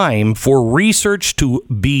enough time for research to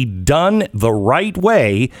be done the right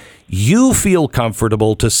way, you feel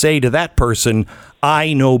comfortable to say to that person,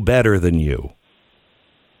 I know better than you.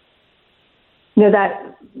 No,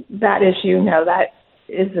 that issue, no, that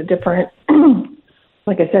is a different,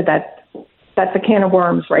 like I said, that's a can of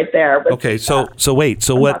worms right there. But, okay, so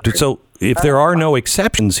if there are no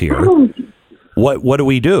exceptions here, what do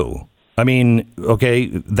we do? I mean, okay,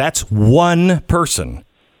 that's one person.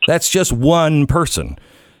 That's just one person.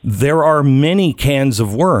 There are many cans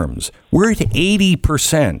of worms. We're at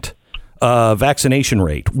 80% vaccination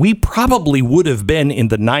rate. We probably would have been in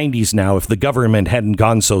the 90s now if the government hadn't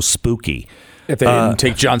gone so spooky. If they didn't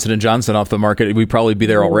take Johnson & Johnson off the market, we'd probably be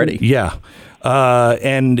there already. Yeah.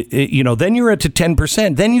 And then you're at to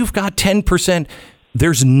 10%. Then you've got 10%.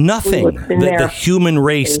 There's nothing that the human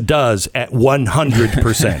race does at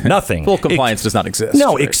 100%. Nothing. Full compliance does not exist.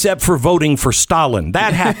 No, right? Except for voting for Stalin.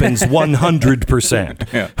 That happens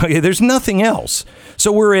 100%. Yeah. Okay, there's nothing else. So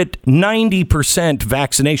we're at 90%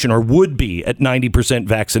 vaccination, or would be at 90%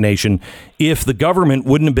 vaccination, if the government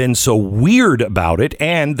wouldn't have been so weird about it,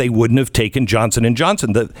 and they wouldn't have taken Johnson &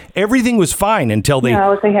 Johnson. Everything was fine until they...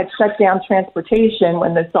 No, they had shut down transportation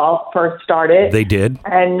when this all first started. They did.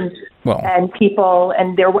 And people,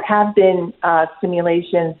 and there have been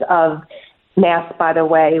simulations of masks, by the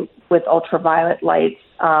way, with ultraviolet lights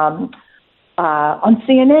on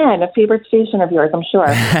CNN, a favorite station of yours, I'm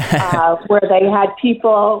sure, where they had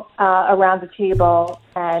people around the table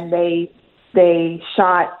and they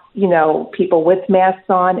shot, people with masks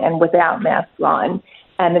on and without masks on,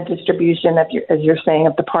 and the distribution of, as you're saying,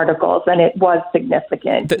 of the particles, and it was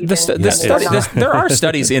significant. There are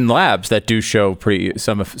studies in labs that do show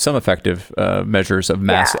some effective measures of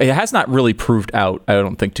masks. Yeah. It has not really proved out, I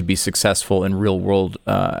don't think, to be successful in real world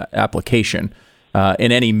application.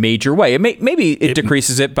 In any major way. Maybe it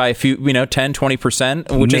decreases it by a few, 10,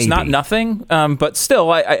 20%, which is not nothing. But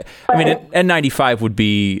still, I mean, an N95 would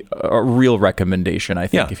be a real recommendation, I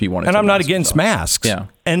think, if you wanted to. And I'm not against masks. Yeah.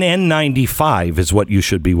 An N95 is what you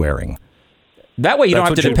should be wearing. That way you don't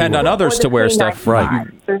have to depend on others to wear stuff. Right.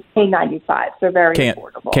 There's K95. They're very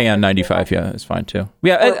affordable. KN95, yeah, it's fine too.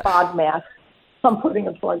 Yeah. Or fog masks. I'm putting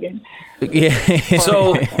a plug in. Yeah.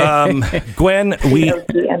 So, Gwen,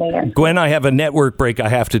 I have a network break I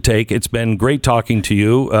have to take. It's been great talking to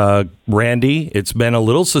you. Randy, it's been a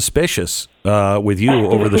little suspicious with you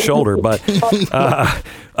over the shoulder, but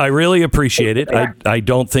I really appreciate it. I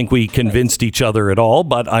don't think we convinced each other at all,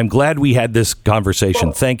 but I'm glad we had this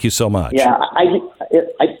conversation. Thank you so much. Yeah,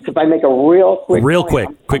 if I make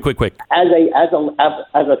a quick. As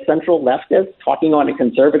a central leftist talking on a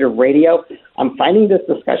conservative radio, I'm finding this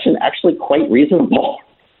discussion actually quite reasonable.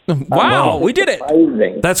 Wow, we did it.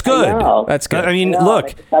 Surprising. That's good. That's good. I mean,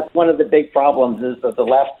 look. That's one of the big problems is that the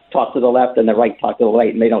left talk to the left and the right talk to the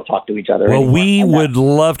right, and they don't talk to each other Well, anymore. We would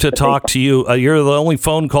love to talk to you. You're the only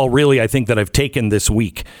phone call, really, I think, that I've taken this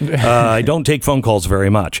week. I don't take phone calls very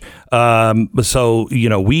much. So,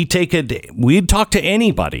 we'd talk to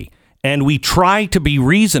anybody, and we try to be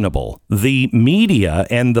reasonable. The media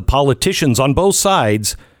and the politicians on both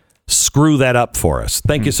sides screw that up for us.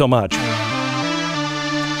 Thank you so much.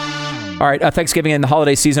 All right, Thanksgiving and the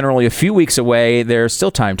holiday season are only a few weeks away. There's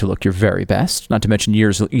still time to look your very best, not to mention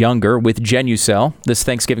years younger with Genucel. This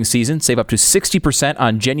Thanksgiving season, save up to 60%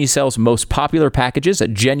 on Genucel's most popular packages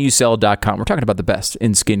at Genucel.com. We're talking about the best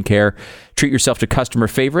in skincare. Treat yourself to customer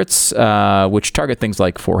favorites, which target things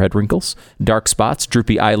like forehead wrinkles, dark spots,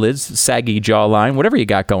 droopy eyelids, saggy jawline, whatever you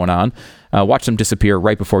got going on. Watch them disappear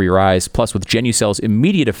right before your eyes. Plus, with Genucel's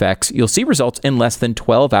immediate effects, you'll see results in less than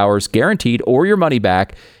 12 hours, guaranteed, or your money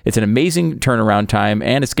back. It's an amazing turnaround time,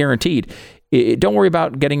 and it's guaranteed. Don't worry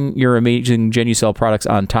about getting your amazing Genucel products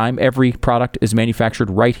on time. Every product is manufactured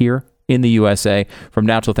right here in the USA. From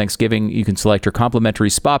now till Thanksgiving, you can select your complimentary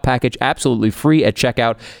spa package absolutely free at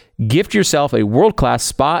checkout. Gift yourself a world-class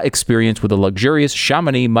spa experience with a luxurious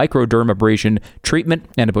Chamonix microdermabrasion treatment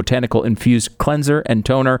and a botanical-infused cleanser and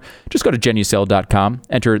toner. Just go to Genucel.com,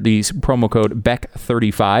 enter the promo code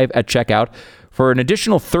BECK35 at checkout for an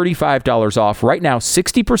additional $35 off. Right now,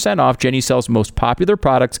 60% off Genucel's most popular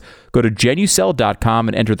products. Go to Genucel.com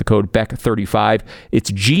and enter the code BECK35.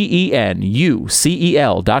 It's GENUCEL.com.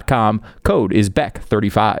 Code is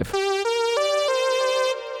BECK35.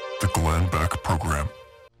 The Glenn Beck Program.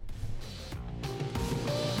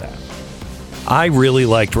 I really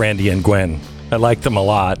liked Randy and Gwen. I liked them a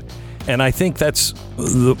lot. And I think that's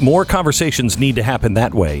more conversations need to happen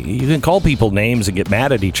that way. You can call people names and get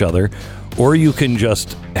mad at each other, or you can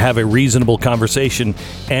just have a reasonable conversation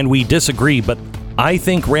and we disagree. But I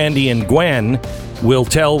think Randy and Gwen will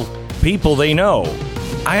tell people they know,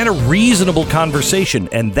 I had a reasonable conversation,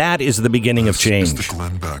 and that is the beginning of change. This is the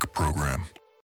Glenn Beck Program.